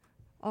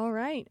All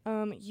right.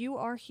 You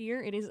are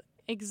here. It is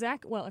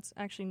well, it's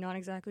actually not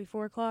exactly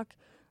 4 o'clock.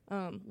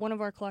 One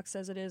of our clocks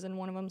says it is, and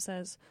one of them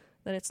says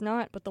that it's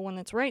not, but the one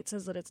that's right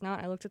says that it's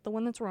not. I looked at the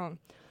one that's wrong.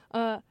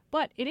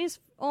 But it is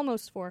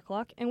almost 4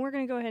 o'clock, and we're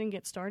going to go ahead and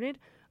get started.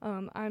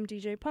 I'm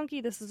DJ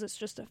Punky. This is It's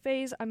Just a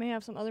Phase. I may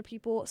have some other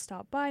people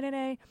stop by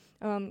today.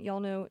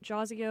 Y'all know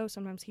Jazio.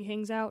 Sometimes he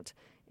hangs out.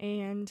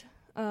 And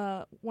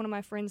one of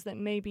my friends that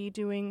may be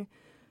doing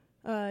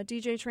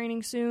DJ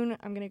training soon,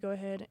 I'm going to go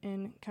ahead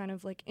and kind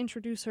of like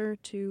introduce her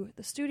to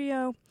the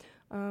studio.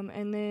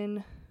 And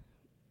then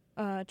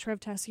Trev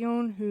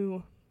Tassione,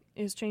 who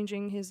is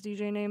changing his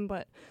DJ name,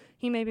 but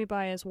he may be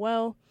by as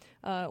well.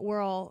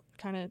 We're all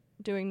kind of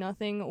doing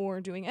nothing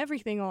or doing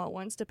everything all at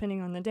once,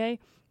 depending on the day,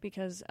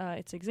 because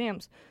it's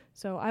exams.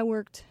 So I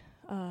worked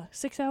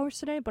 6 hours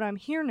today, but I'm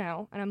here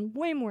now, and I'm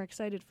way more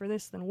excited for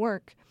this than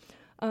work.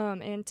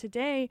 And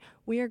today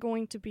we are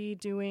going to be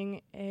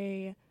doing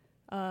a,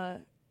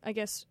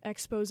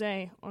 expose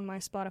on my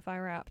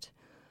Spotify Wrapped.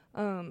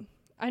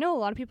 I know a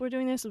lot of people are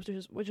doing this,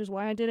 which is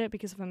why I did it,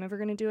 because if I'm ever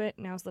going to do it,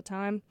 now's the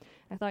time.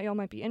 I thought y'all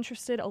might be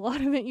interested. A lot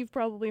of it you've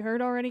probably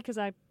heard already, because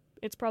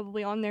it's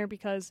probably on there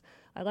because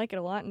I like it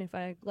a lot, and if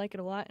I like it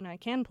a lot and I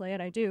can play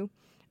it, I do.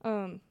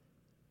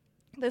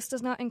 This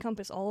does not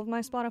encompass all of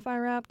my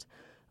Spotify Wrapped.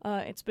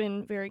 It's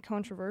been very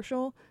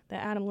controversial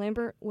that Adam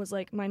Lambert was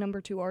like my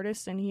number 2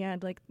 artist, and he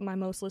had like my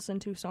most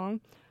listened to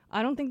song.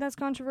 I don't think that's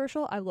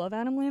controversial. I love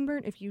Adam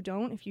Lambert. If you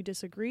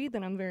disagree,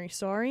 then I'm very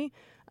sorry.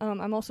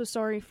 I'm also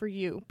sorry for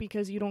you,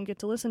 because you don't get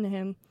to listen to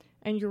him,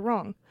 and you're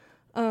wrong.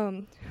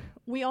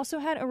 We also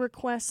had a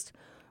request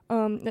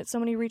that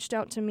somebody reached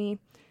out to me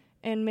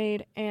and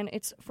made, and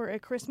it's for a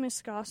Christmas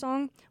ska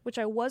song, which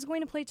I was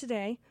going to play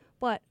today,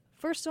 but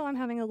first of all, I'm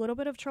having a little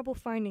bit of trouble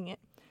finding it,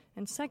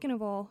 and second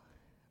of all,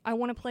 I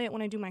want to play it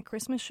when I do my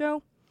Christmas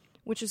show,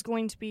 which is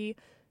going to be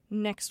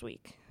next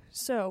week.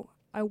 So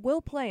I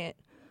will play it,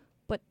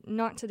 but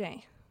not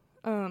today.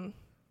 And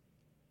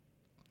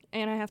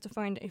I have to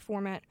find a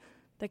format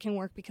that can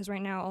work, because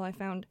right now all I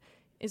found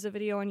is a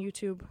video on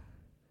YouTube,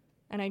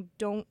 and I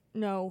don't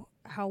know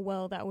how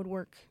well that would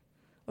work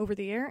over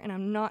the air, and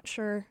I'm not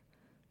sure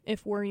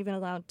if we're even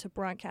allowed to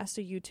broadcast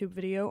a YouTube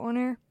video on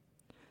air.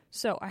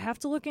 So I have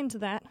to look into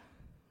that,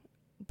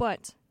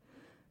 but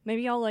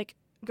maybe I'll like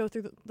go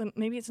through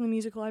maybe it's in the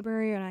music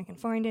library and I can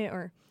find it,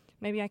 or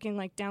maybe I can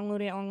like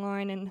download it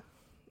online and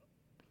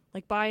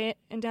like buy it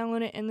and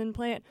download it and then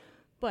play it.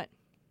 But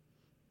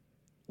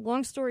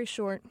long story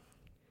short,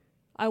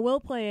 I will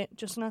play it,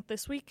 just not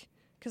this week,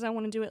 because I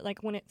want to do it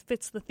like when it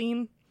fits the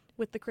theme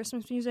with the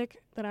Christmas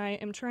music that I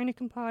am trying to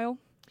compile.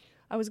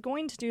 I was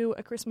going to do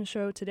a Christmas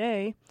show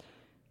today,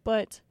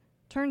 but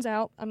turns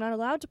out I'm not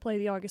allowed to play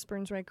the August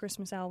Burns Red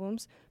Christmas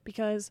albums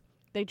because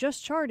they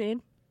just charted,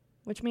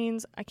 which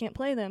means I can't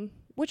play them,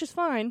 which is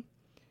fine.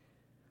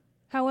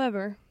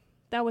 However,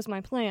 that was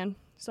my plan,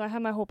 so I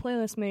had my whole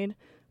playlist made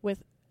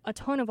with a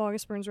ton of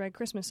August Burns Red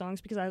Christmas songs,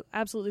 because I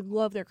absolutely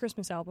love their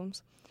Christmas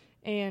albums,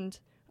 and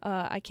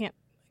I can't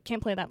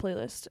play that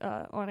playlist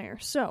on air.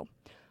 So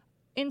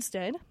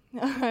instead,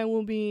 I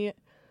will be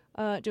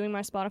doing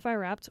my Spotify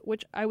Wrapped,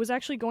 which I was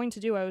actually going to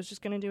do. I was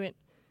just going to do it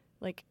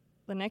like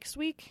the next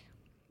week,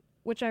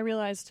 which I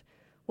realized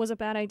was a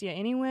bad idea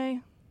anyway.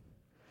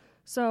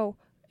 So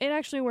it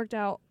actually worked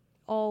out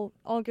all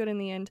good in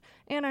the end,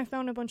 and I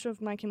found a bunch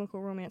of My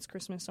Chemical Romance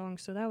Christmas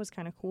songs, so that was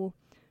kind of cool.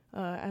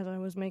 As I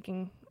was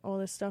making all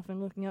this stuff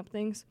and looking up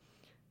things,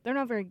 they're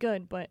not very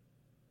good, but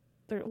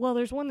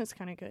there's one that's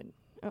kind of good.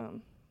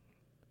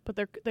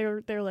 But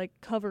they're like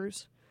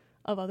covers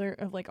of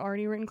like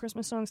already written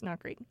Christmas songs. Not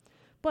great,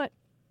 but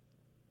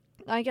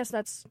I guess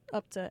that's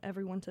up to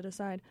everyone to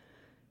decide.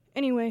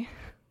 Anyway,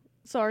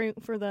 sorry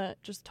for the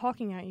just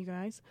talking at you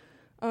guys.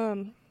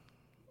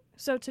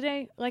 So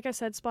today, like I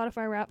said,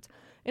 Spotify Wrapped.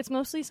 It's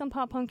mostly some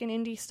pop punk and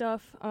indie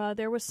stuff.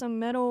 There was some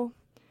metal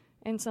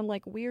and some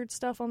like weird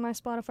stuff on my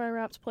Spotify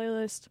Wrapped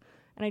playlist,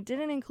 and I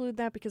didn't include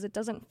that because it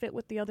doesn't fit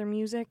with the other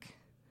music.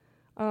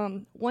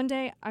 One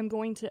day I'm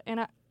going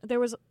to, there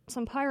was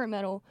some pirate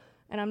metal,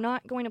 and I'm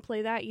not going to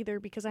play that either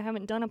because I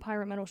haven't done a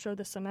pirate metal show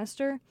this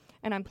semester,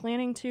 and I'm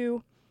planning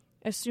to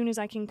as soon as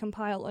I can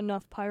compile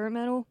enough pirate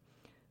metal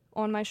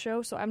on my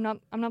show. So I'm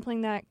not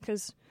playing that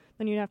because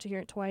then you'd have to hear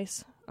it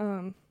twice.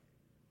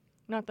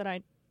 Not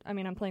that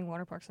I'm playing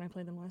Water Parks, and I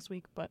played them last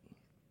week, but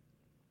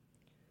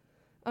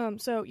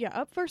so yeah,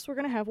 up first we're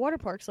gonna have Water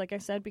Parks, like I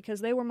said,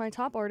 because they were my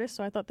top artists,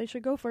 so I thought they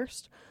should go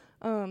first.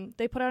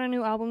 They put out a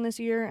new album this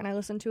year, and I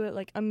listened to it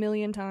like a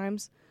million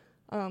times.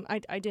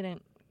 I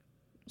didn't.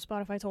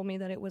 Spotify told me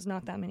that it was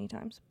not that many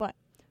times, but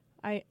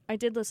I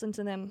did listen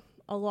to them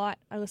a lot.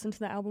 I listened to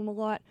the album a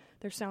lot.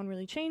 Their sound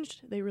really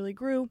changed. They really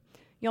grew.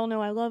 Y'all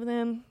know I love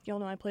them. Y'all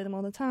know I play them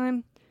all the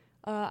time.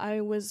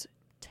 I was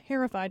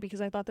terrified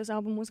because I thought this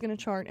album was going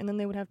to chart, and then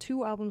they would have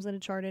 2 albums that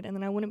had charted, and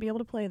then I wouldn't be able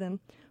to play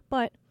them.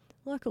 But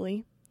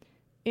luckily,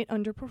 it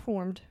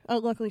underperformed.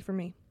 Luckily for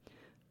me.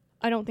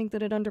 I don't think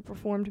that it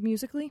underperformed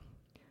musically,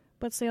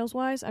 but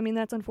sales-wise,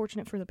 that's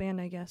unfortunate for the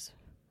band, I guess.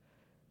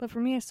 But for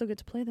me, I still get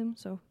to play them,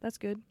 so that's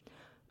good.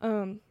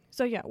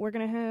 So yeah, we're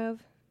going to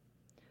have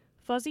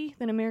Fuzzy,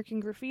 then American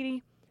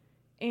Graffiti,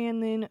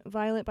 and then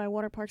Violet by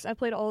Waterparks. I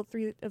played all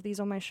 3 of these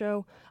on my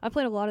show. I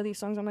played a lot of these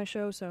songs on my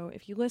show, so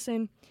if you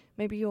listen,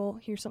 maybe you'll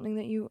hear something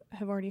that you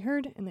have already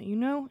heard and that you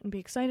know and be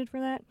excited for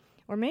that.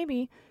 Or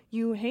maybe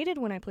you hated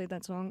when I played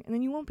that song and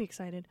then you won't be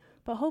excited,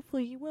 but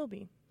hopefully you will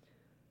be.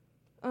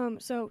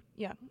 So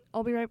yeah,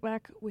 I'll be right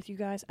back with you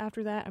guys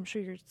after that. I'm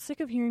sure you're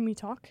sick of hearing me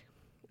talk.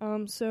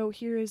 So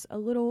here is a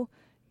little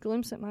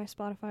glimpse at my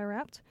Spotify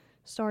Wrapped,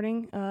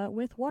 starting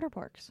with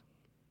Waterparks.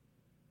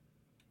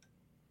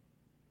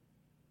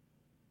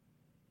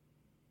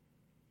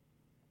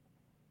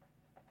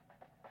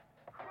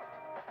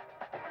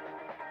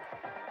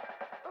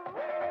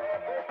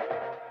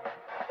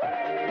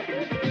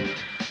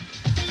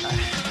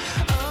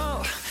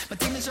 Oh, my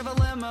demons drive a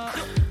limo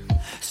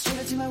straight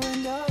up to my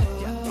window.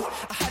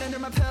 I hide under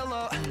my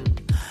pillow.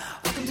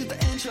 Welcome to the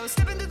intro.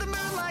 Step into the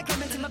moonlight,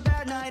 come into my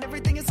bad night.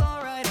 Everything is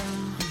alright.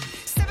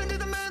 Step into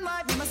the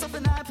moonlight, me, myself,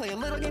 and I play a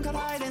little game called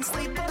hide and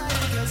sleep all night.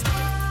 Because I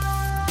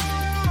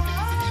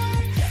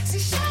see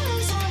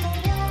shadows on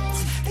the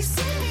walls. They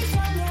see me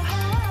from the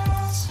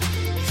house.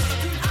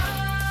 And I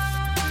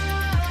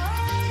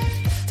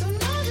don't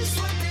know just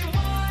what they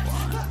want,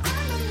 but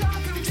I'ma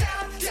knock them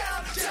down,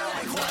 down, down.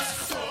 Like what?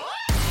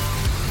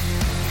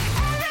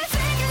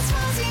 Everything is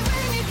fuzzy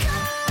when you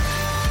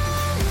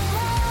come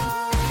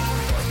along.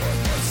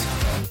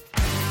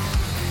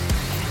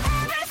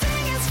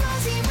 Everything is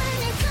fuzzy when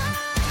you come along.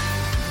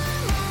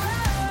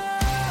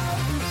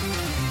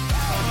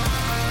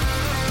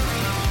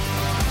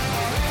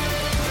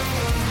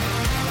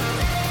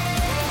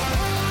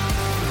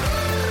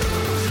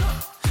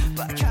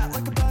 Black cat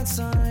like a bad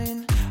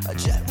sign, a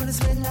jet when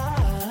it's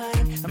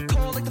midnight. I'm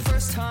cold like the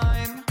first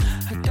time.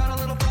 I got a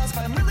little buzz,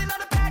 but I'm really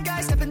not a bad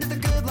guy. Step into the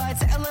good light,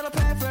 set a little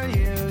prayer for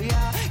you,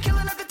 yeah.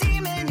 Killing up the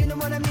demon, you know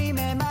what I mean,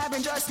 man. My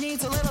brain just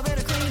needs a little bit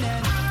of cleaning. I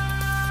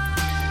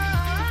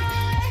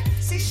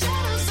see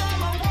shadows on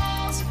my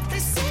walls. They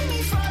see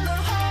me from the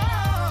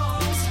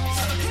halls.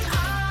 And I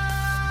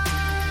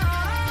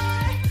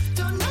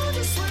don't know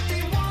just what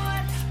they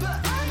want, but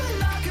I'ma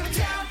knock them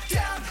down,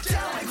 down,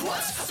 down. Like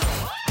what's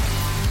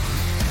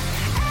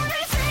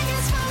everything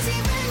is fuzzy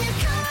when you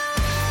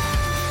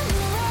come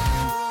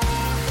along.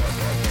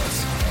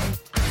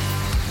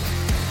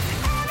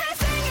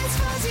 Everything is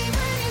fuzzy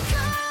when you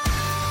come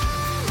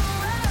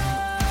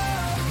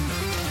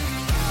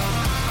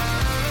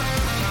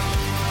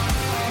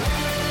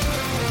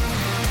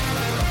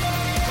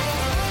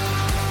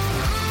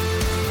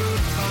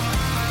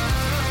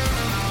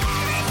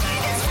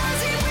Everything is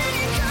fuzzy when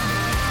you come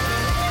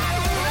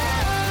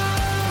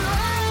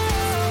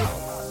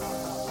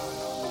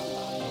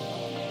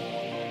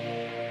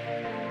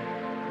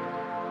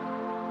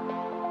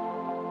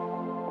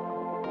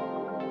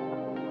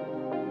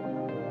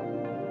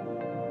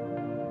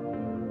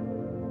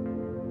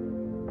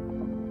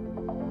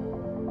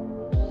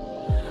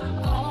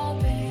I'll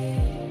be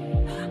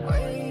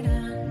waiting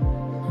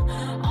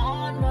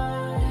on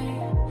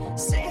my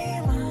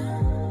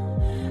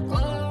ceiling,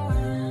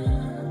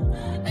 glowing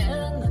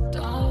in the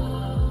dark.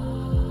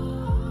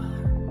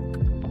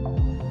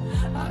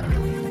 I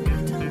really had a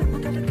good time, I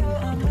gotta go,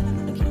 I'm running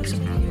in the close to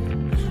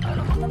you. I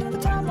don't want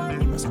another time, I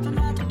need myself and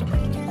I take the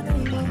weekend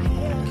anywhere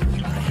here.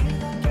 I hear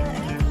that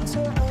getting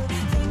closer, I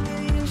think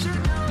that you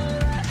should know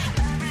that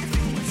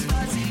everything is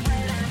fuzzy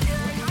when I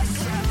hear your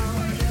sound.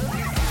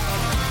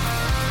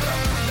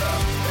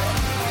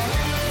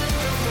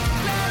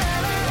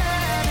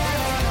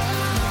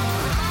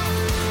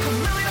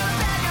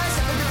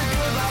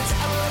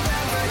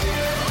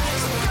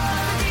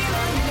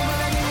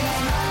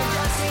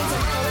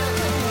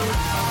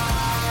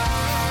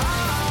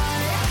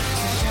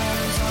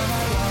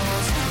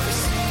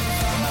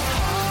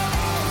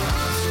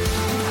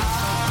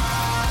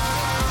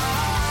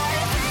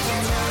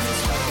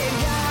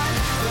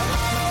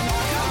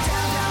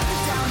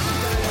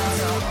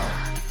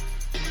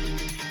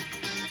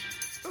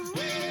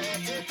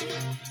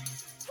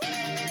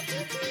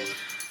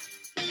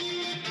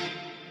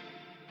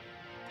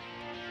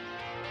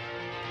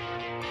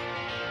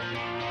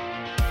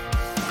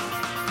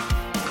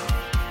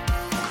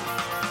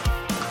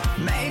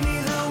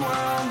 Maybe the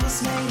world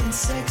was made in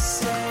 6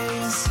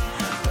 days,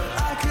 but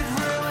I could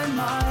ruin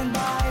mine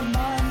by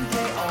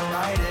Monday. I'll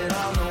write it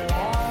on the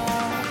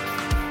wall.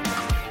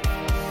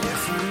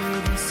 If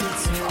Ruby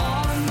sits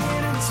all I'm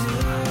gonna do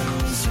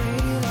is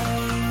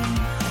relay.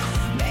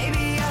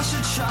 Maybe I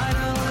should try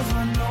to live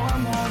a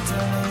normal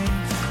day,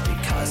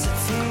 because it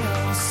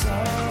feels so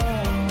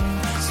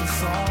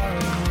far away.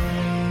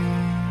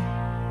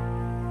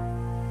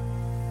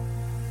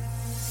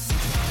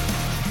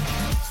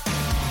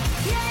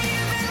 Yeah,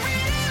 you've been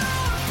reading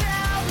all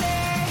about me.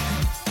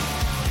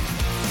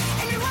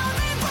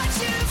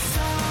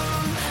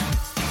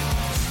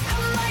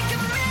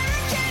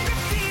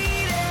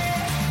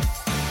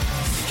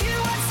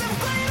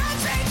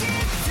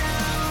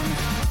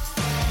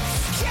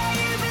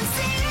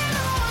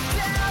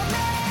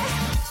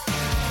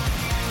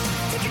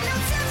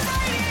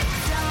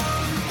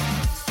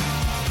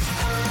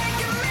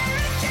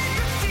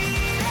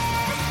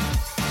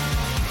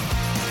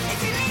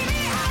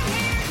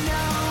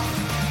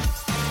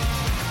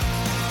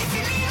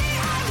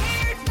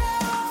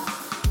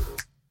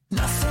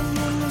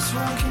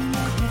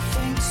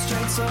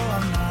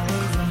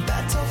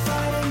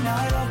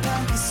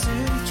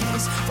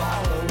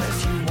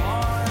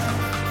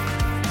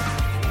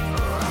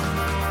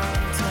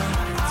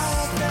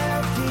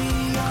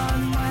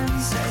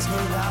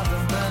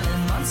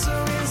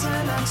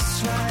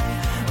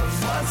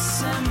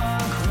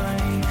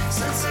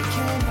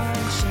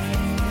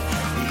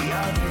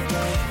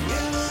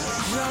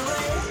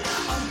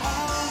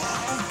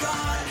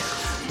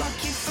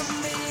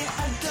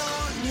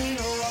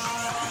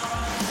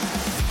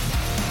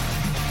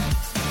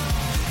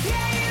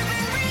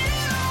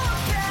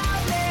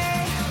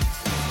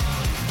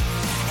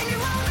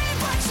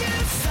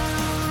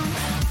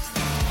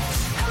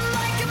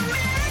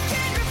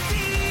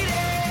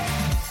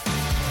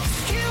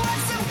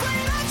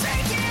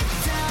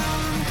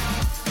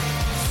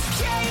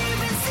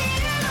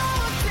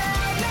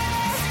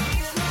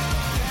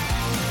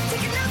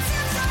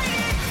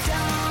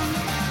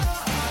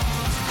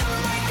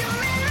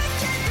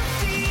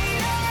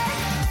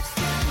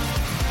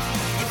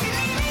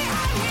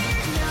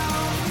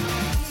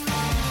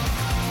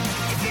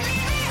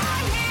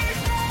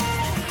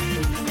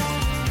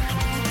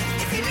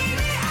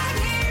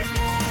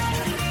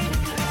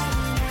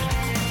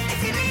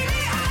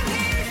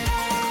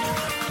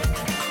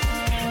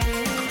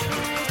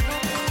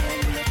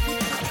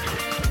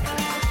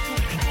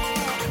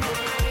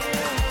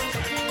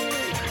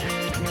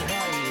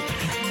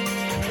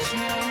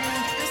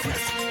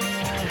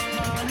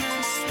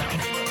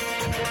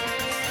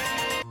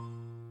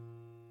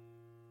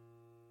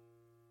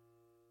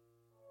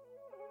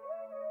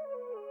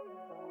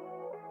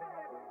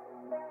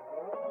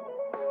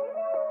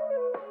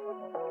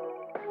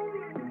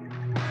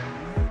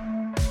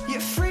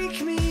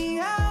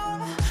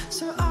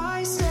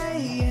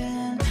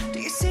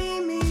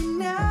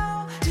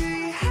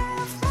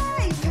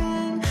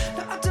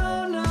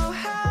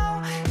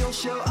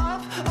 show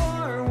up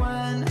or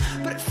when,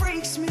 but it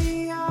freaks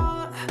me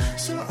out.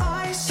 So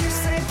I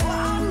say, well,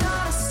 I'm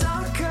not a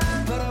stalker,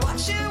 but I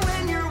watch you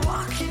when you're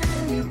walking.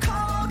 You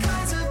call all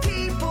kinds of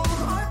people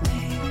who aren't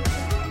me.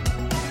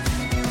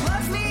 You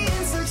love me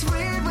in such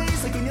weird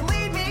ways, like when you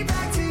lead me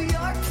back to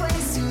your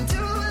place. You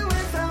do it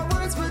without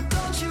words, but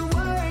don't you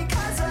worry,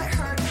 'cause I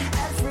heard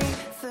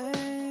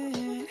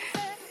everything.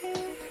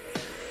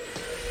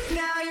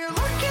 Now you're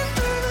looking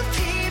through the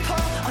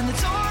peephole on the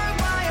door of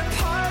my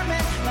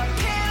apartment. My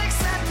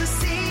panic's at the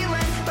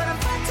ceiling, but I'm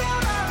back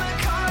down on the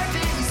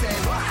carpet. You say,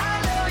 well, I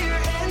know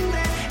you're in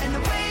there, and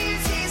the way you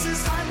tease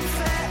is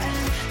unfair. And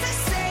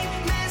this ain't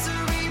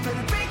misery, but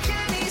it break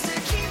your knees to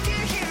keep you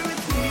here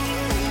with me.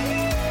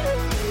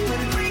 But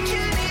it break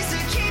your knees to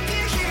keep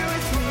you here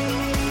with me.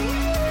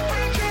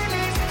 Break your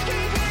knees to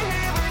keep you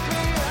here with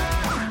me.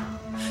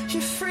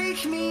 You freak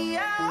me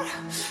out,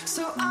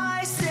 so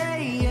I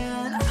stay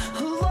in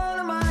alone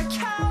on my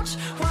couch,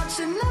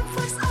 watching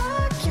Netflix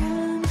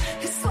again.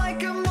 It's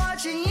like I'm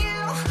watching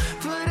you,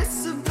 but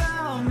it's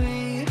about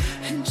me.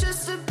 And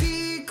just to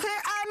be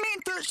clear, I mean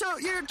to show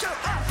you joke.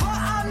 Well,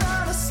 I'm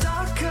not a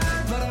stalker,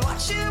 but I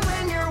watch you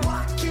when you're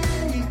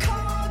walking. You call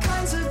all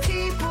kinds of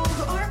people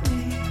who aren't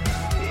me.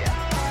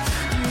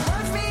 You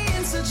love me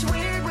in such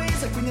weird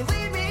ways, like when you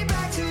lead me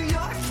back to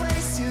your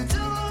place. You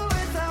do it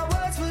without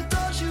words, but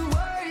don't you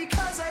worry,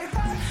 'cause I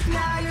heard.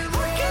 Now you're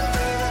looking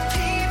through the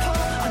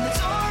peephole on the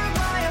door of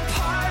my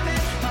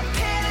apartment. My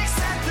panic's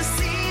at the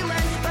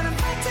ceiling, but I'm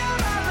back down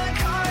on the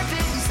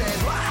carpet. You said,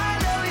 well, I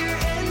know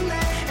you're in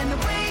there, and the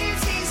way you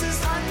tease is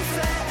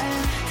unfair. And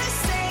this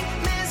ain't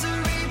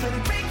misery, but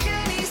it break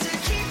your knees to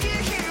keep you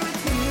here with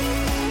me.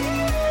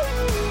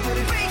 But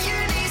it break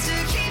your knees to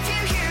keep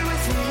you here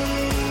with me.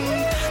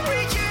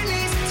 Break your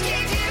knees to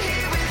keep you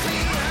here with me.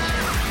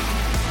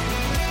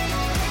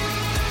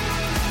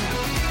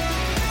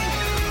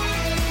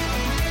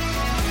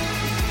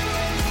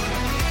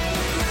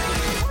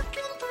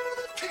 Looking through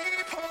the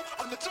peephole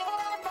on the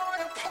door of my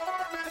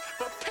apartment.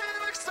 My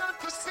panic's at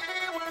the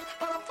ceiling,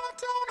 but I'm back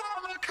down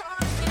on the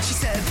carpet. She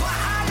said, well,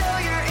 I know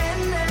you're in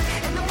there,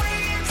 and the way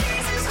you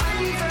tease is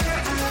unfair.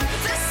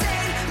 This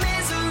ain't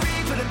misery,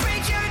 but it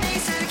break your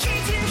knees to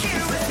keep you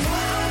here with me.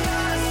 I'm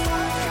not a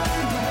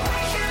stalker, but I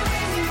watch you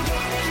when you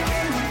walk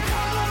in. You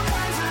call all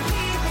kinds of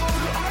people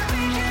who aren't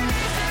me. Break your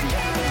knees to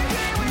keep you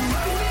here with me.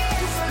 Love me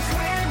in such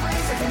weird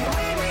ways, like when you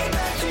lead me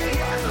back to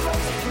your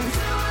place. You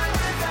do it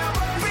without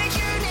words. Break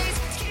your knees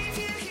to keep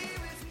you here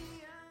with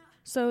me.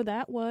 So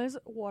that was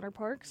Water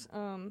Parks.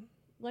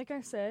 Like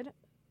I said,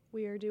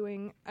 we are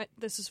doing,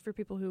 this is for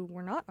people who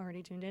were not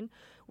already tuned in,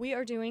 we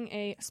are doing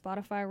a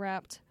Spotify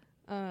Wrapped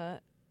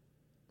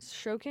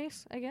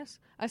showcase, I guess.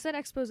 I said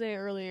expose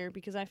earlier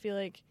because I feel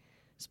like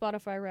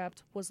Spotify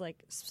Wrapped was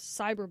like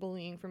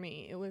cyberbullying for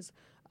me. It was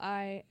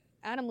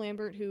Adam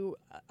Lambert, who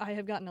I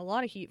have gotten a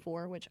lot of heat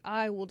for, which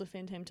I will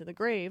defend him to the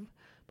grave,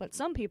 but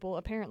some people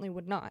apparently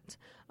would not.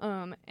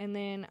 And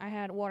then I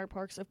had Water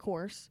Parks, of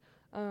course.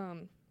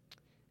 And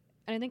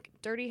I think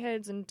Dirty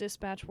Heads and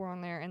Dispatch were on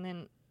there, and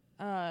then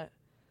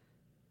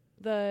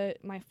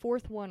my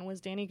fourth one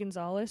was Danny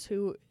Gonzalez,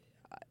 who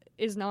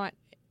he's not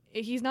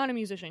a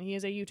musician, he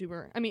is a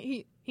YouTuber. I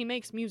mean, he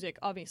makes music,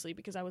 obviously,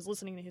 because I was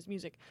listening to his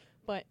music,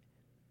 but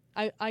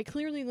I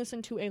clearly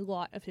listened to a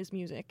lot of his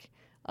music,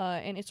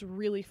 and it's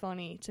really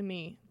funny to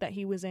me that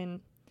he was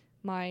in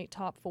my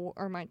top 4,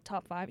 or my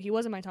top 5. He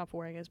was in my top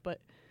 4, I guess,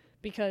 but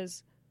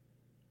because,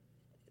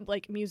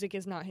 like, music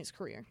is not his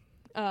career.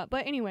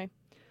 But anyway,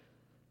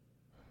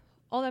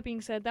 all that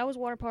being said, that was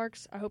Water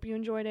Parks. I hope you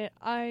enjoyed it.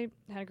 I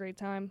had a great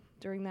time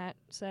during that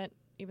set,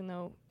 even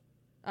though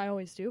I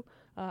always do.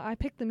 I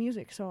picked the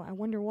music, so I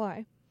wonder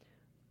why.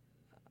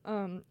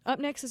 Up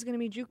next is going to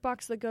be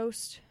Jukebox the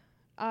Ghost.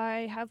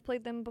 I have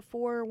played them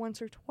before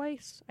once or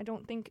twice. I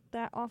don't think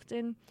that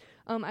often.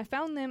 I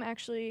found them,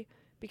 actually,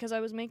 because I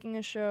was making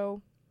a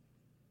show.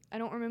 I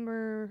don't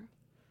remember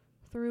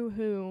through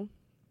who,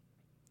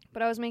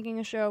 but I was making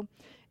a show,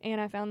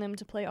 and I found them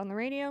to play on the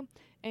radio,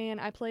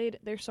 and I played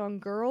their song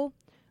Girl,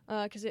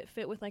 because it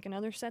fit with, like,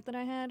 another set that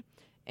I had,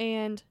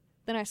 and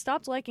then I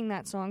stopped liking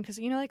that song, because,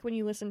 you know, like, when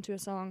you listen to a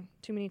song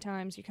too many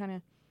times, you kind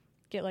of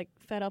get, like,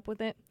 fed up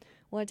with it.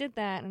 Well, I did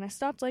that, and I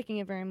stopped liking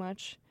it very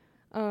much,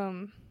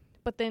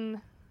 but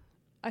then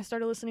I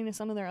started listening to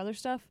some of their other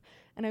stuff,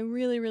 and I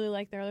really, really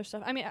like their other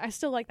stuff. I mean, I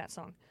still like that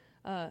song,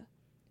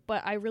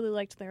 but I really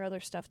liked their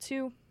other stuff,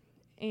 too,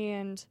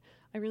 and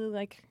I really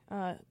like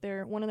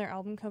one of their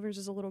album covers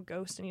is a little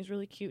ghost, and he's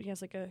really cute. He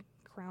has, like, a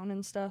crown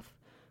and stuff,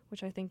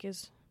 which I think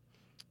it's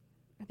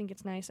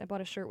nice. I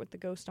bought a shirt with the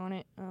ghost on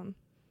it,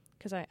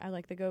 because I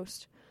like the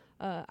ghost.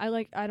 I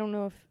don't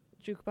know if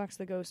Jukebox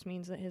the Ghost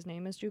means that his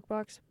name is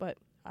Jukebox, but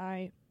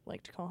I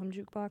like to call him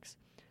Jukebox.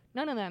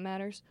 None of that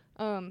matters.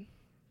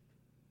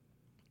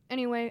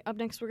 Anyway, up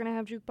next we're going to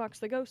have Jukebox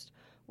the Ghost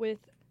with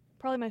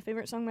probably my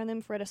favorite song by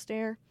them, Fred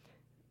Astaire,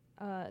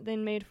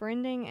 then Made for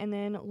Ending, and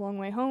then Long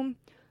Way Home.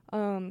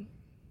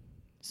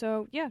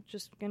 So, yeah,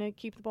 just going to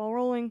keep the ball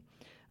rolling.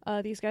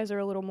 These guys are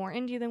a little more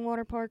indie than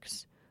Water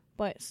Parks,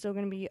 but still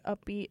going to be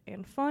upbeat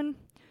and fun.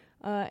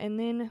 And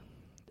then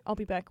I'll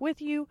be back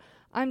with you.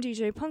 I'm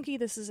DJ Punky.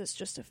 This is It's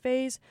Just a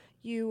Phase.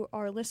 You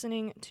are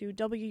listening to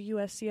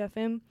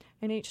WUSCFM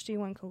and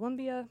HD1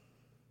 Columbia.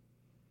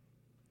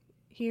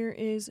 Here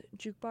is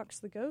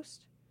Jukebox the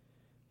Ghost.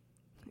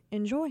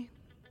 Enjoy.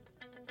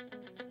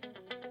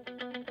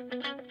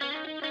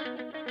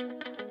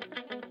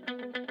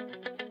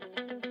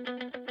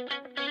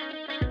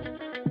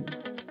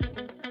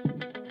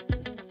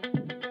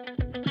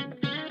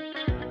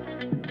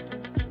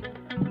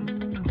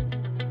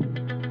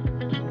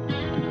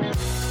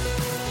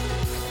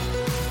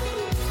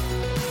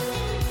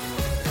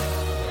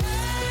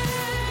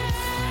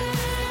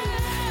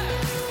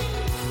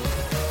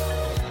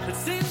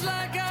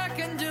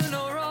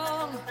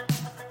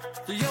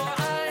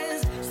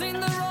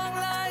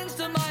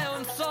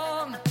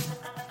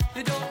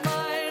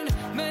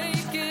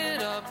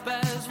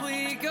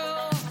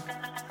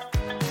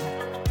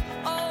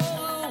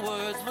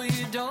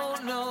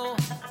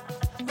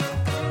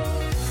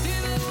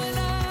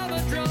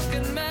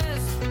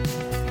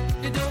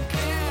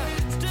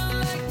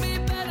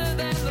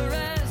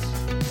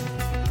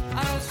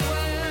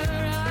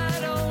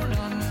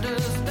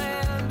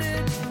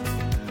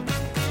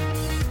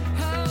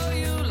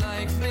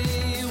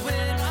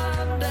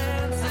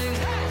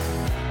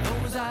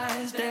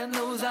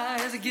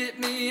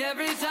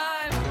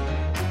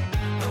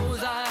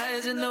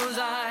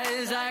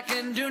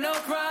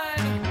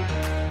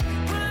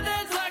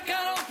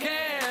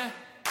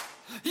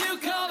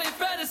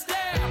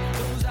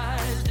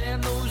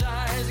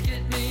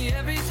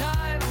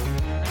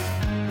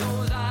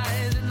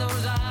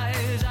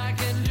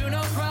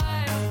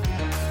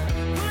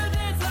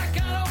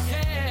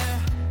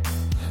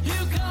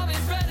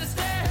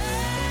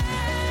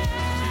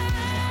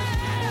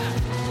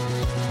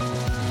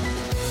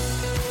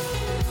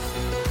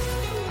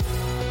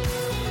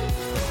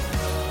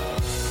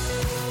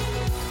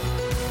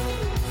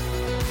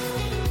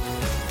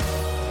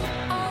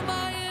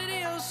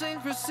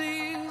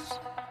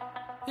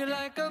 You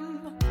like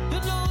 'em,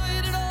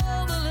 annoyed at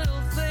all the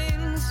little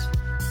things.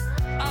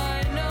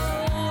 I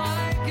know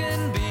I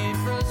can be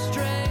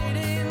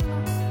frustrating,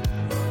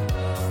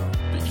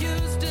 but you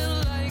still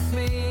like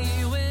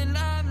me when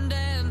I'm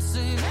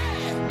dancing.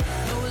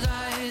 Those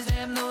eyes,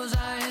 damn those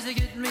eyes, they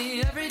get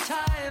me every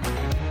time.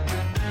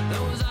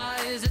 Those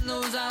eyes, in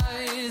those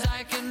eyes,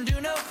 I can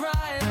do no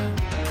crime.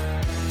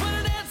 When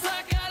I dance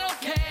like I don't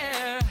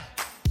care,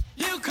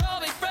 you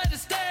call me Fred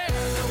Astaire.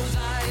 Those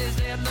eyes,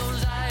 damn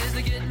those eyes,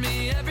 they get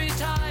me every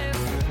time.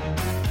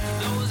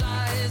 Those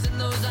eyes, in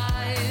those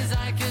eyes,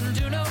 I can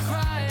do no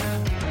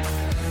crime.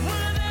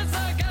 When I dance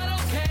like I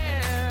don't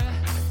care,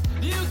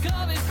 you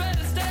call me Fred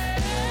Astaire.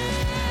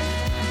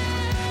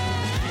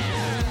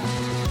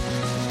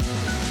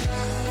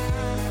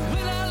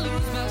 When I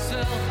lose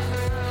myself,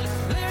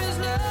 there is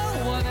no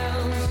one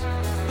else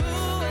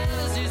who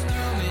sees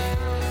through me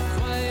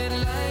quite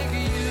like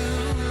you.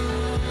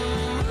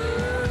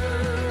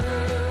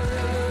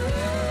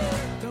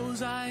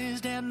 Those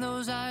eyes, damn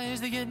those eyes,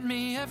 they get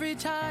me every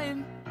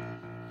time.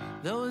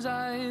 Those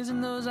eyes,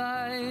 in those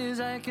eyes,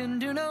 I can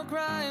do no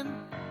crime.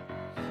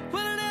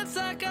 When I dance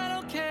like I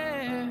don't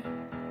care,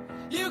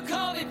 you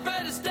call me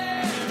Fred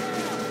Astaire.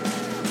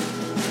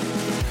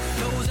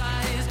 Those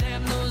eyes,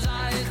 damn those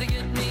eyes, they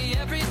get me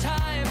every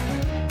time.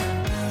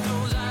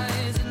 Those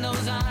eyes, in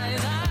those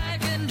eyes, I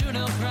can do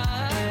no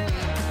crime.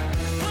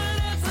 When I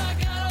dance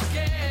like I don't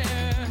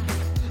care,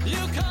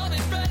 you call me Fred Astaire. You call me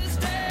Fred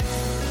Astaire.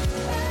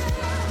 Those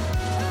eyes,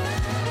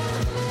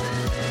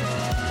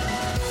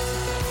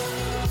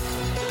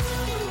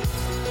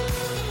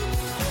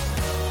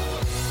 damn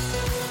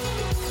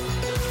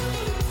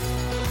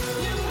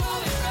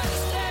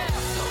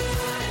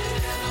those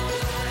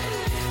eyes,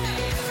 get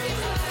me every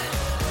time.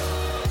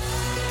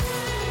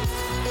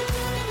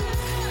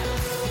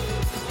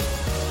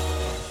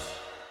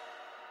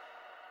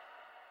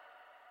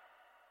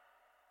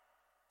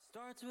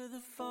 Starts with a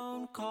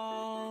phone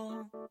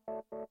call.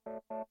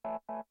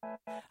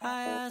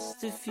 I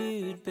asked if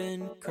you'd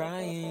been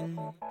crying,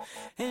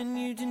 and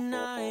you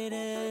denied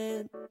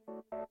it.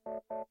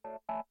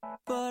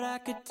 But I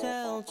could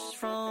tell just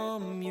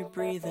from your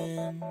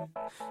breathing,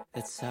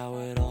 that's how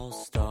it all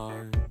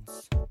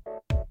starts.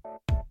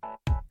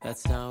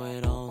 That's how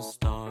it all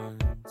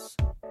starts.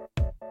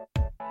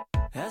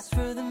 As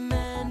for the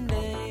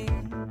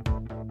mending,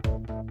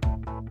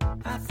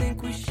 I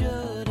think we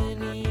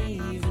shouldn't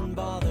even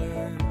bother.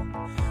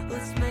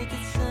 Let's make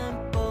it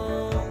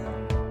simple.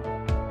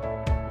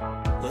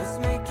 Let's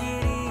make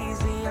it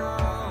easy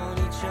on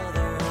each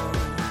other.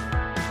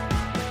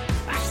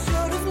 I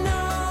should have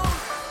known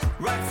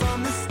right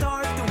from the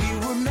start that we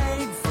were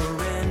made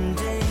for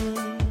ending.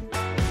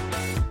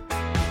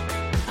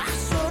 I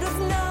should have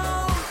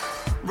known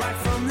right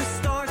from the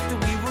start that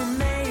we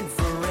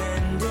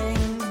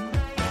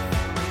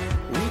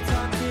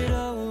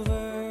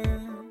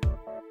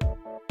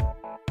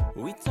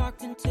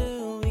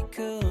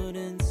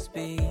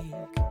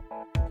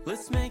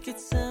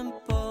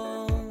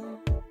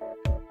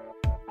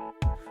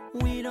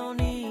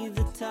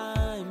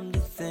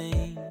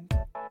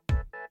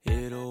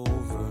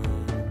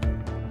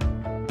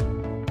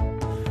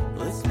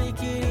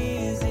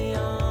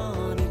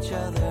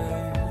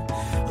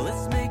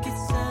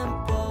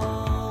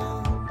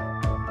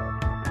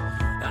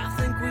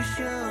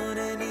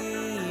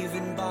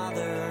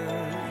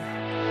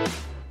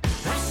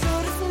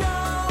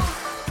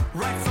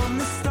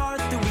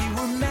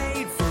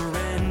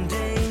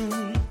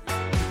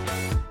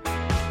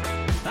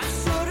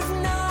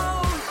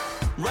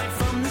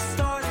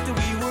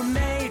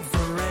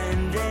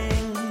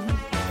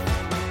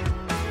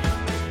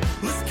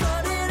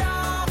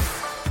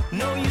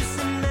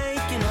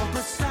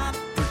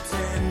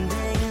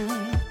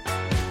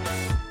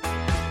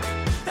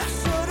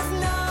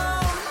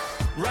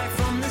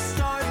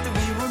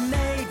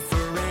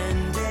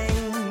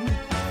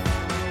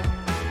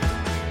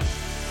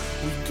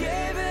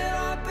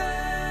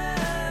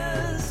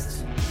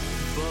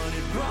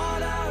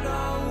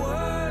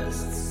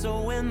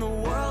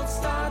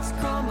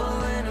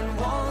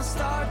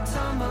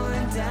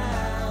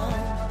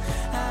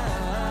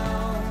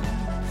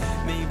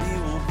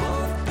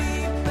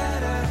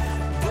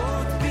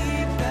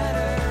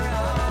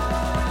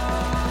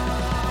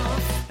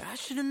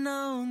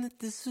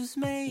this was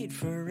made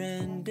for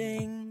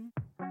ending.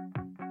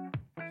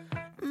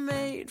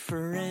 Made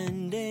for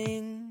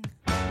ending.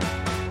 I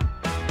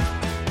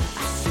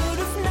should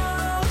have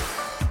known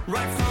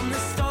right from the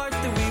start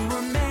that we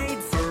were made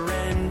for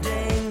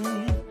ending.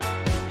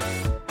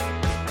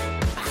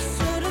 I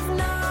should have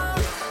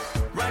known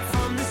right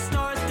from the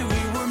start that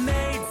we were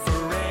made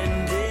for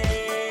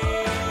ending.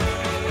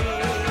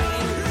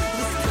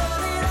 Let's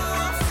cut it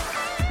off.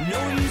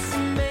 No use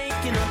in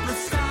making up.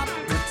 Let's stop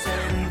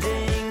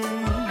pretending.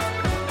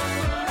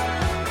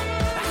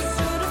 I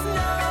should have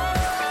known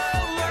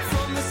right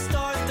from the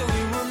start that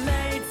we were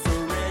made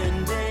for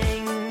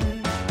ending.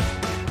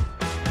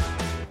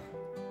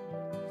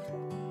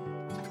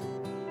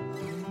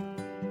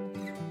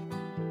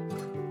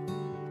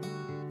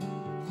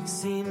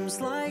 Seems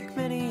like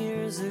many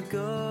years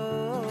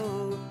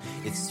ago.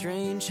 It's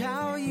strange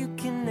how you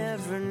can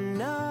never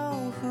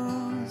know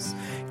who's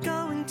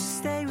going to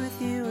stay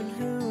with you and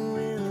who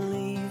will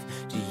leave.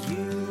 Do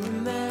you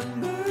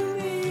remember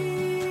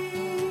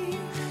me?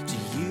 Do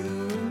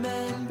you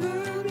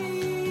remember me?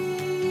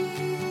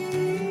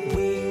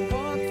 We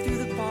walked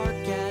through the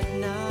park at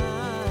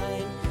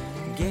night,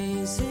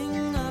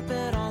 gazing up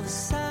at all the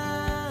satellites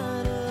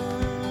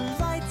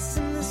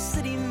in the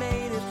city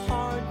made it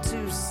hard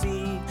to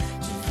see.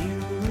 Do you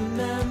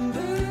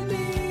remember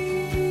me?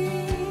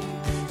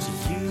 Do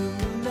you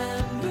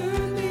remember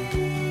me?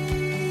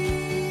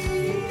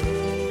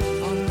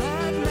 On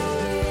that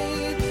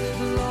night,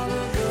 long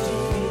ago,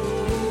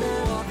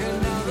 walking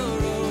down the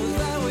road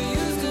that we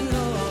used to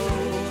know,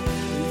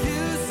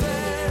 you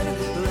said,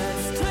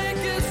 let's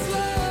take it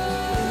slow.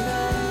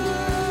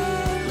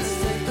 Let's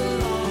take the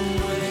long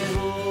way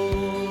home.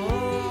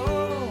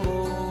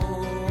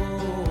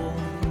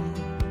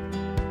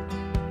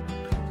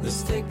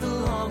 Let's take the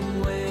long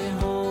way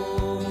home.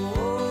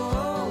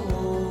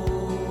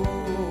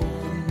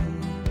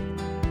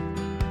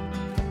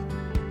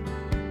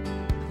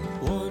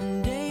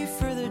 One day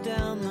further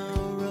down the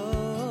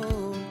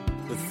road,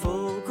 with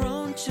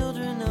full-grown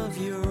children of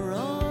your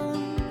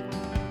own,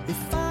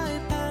 if I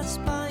pass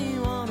by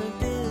you on a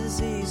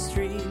busy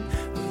street,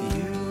 will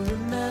you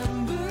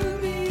remember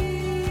me?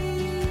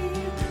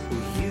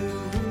 Will you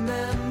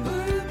remember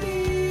me?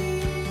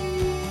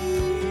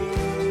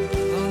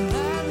 On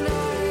that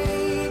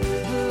night,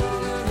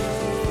 long ago,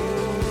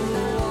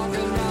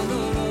 walking down the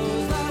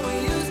road that we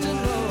used to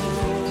know,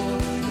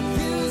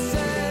 you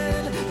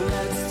said,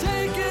 let's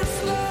take it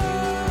slow.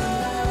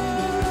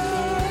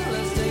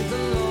 Let's take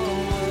the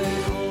long way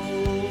home.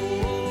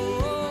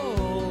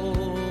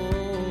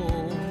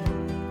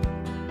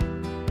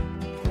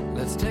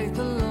 Let's take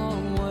the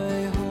long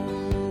way home.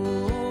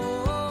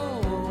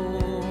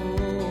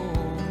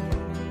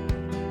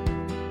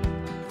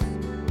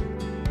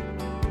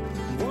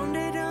 One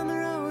day down the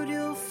road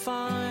you'll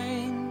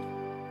find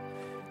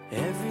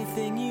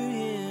everything you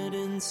hid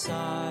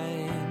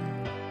inside.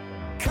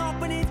 Caught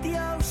beneath the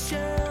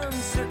ocean,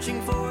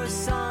 searching for a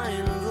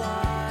sign of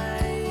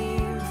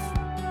life.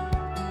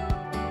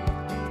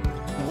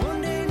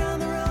 One day down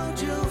the road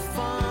you'll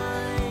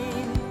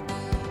find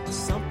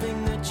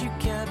something that you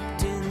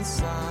kept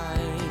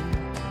inside.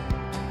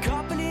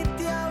 Caught beneath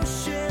the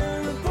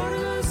ocean, a part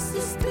of us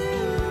is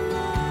still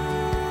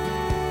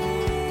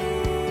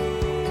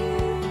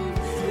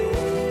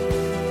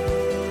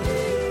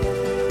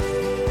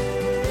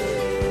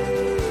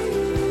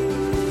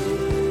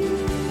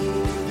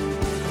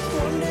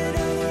One day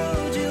down the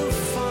road you'll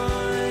find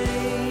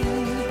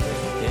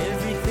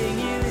everything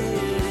you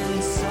hid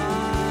inside.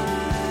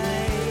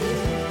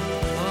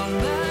 On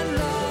that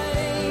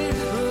night,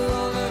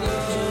 long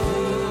ago,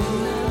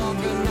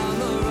 walking down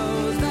the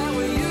roads that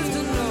we used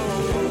to know,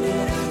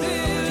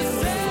 you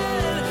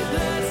said,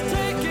 let's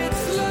take it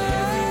slow.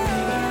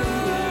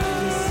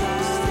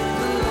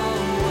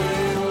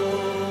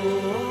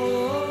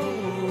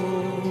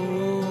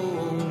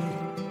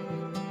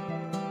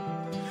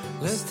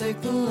 Let's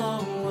take the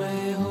long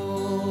way home.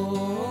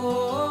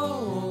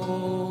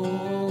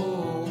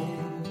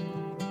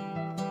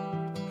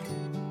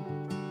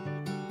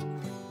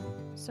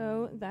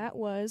 So that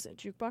was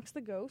Jukebox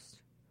the Ghost.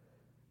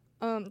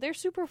 They're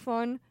super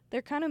fun.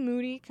 They're kind of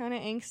moody, kind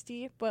of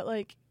angsty, but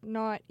like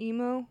not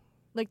emo.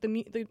 Like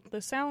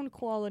the sound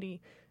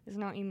quality is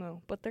not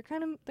emo, but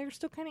they're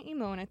still kind of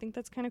emo, and I think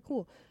that's kind of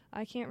cool.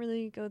 I can't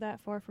really go that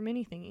far from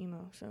anything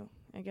emo, so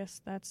I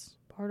guess that's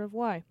part of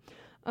why.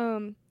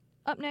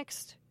 Up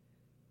next,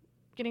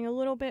 getting a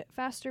little bit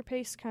faster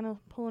pace, kind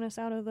of pulling us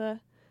out of the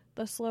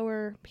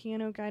slower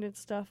piano guided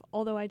stuff.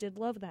 Although I did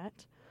love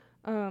that.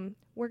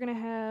 We're gonna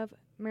have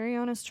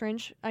Mariana's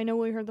Trench. I know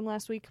we heard them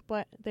last week,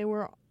 but they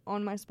were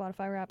on my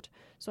Spotify Wrapped,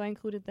 so I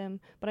included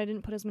them, but I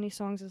didn't put as many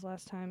songs as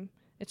last time.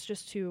 It's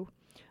just 2.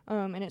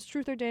 And it's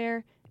Truth or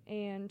Dare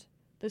and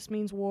This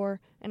Means War,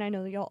 and I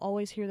know that y'all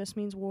always hear This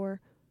Means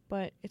War,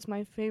 but it's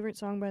my favorite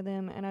song by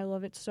them, and I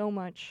love it so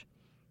much.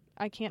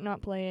 I can't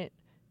not play it,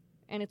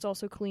 and it's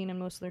also clean, and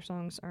most of their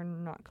songs are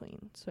not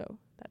clean, so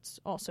that's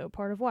also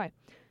part of why.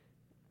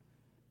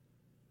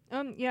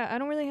 Yeah, I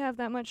don't really have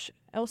that much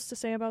else to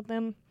say about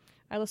them.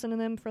 I listened to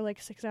them for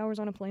like 6 hours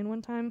on a plane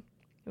one time.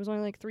 It was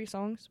only like 3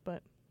 songs,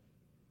 but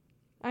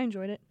I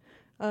enjoyed it.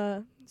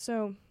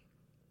 So,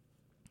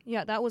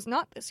 yeah, that was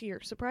not this year,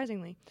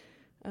 surprisingly.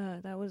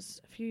 That was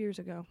a few years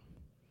ago.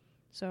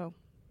 So,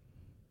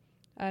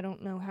 I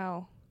don't know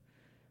how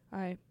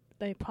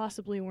they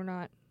possibly were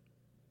not,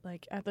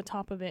 like, at the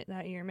top of it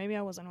that year. Maybe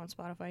I wasn't on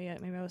Spotify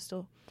yet. Maybe I was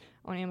still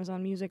on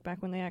Amazon Music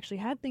back when they actually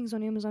had things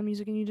on Amazon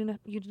Music and you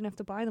didn't have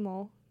to buy them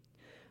all.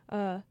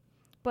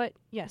 But,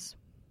 yes.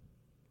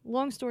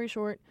 Long story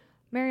short,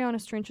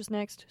 Marianas Trench is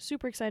next.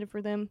 Super excited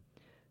for them.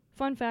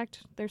 Fun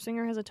fact, their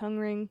singer has a tongue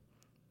ring.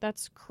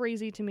 That's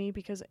crazy to me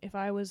because if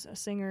I was a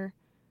singer,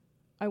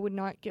 I would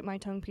not get my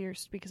tongue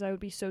pierced because I would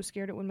be so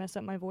scared it would mess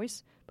up my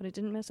voice, but it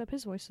didn't mess up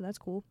his voice, so that's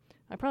cool.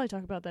 I probably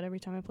talk about that every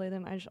time I play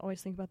them. I just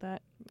always think about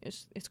that.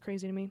 It's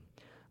crazy to me.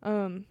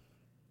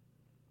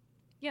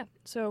 Yeah,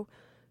 so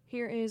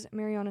here is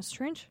Marianas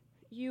Trench.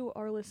 You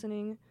are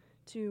listening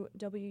to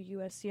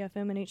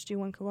WUSCFM and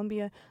HD1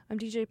 Columbia. I'm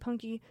DJ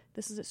Punky.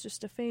 This is It's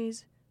Just a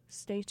Phase.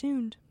 Stay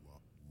tuned.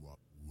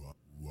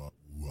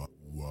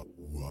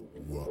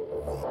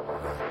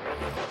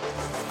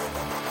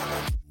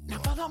 Now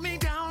follow me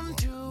down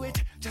to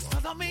it. Just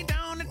follow me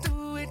down and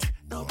do it.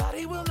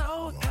 Nobody will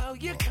know how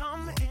you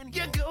come and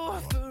you go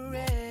for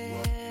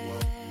it.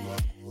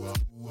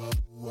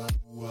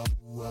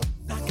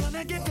 Not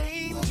gonna get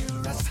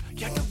dangerous.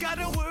 You don't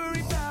gotta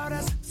worry about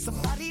us.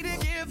 Somebody to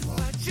give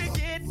what you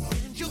get,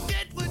 and you'll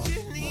get what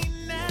you need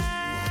now.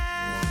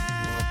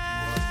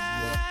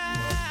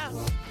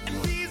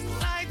 And these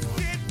lights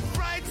get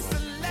bright, so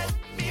let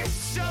me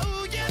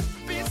show you.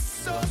 It's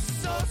so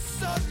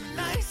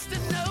nice to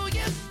know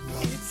you.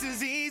 It's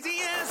as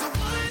easy as 1,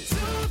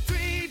 2,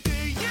 3. Do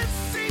you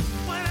see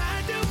what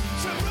I do?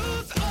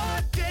 Truth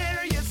or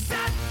dare you?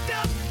 Sat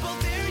double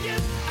dare you?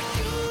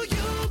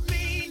 You,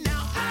 me.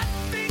 Now I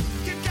think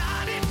you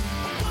got it.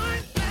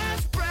 One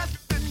last breath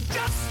and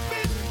just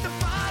spin the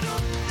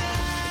bottle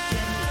now.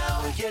 You know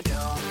you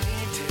don't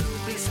need to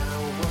be so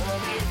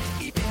worried.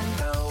 Even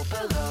though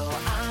below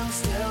I'm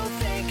still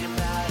thinking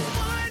about it.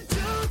 1,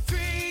 2,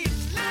 3,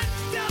 not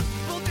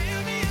double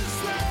dare me as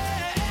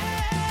well.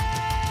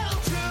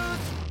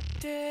 Truth,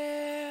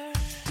 dare.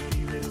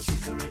 Dirty little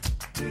secret,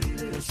 dirty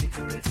little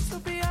secret. This will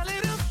be a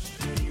little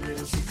dirty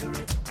little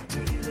secret,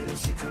 dirty little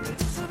secret.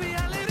 This will be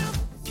a little.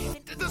 Get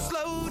into the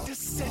slow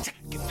descent,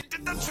 get into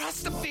the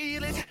trust to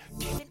feel it,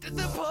 get into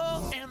the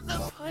pull and the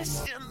push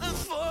and the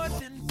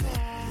forth and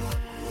back.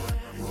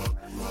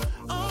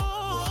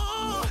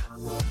 Oh,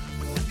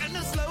 we're not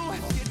gonna slow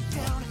you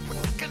down, we're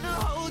not gonna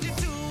hold you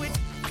to it.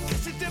 I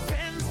guess it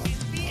depends in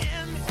the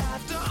end.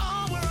 After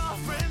all, we're all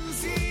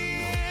friends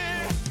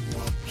here.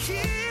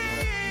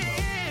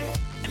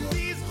 And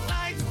these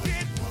lights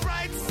get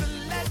bright, so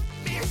let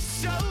me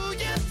show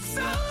you.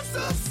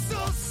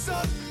 So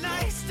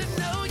nice to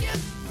know you.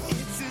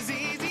 It's as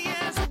easy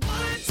as 1,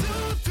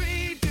 2,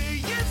 3. Do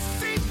you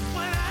see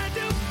what I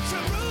do?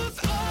 Truth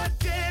or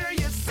dare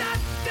you? Sat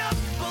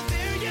double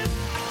dare you?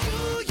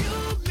 You,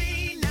 me.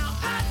 Now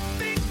I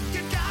think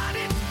you got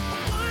it.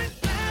 One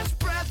last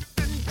breath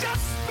and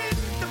just spin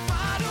the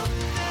bottle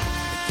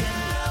now. You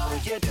know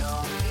you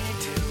don't need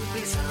to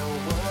be so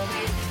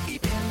worried.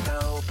 Even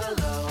though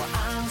below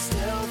I'm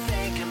still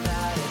thinking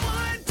about it.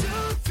 1, 2,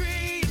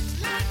 3,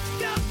 not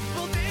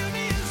double dare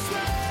me as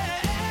well.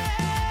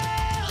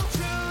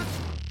 Truth,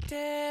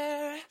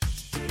 dare.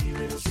 Dirty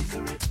little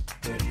secret,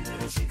 dirty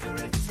little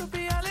secret. This will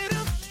be a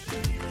little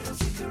dirty little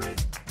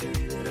secret,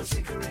 dirty little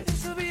secret.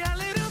 This will be a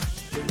little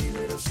dirty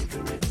little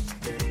secret,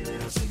 dirty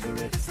little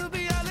secret. This will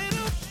be a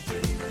little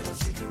dirty little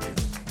secret,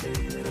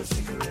 dirty little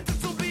secret.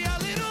 This will be a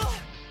little.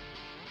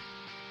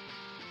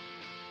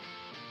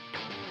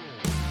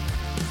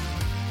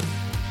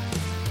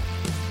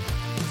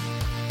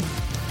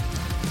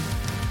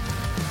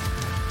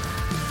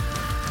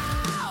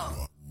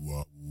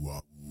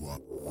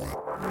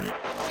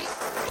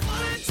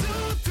 One, 2,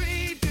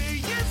 3. Do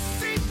you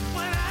see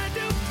what I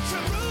do?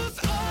 Truth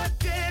or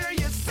dare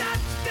you? Sat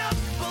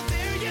double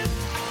dare you?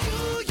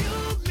 You,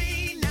 me.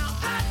 Now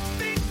I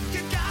think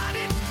you got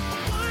it.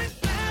 One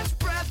last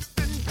breath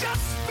and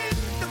just spin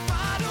the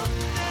bottle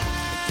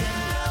now. You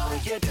know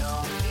you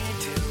don't need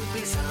to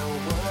be so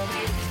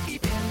worried.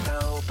 Even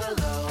though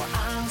below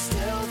I'm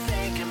still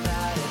thinking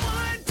about it.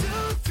 1, 2,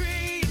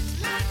 3,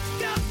 not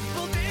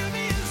double dare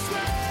me as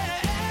well.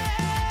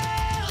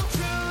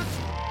 Truth,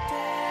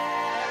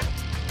 dare.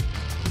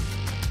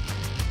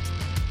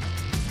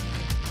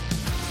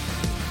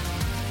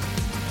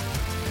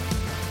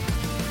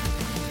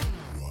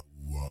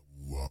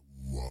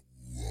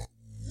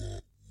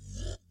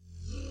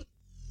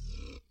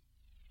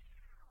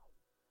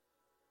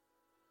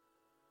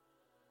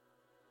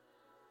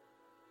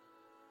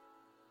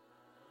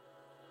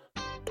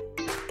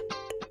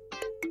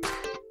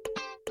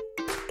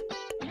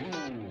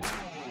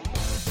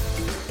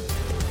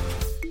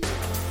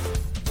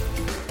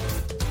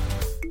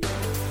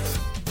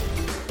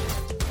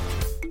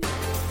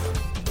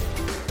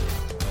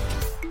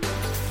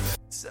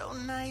 So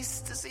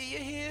nice to see you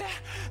here.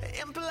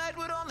 Impolite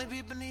would only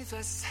be beneath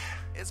us.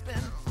 It's been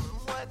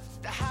what,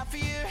 a half a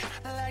year?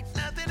 Like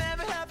nothing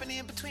ever happened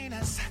in between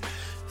us.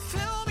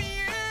 Fill me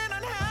in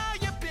on how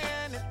you've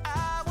been, and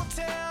I will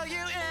tell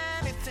you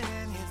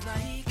anything you'd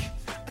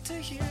like to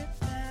hear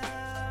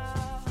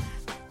now.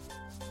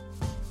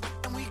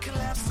 And we could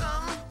laugh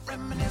some,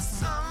 reminisce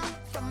some,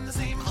 from the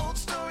same old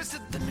stories to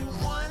the new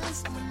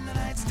ones. And when the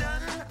night's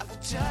done, I will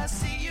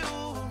just see you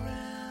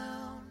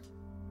around.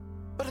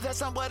 But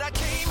that's not what I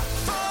came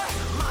for,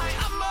 my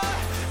amor.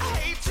 I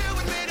hate to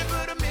admit it,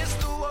 but I miss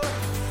the word.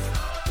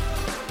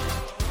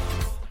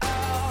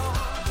 Oh,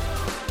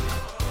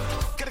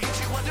 gotta get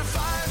you under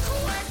fire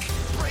quick,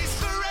 brace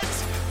for it.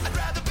 I'd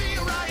rather be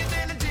a riot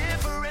than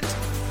indifferent.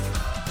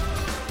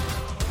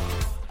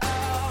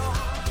 Oh,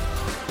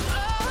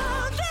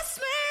 this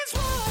means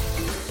war.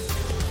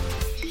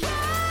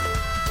 Yeah,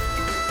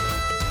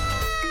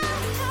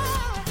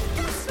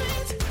 this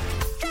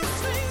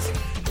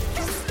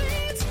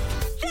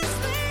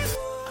means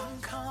war. I'm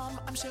calm,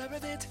 I'm sure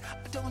of it.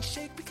 I don't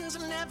shake because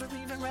I'm never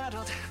even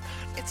rattled.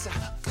 It's a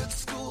good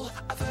school,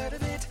 I've heard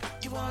of it.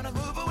 You wanna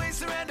move away,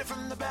 surrender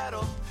from the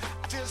battle.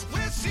 I just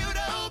wish you'd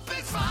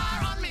open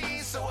fire on me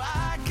so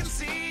I can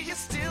see you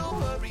still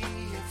worry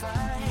if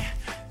I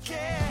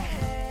care.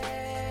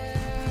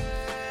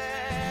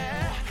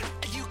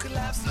 You could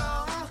laugh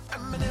some,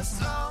 reminisce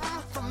some,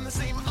 from the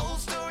same old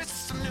stories to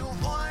some new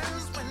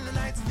ones. When the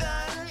night's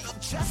done, you'll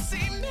just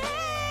see me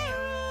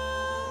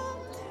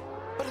around.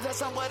 But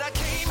that's not what I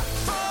came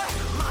for,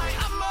 my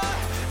amor.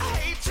 I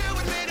hate to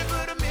admit it,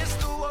 but I miss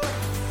the word.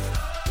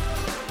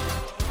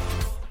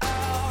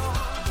 Oh,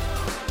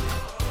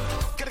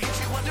 gotta get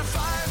you under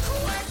fire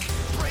quick,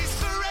 brace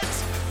for it.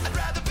 I'd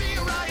rather be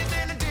a riot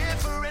than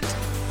indifferent.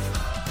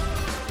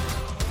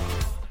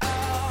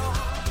 Oh,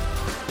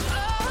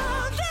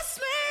 this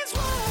means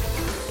war.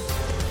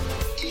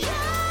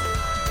 Yeah,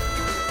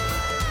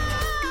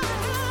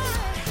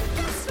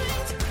 this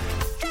means war.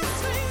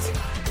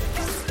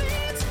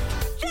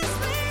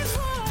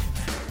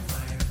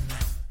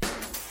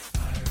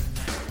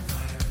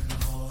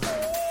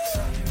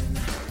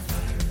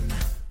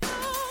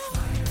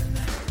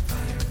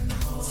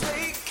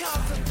 Take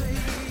comfort,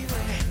 baby.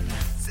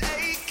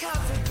 Take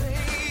comfort,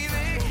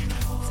 baby.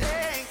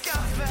 Take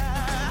comfort.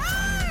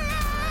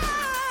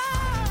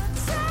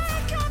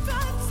 Take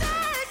comfort,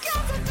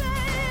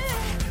 baby.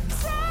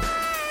 Take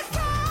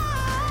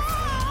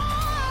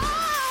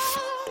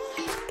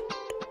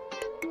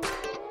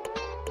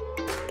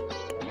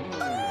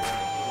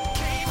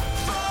Came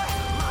for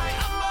my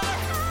amor.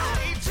 I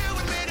hate to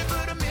admit it,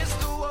 but I miss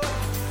the word.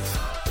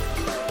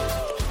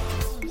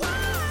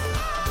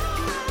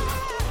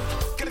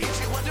 Gotta get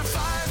you under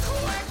fire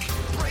quick,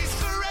 brace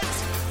for it.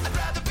 I'd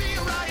rather be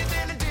a riot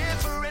than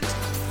indifferent.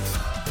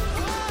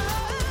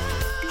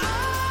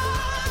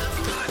 Of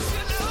course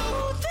you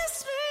know this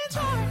means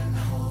war. Fire in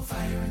the hole,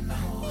 fire in the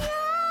hole.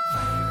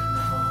 Fire in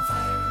the hole,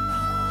 fire in the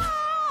hole.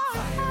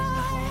 Fire in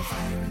the hole,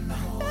 fire in the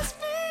hole. This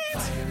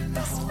means, fire in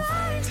the hole,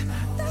 fire in the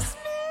hole. This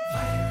means,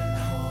 fire in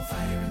the hole,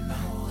 fire in the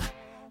hole.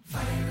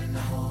 Fire in the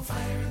hole,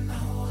 fire in the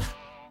hole.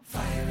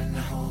 Fire in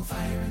the hole,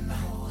 fire in the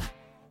hole.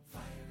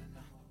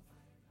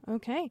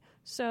 Okay,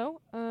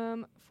 so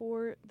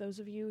for those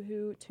of you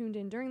who tuned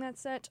in during that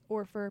set,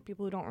 or for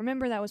people who don't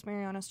remember, that was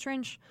Mariana's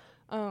Trench,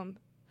 and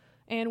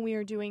we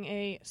are doing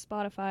a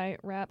Spotify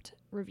Wrapped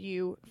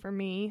review for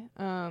me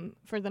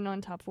for the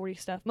non-top 40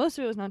 stuff. Most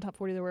of it was non-top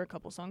 40. There were a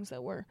couple songs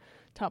that were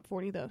top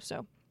 40 though,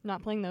 so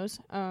not playing those.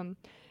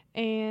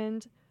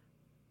 And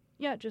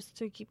yeah, just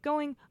to keep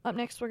going, up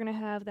next we're going to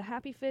have the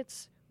Happy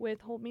Fits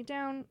with Hold Me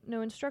Down,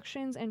 No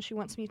Instructions, and She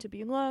Wants Me to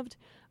Be Loved.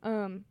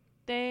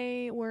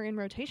 They were in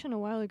rotation a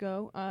while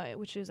ago,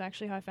 which is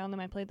actually how I found them.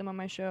 I played them on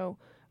my show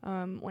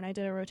when I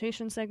did a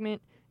rotation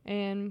segment,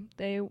 and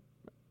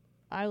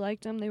I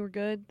liked them. They were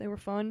good. They were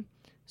fun.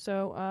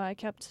 So I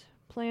kept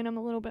playing them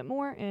a little bit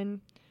more,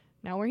 and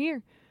now we're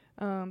here.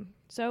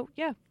 So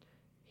yeah,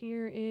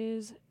 here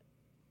is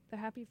the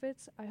Happy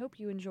Fits. I hope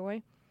you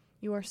enjoy.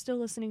 You are still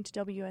listening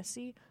to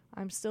WSC.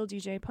 I'm still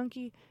DJ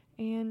Punky,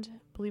 and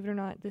believe it or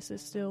not, this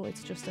is still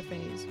It's Just a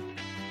Phase.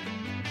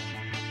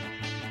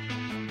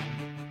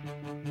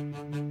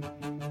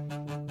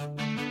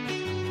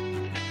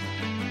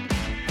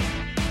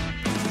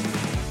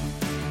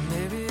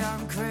 Maybe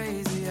I'm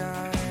crazy,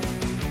 I'm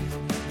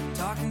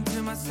talking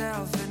to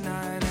myself at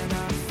night and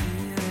I'm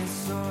feeling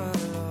so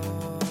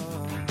alone.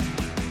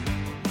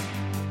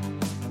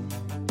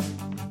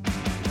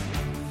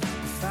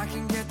 If I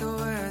can get the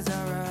words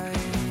out right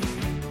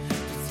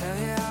to tell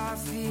you how I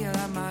feel,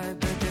 I might,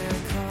 but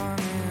they're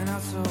coming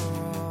out so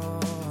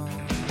wrong.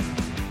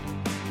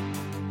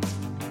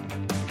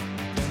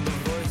 And the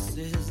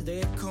voices,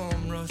 they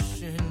come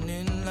rushing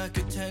in like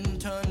a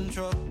 10-ton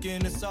truck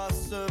in a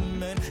sauce of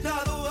men.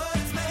 Now the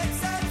words make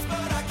sense,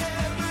 but I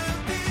can't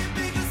repeat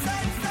because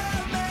sense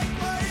don't make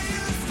what it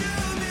used to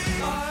be.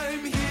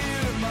 I'm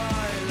here,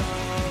 my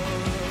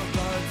love,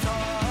 but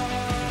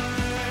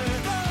I'm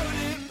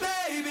floating,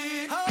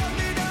 baby. Hold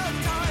me down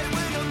tight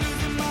when I'm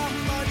losing my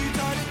money,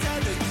 trying to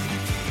tell you to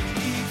keep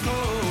me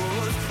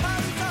close.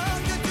 I'm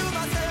talking to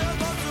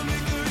myself, also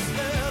make her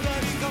smell,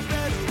 but it got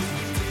better with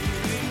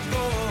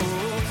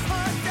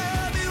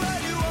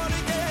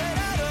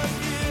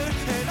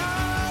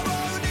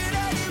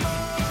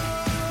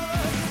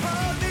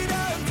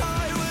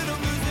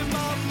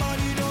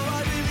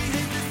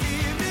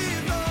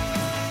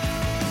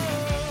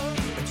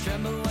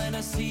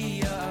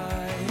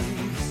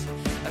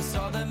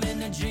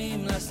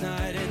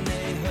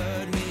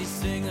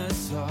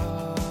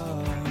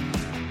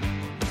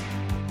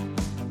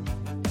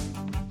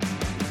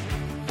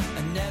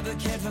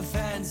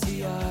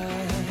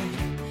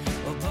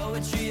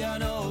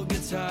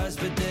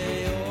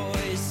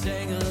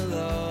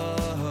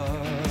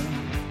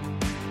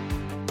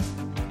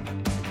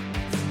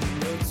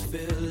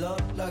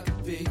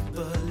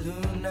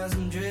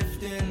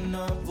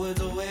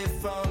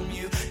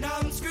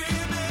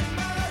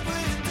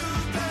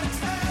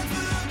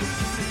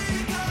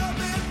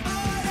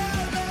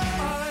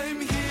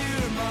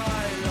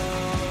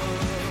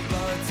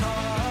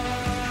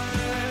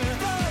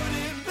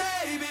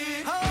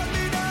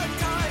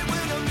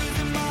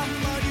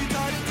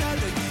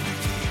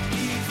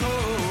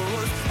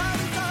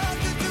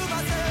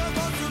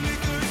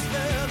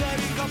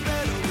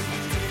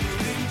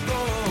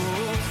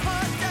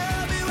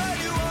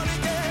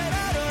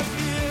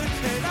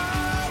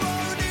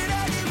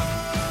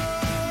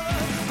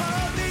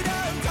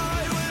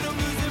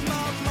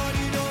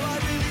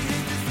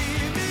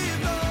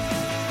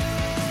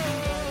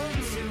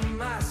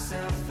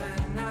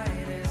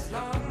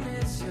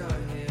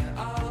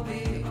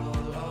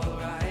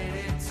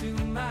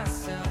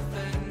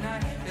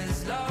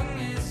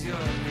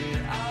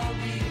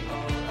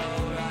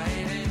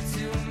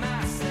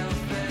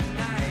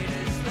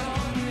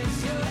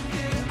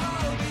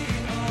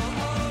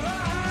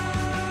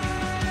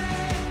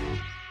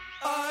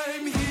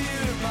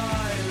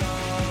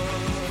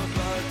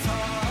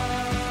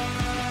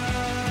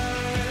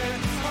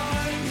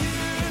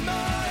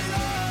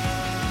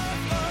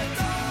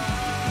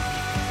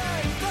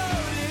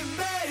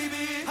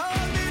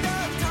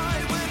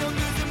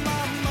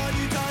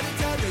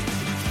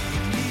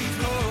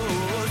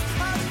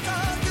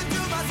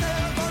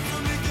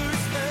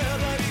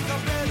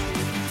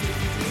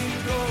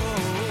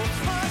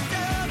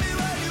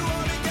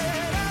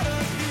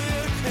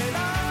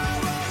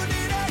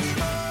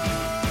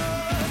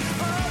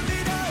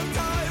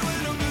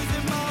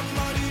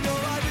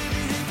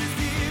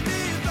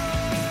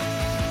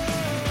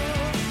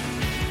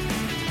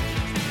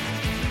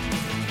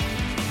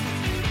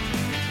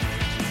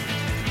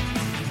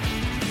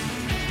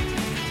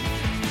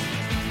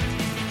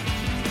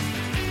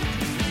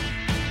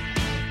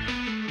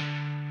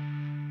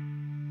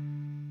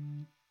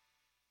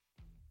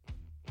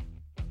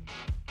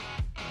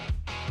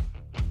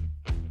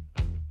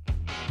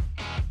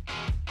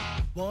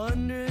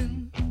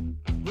Wondering,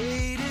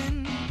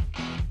 waiting,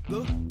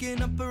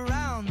 looking up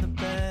around the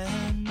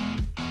bend,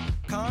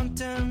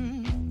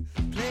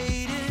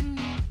 contemplating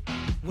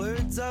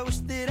words I wish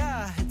that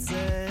I had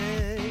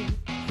said.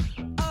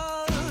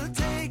 I'll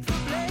take the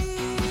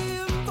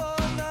blame for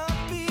not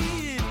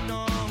being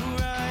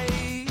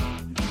alright,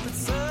 but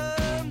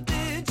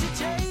something should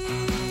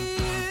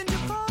change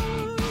if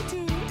all we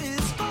do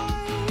is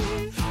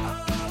fight.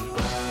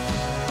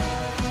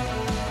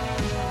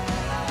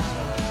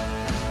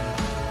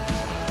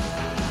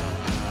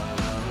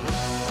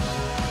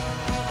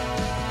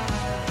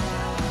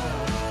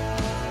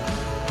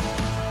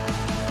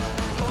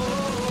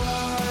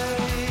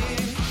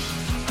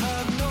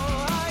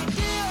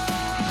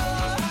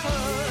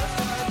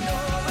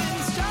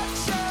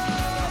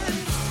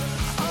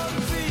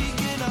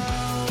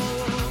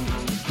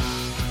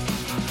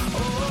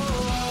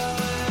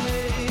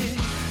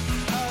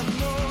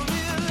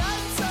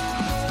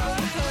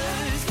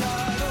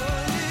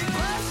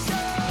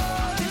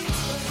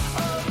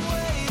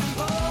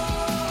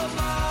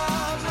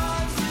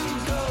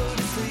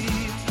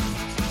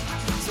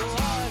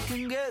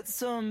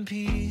 Some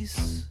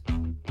peace.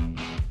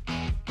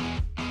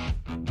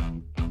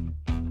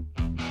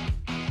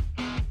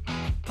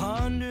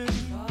 Pondering,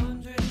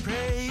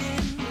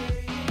 praying,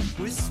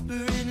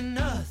 whispering and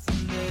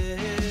nothing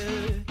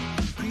there.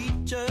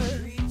 Preacher,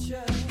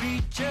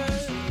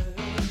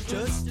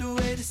 just a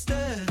way to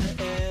stir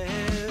the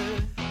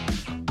air.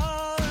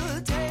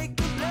 I'll take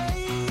the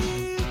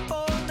blame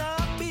for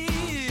not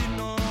being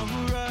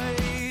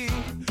alright,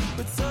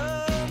 but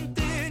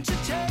something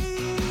should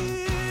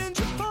change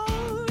if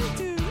all we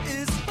do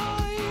is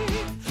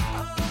fight.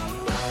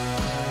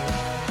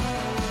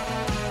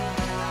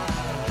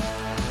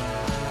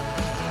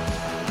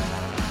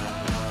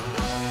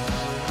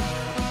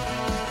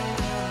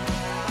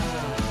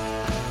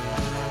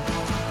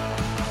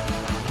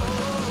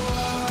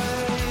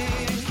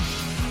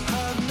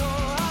 Have no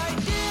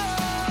idea,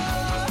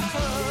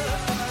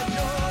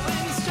 no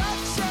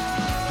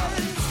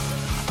instructions.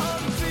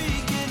 I'm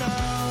freaking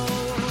out.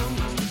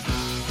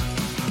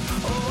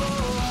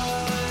 Oh, I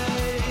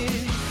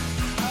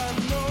have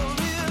no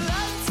real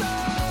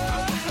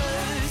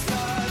answers.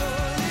 Got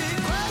only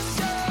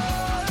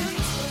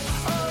questions.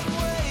 I'm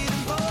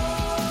waiting for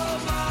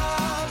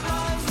my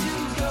mind to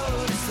go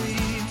to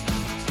sleep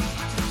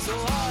so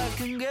I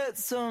can get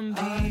some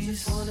peace. I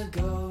just wanna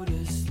go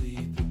to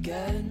sleep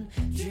again.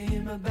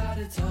 Dream about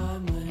a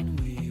time when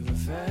we were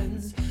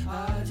friends.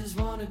 I just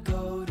wanna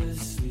go to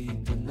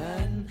sleep and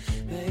then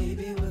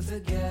maybe we'll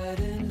forget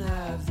and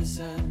have this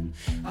end.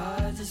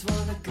 I just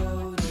wanna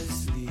go to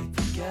sleep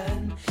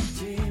again.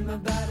 Dream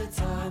about a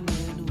time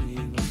when we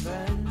were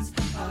friends.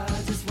 I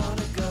just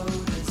wanna go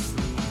to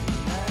sleep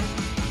and then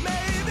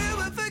Maybe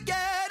we'll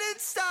forget and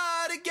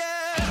start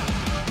again.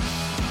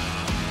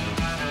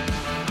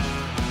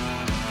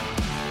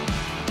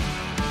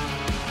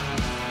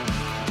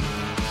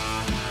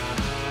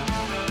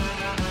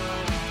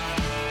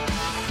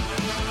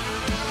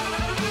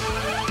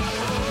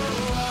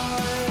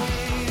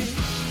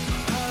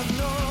 Have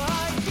no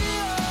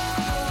idea,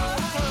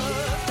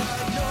 got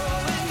no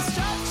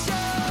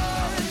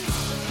instructions.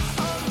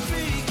 I'm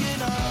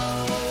freaking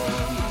out.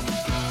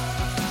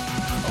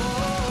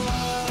 Oh, I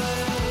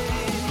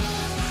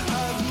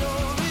have no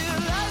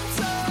real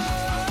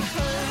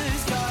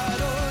answers. Got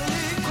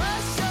only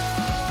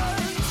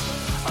questions.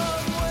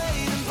 I'm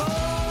waiting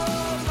for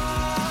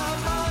my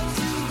mind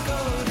to go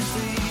to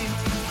sleep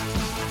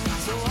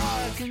so I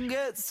can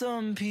get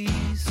some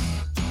peace.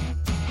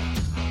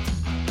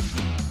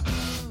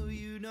 Oh,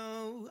 you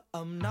know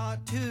I'm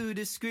not too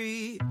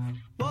discreet,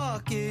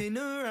 walking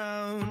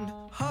around,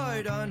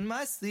 heart on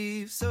my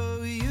sleeve.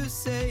 So you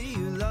say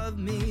you love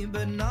me,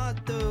 but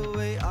not the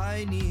way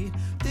I need.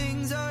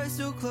 Things are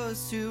so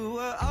close to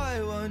what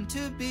I want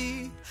to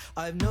be.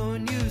 I've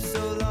known you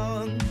so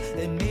long,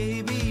 and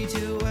maybe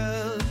too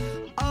well.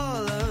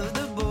 All of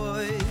the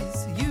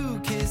boys you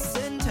kiss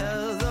and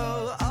tell,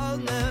 though I'll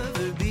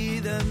never be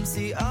them.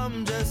 See,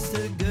 I'm just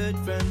a good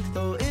friend,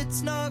 though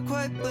it's not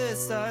quite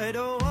bliss. I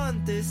don't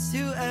want this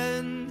to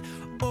end.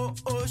 Oh,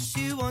 oh,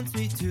 she wants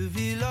me to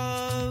be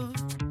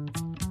loved.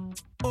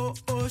 Oh,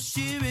 oh,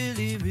 she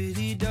really,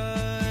 really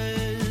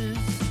does.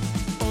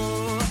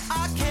 Oh,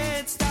 I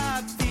can't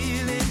stop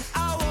feeling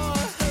I want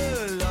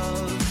her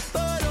love,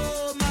 but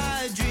all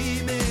my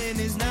dreaming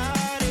is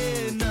not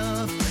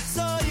enough.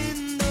 So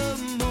in the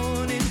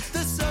morning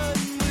the sun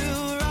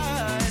will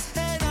rise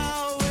and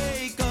I'll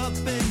wake up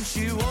and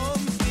she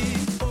won't be.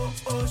 Oh,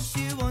 oh,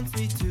 she wants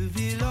me to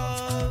be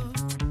loved.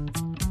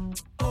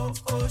 Oh,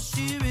 oh,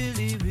 she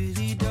really,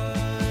 really does.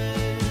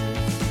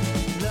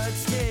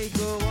 Let's take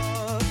a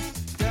walk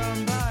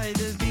down by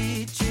the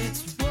beach.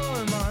 It's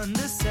warm on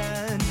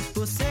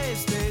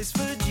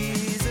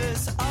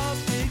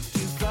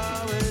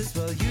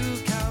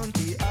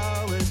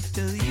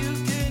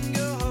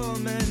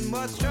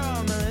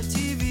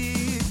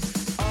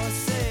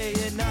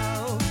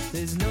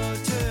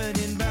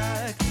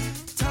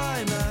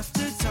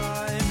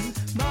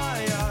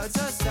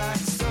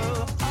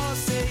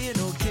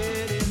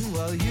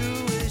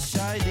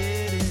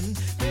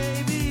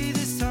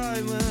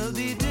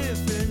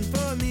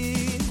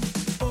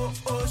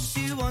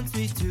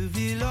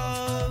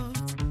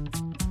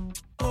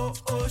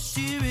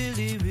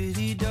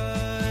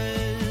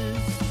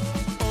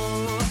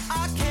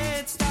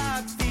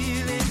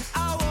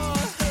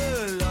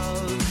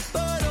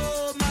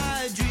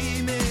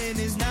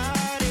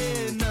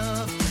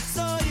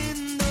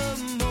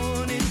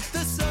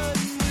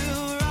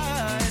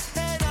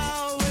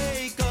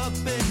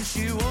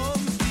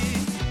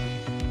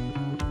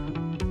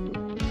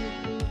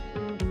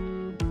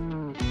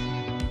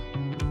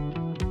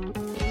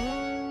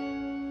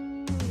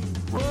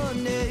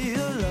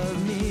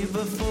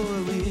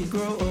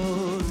grow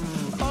old.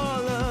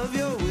 All of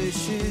your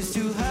wishes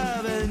to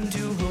have and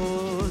to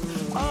hold.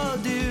 I'll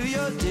do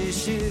your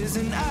dishes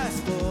and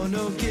ask for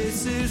no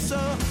kisses. So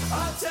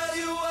I'll tell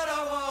you what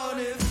I want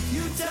if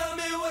you tell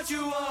me what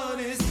you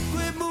want is.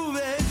 Quit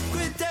moving,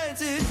 quit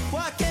dancing.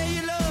 Why can't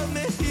you love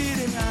me here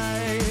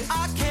tonight?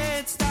 I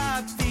can't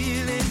stop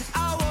feeling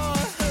I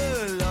want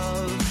her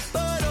love,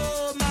 but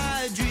all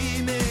my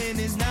dreaming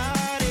is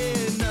not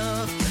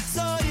enough.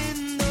 So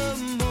in the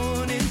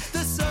morning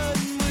the sun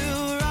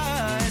will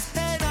rise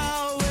and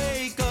I'll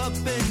wake up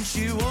and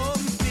she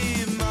won't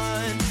be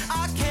mine.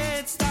 I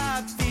can't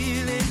stop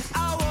feeling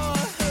I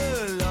want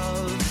her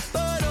love,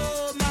 but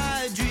all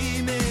my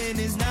dreaming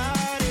is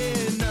not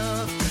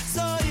enough.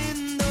 So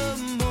in the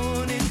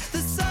morning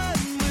the sun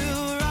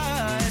will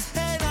rise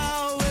and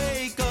I'll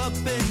wake up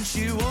and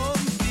she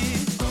won't be.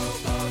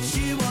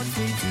 She wants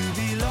me to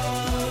be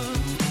loved.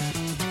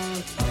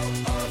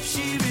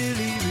 She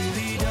really,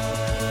 really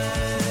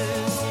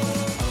does.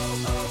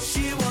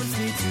 She wants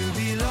me to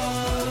be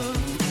loved.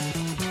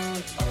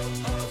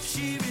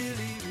 She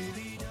really,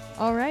 really does.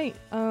 All right.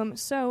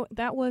 So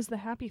that was the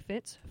Happy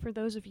Fits. For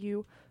those of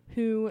you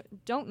who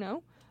don't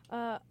know,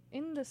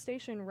 in the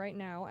station right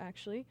now,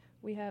 actually,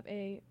 we have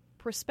a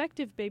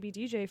prospective baby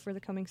DJ for the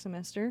coming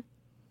semester,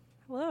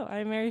 Hello,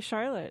 I'm Mary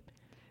Charlotte.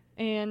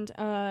 and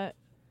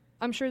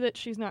I'm sure that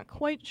she's not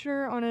quite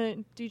sure on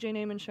a DJ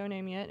name and show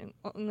name yet,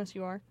 unless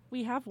you are.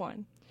 We have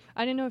one,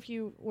 I didn't know if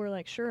you were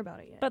like sure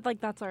about it yet. but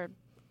like that's our.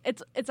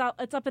 It's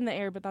up in the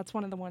air, but that's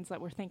one of the ones that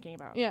we're thinking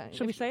about. yeah,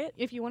 Should we say it?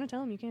 If you want to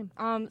tell him, you can.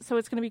 So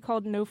it's going to be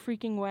called No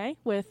Freaking Way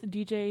with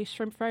DJ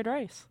Shrimp Fried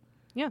Rice.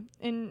 Yeah,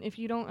 and if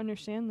you don't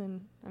understand,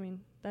 then I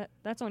mean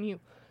that's on you.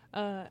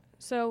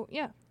 So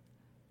yeah.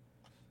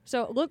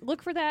 So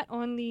look for that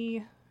on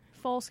the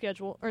fall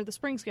schedule or the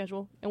spring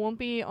schedule. It won't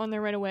be on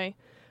there right away,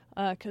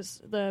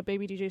 because the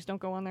baby DJs don't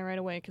go on there right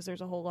away because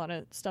there's a whole lot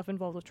of stuff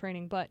involved with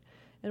training. But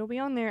it'll be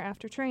on there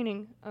after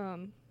training,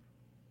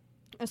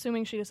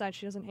 assuming she decides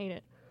she doesn't hate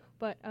it.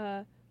 But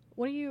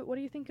what do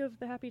you think of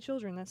the Happy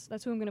Children?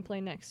 That's who I'm going to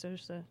play next. So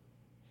just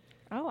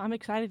Oh, I'm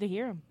excited to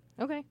hear them.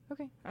 okay.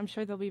 I'm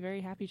sure they'll be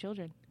very happy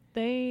children.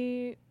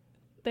 They're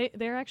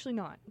actually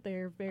not.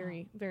 They're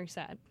very, very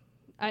sad.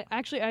 I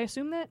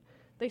assume that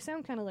they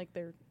sound kind of like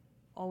they're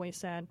always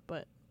sad,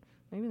 but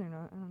maybe they're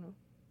not. I don't know.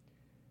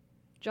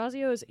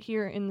 Jazio is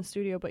here in the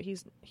studio, but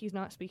he's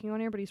not speaking on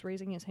air, but he's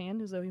raising his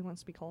hand as though he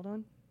wants to be called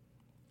on.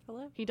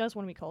 Hello? He does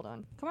want to be called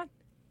on. Come on.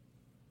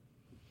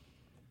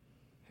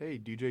 Hey,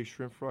 DJ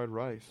Shrimp Fried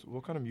Rice,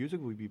 what kind of music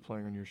will we be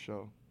playing on your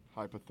show,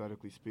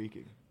 hypothetically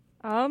speaking?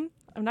 I'm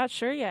not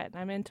sure yet.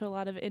 I'm into a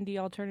lot of indie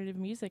alternative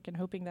music and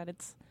hoping that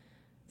it's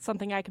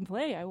something I can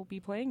play. I will be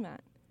playing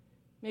that.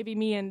 Maybe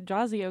me and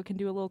Jazio can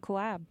do a little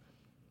collab.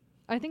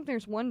 I think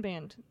there's one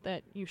band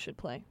that you should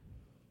play.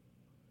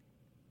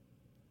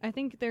 I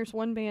think there's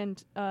one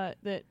band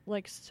that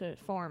likes to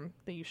farm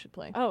that you should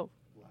play. Oh,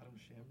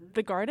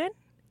 The Garden?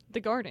 The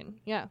Garden,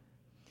 yeah.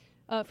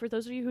 For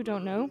those of you who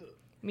don't know,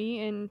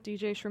 me and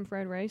DJ Shrimp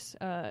Fried Rice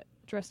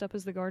dressed up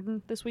as The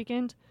Garden this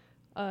weekend.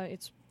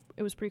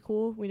 It was pretty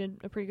cool. We did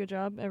a pretty good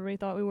job. Everybody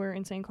thought we were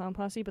Insane Clown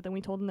Posse, but then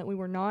we told them that we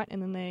were not,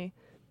 and then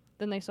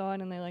they saw it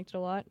and they liked it a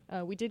lot.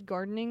 We did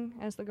gardening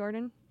as The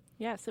Garden.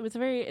 Yes, it was a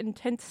very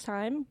intense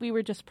time. We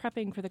were just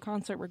prepping for the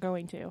concert we're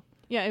going to.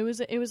 Yeah, it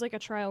was like a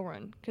trial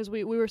run because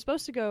we were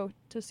supposed to go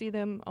to see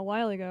them a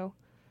while ago.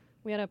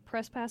 We had a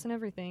press pass and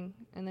everything,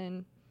 and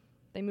then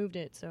they moved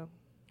it. So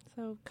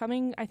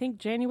Coming, I think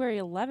January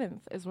 11th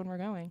is when we're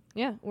going.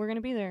 yeah, we're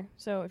gonna be there.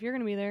 So if you're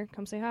gonna be there,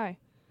 come say hi.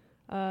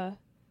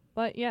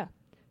 But yeah.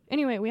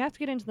 Anyway, we have to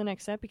get into the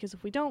next set because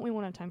if we don't, we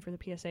won't have time for the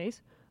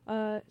PSAs.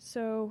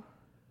 So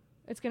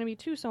it's gonna be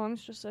 2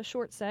 songs, just a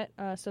short set,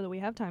 so that we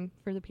have time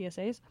for the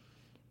PSAs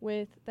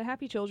with the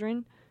Happy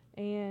Children,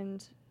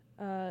 and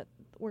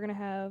we're gonna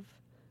have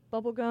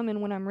Bubblegum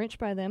and When I'm Rich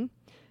by them.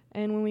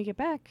 And when we get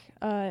back,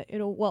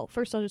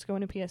 first I'll just go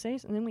into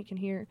PSAs, and then we can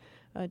hear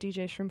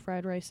DJ Shrimp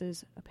Fried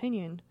Rice's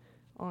opinion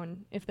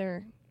on if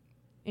they're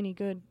any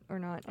good or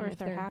not. Or and if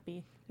they're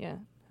happy. Yeah,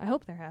 I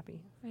hope they're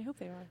happy. I hope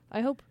they are.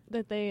 I hope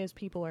that they as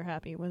people are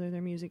happy, whether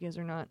their music is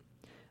or not.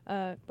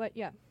 But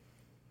yeah,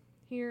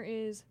 here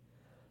is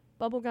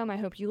Bubblegum. I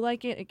hope you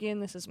like it.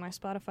 Again, this is my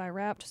Spotify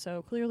Wrapped,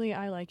 so clearly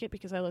I like it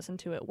because I listened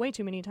to it way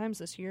too many times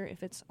this year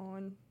if it's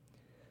on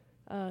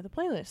the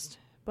playlist.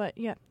 But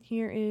yeah,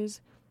 here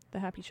is the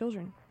Happy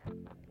Children.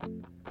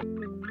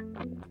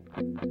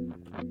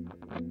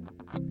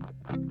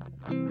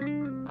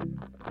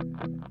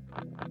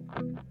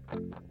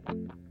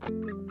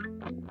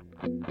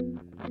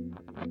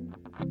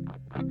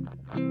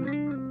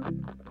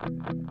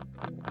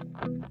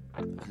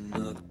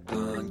 Another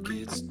blonde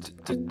gets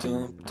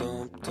dump,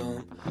 dump,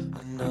 dump.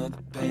 Another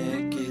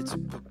band gets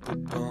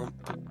bump,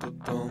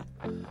 bump.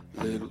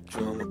 Little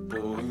drummer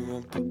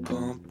boy,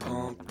 pump,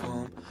 pump,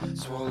 pump.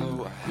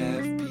 Swallow a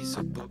half piece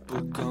of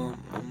bubble gum,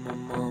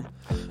 mom.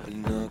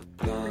 Another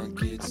blonde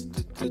gets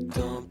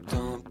dump,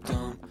 dump,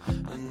 dump.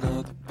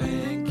 Another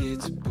band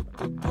gets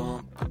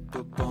bump.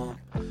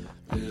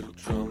 Little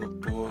drummer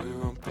boy,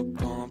 pump,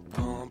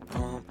 pump,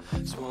 pump.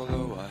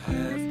 Swallow a half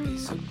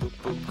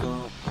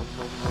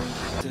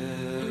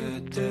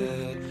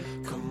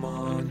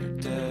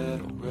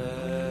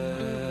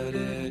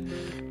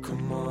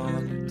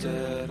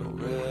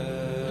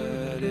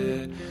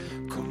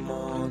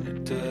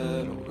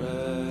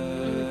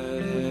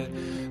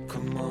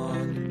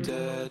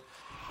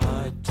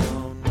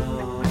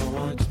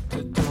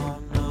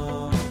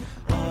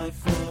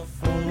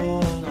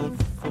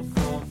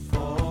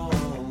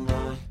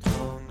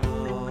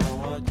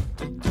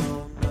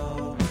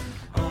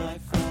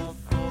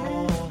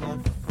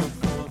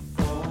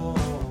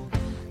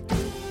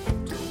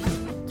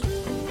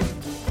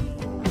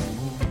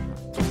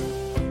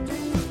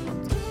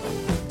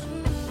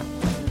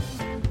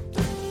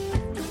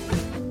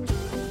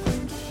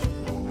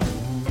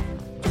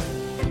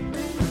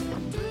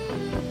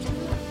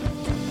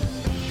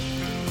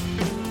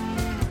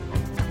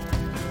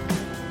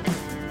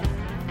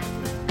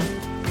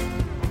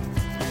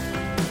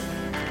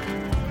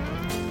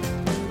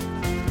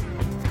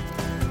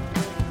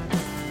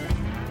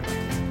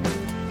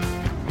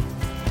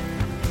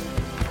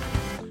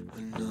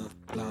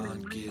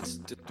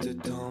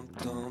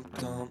dump, dump,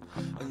 dump.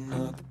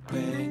 Another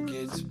bang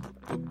gets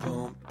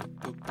bump,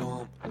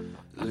 bump.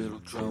 Little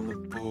drummer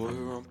boy,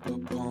 rump,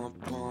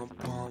 pump, pump,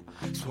 pump.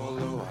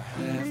 Swallow a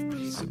half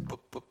piece of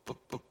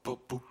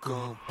bubble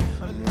gum.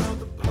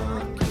 Another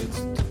blunt gets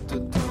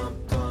dump,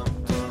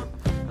 dump, dump.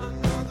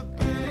 Another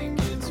bang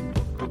gets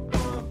bump,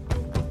 bump.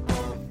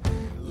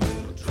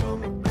 Little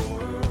drummer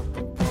boy,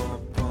 rump,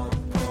 pump,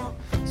 pump, pump.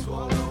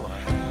 Swallow a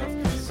half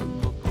piece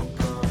of bubble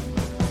gum.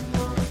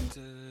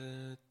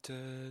 Dead,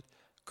 dead.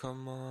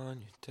 Come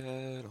on, you're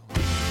dead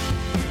already.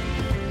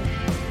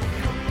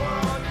 Come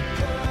on, you're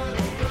dead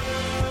already.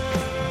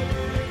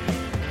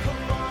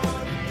 Come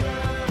on, you're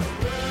dead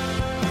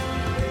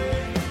already.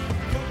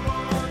 Come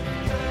on,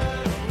 you're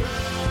dead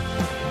already.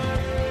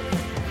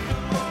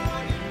 Come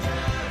on, you're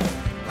dead.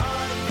 I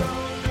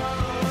don't know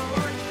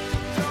what you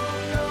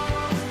don't know.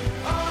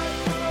 I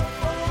could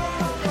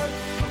fall, but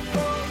you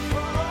fall.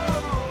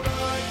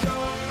 I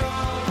don't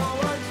know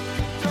what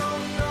you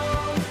don't know.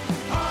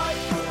 I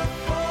could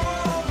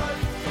fall, but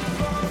you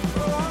fall.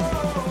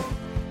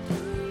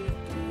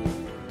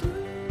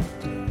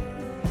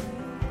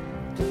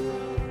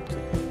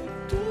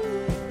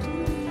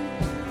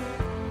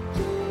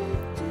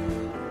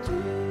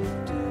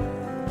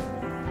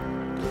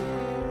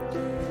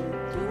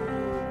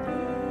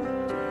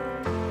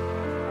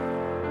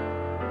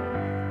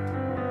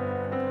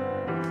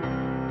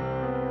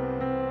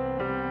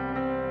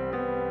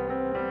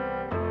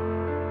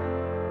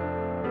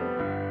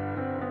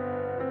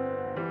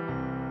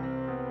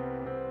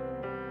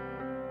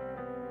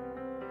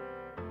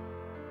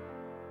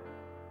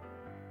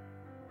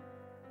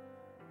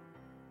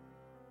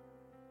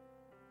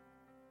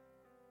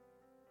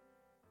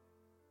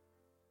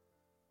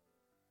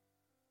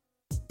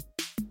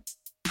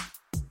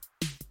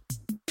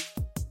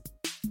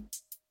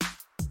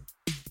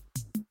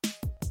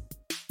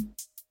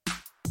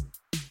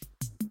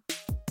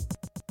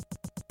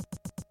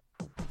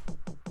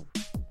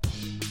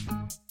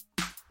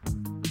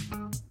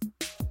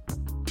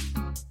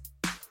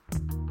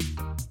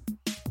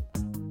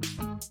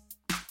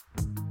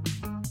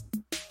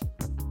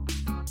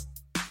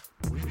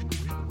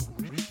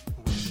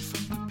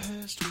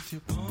 Past with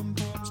your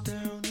pom-poms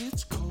down,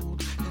 it's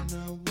cold, and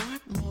I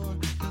want more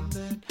than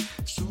that.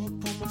 So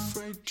up on my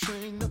freight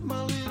train, up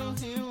my little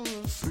hill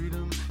of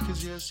freedom.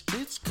 Cause yes,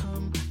 it's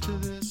come to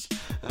this.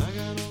 I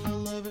got all the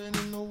loving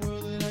in the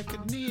world that I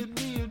could need.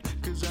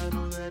 Cause I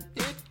know that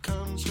it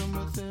comes from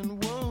within.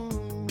 Whoa.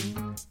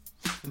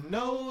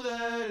 Know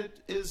that it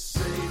is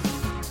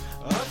safe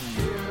up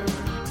here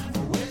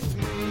with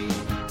me.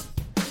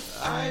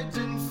 I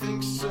didn't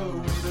think so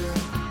either,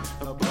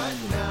 but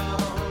now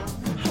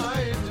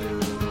I do.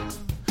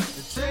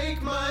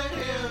 Take my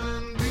hand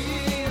and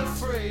be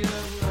afraid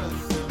of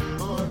nothing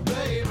more,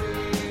 baby.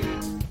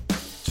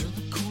 Turn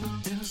the corner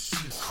and I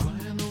see you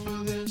crying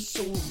over there.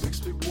 So it makes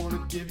me wanna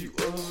give you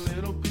a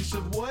little piece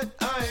of what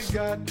I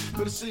got.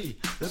 But I see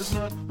that it's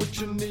not what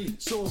you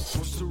need. So I'm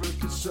forced to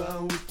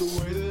reconcile with the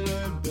way that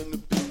I've been to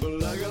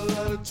people. I got a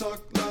lot of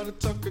talk, I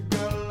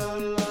got a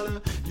lot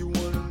of. You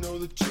wanna know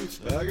the truth?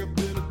 I got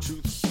bitter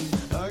truth. See,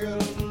 I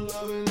got all the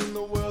loving in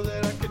the world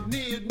that I could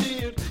need.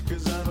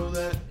 Cause I know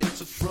that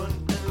it's a front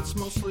and it's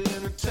mostly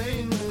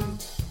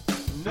entertainment.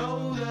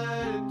 Know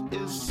that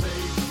it is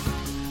safe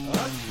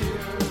up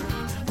here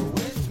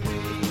with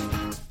me.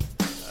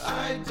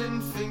 I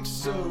didn't think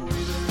so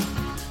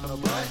either,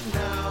 but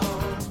now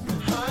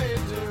I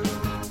do.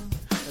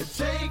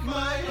 Take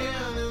my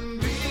hand and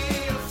be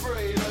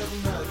afraid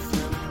of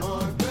nothing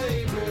more,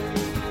 baby.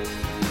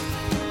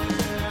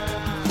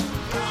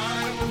 I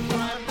will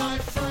buy my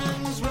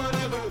friends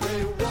whatever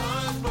they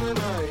want when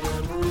I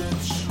am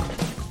rich.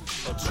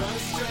 I'll try to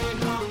stay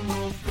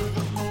humble through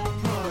the whole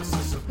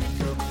process of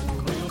becoming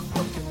real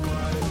fucking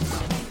wise.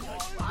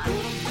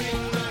 It'll be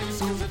nice,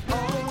 cause it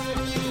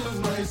already is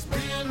nice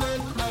being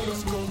that high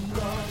school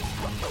guy.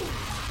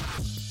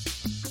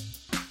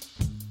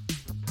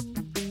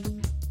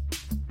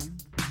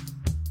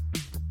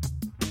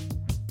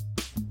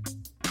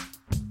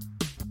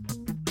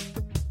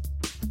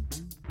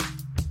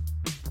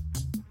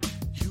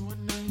 You are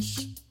nice,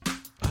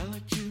 I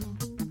like you,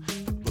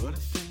 but I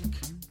think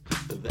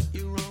that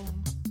you're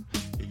wrong.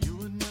 You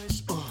are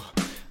nice,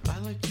 I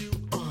like you,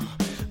 but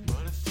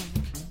I think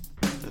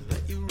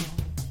that you're wrong.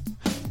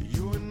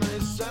 You are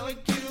nice, I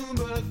like you,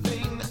 but I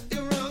think that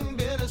you're wrong.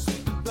 Better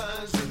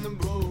sympathize in the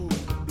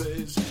broken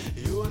place.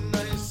 You are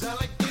nice, I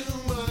like you,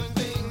 but I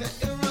think that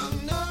you're wrong.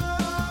 No,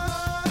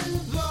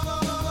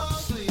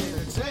 mostly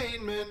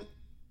entertainment.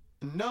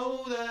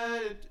 Know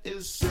that it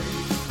is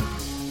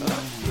safe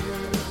up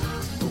here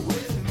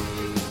with me.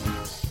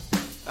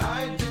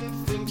 I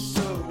didn't think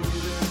so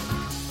either,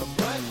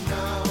 but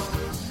now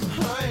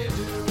I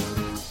do.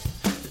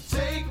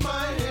 Take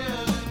my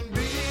hand and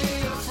be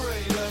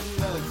afraid of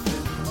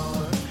nothing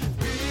more.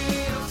 Be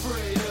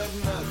afraid of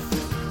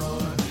nothing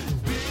more.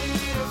 Be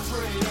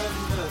afraid of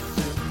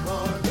nothing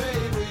more,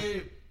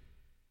 baby.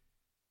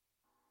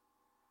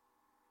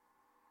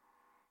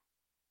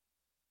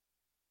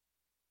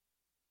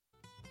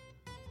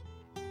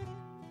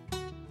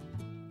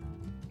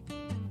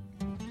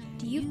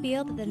 you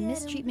feel that the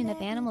mistreatment of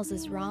animals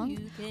is wrong?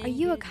 Are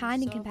you a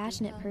kind and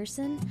compassionate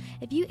person?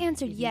 If you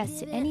answered yes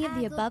to any of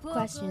the above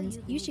questions,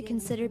 you should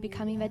consider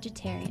becoming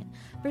vegetarian.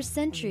 For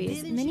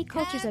centuries, many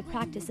cultures have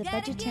practiced a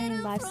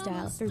vegetarian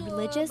lifestyle for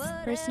religious,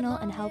 personal,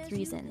 and health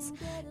reasons.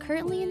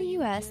 Currently in the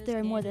U.S., there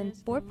are more than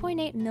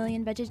 4.8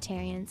 million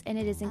vegetarians, and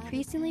it is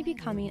increasingly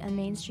becoming a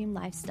mainstream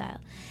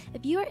lifestyle.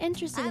 If you are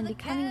interested in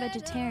becoming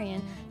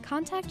vegetarian,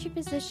 contact your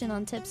physician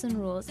on tips and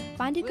rules,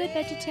 find a good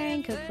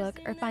vegetarian cookbook,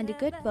 or find a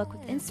good book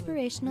with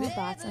inspirational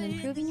thoughts on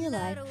improving your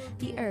life,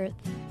 the earth,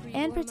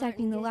 and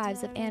protecting the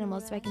lives of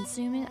animals by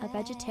consuming a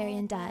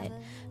vegetarian diet.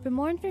 For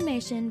more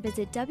information,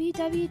 visit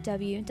www.brg.org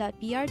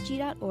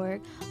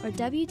or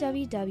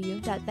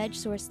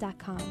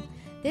www.vegsource.com.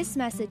 This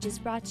message is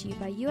brought to you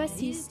by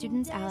USC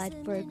Students Allied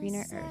for a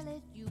Greener Earth.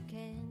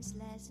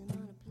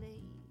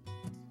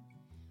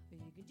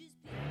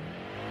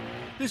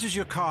 This is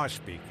your car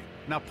speaking.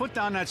 Now put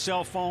down that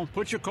cell phone,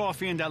 put your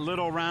coffee in that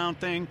little round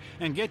thing,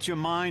 and get your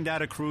mind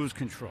out of cruise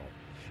control.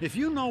 If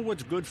you know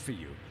what's good for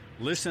you,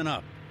 listen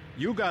up.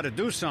 You got to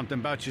do something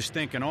about your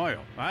stinking oil.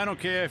 I don't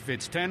care if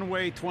it's 10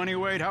 weight, 20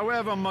 weight,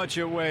 however much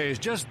it weighs.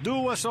 Just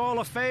do us all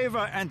a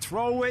favor and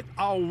throw it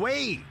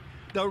away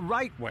the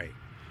right way.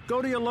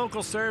 Go to your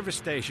local service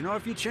station, or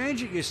if you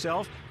change it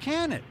yourself,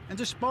 can it and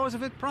dispose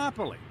of it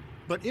properly.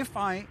 But if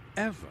I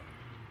ever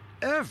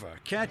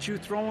catch you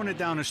throwing it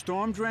down a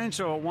storm drain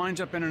so it winds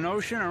up in an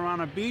ocean or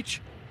on a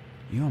beach,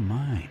 you're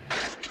mine.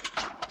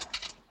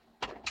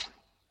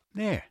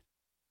 There.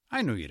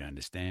 I knew you'd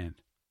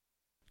understand.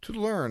 To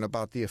learn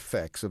about the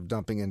effects of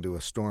dumping into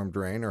a storm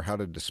drain or how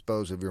to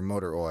dispose of your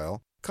motor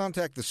oil,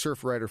 contact the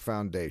Surfrider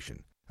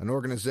Foundation, an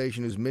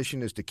organization whose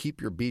mission is to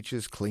keep your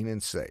beaches clean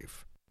and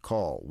safe.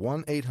 Call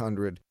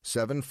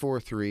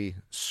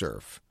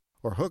 1-800-743-SURF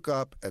or hook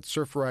up at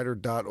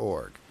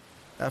surfrider.org.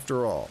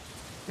 After all,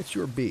 it's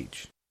your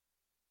beach.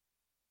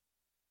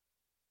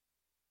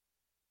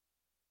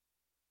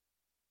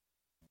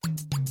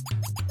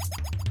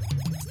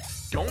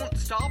 Don't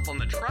stop on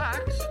the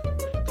tracks.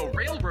 The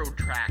railroad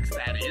tracks,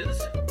 that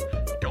is.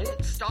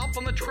 Don't stop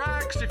on the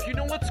tracks if you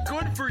know what's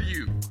good for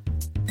you.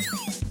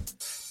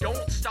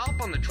 Don't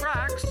stop on the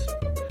tracks.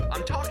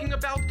 I'm talking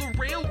about the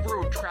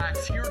railroad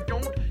tracks here.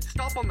 Don't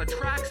stop on the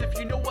tracks if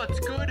you know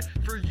what's good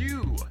for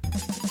you.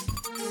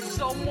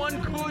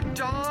 Someone could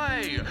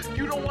die.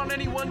 You don't want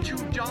anyone to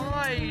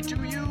die,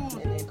 do you?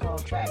 And they're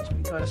called tracks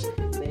because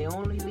they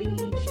only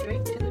lead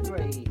straight to the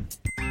grave.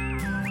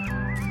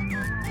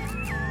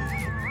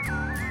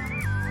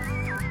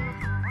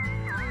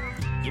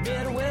 You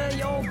better wear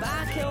your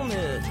bike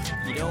helmet.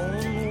 You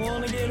don't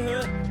want to get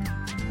hurt.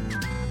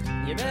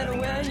 You better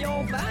wear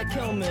your bike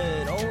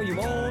helmet or you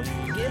won't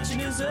get your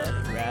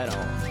dessert. Right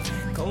on.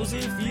 Cause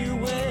if you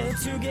were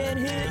to get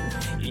hit,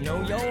 you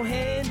know your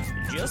head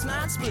just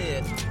might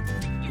split.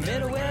 You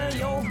better wear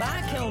your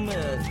bike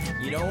helmet.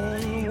 You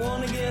don't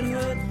want to get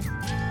hurt.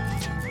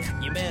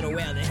 You better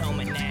wear the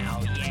helmet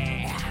now,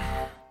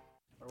 yeah.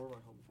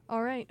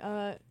 All right,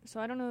 so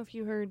I don't know if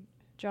you heard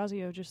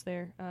Jazio just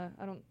there.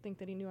 I don't think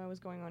that he knew I was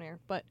going on air,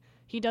 but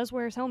he does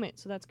wear his helmet,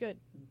 so that's good.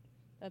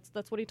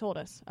 That's what he told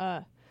us.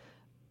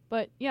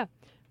 But yeah,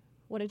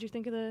 what did you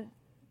think of the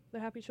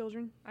Happy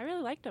Children? I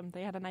really liked them.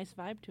 They had a nice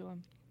vibe to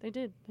them. They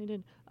did.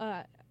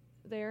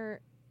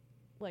 Their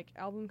like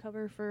album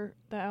cover for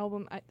the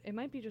album, it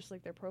might be just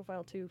like their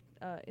profile too,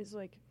 is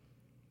like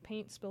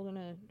paint spilled in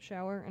a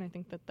shower, and I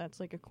think that's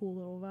like a cool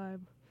little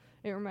vibe.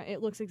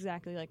 It looks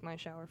exactly like my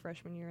shower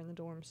freshman year in the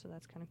dorms, so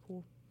that's kind of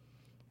cool.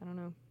 I don't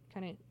know,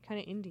 kind of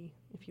indie,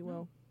 if you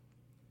will.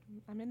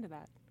 I'm into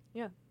that.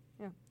 Yeah.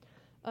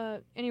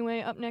 Anyway,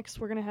 up next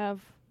we're gonna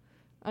have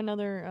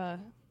another.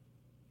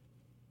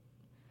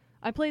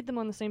 I played them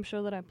on the same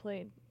show that I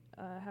played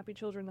Happy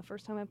Children the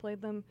first time I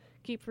played them.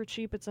 Keep for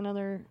Cheap. It's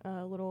another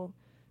little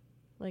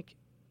like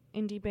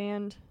indie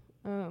band.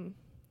 I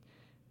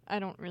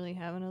don't really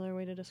have another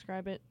way to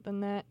describe it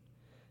than that,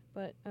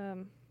 but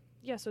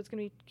yeah. So it's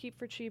gonna be Keep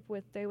for Cheap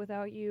with Day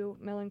Without You,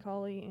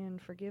 Melancholy,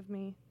 and Forgive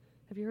Me.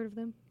 Have you heard of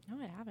them? No,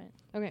 I haven't.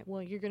 Okay,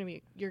 well you're gonna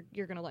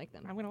like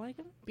them. I'm gonna like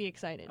them. Be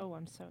excited. Oh,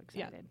 I'm so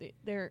excited. Yeah,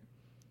 they're.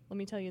 Let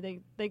me tell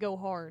you, they go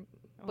hard,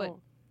 but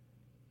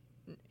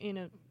in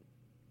a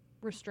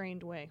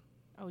restrained way.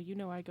 Oh, you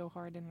know I go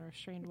hard in a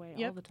restrained way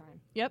all the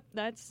time. Yep,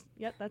 that's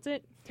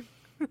it.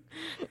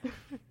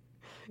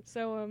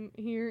 So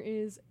here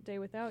is Day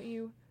Without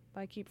You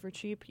by Keep for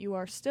Cheap. You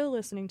are still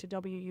listening to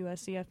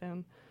WUSC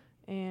FM,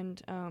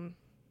 and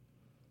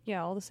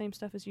yeah, all the same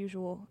stuff as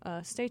usual.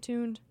 Stay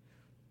tuned,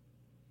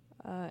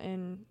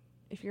 and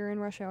if you're in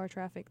rush hour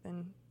traffic,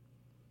 then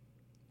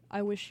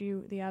I wish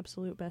you the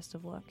absolute best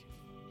of luck.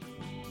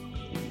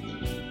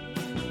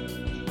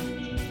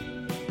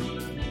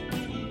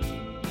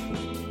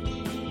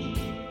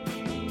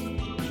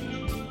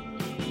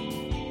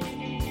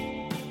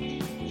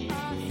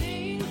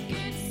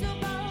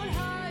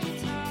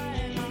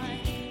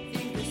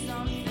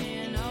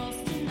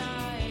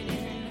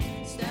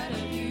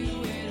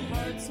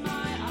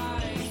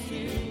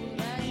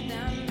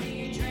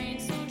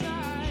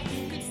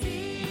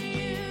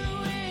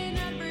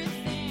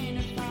 Everything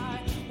if I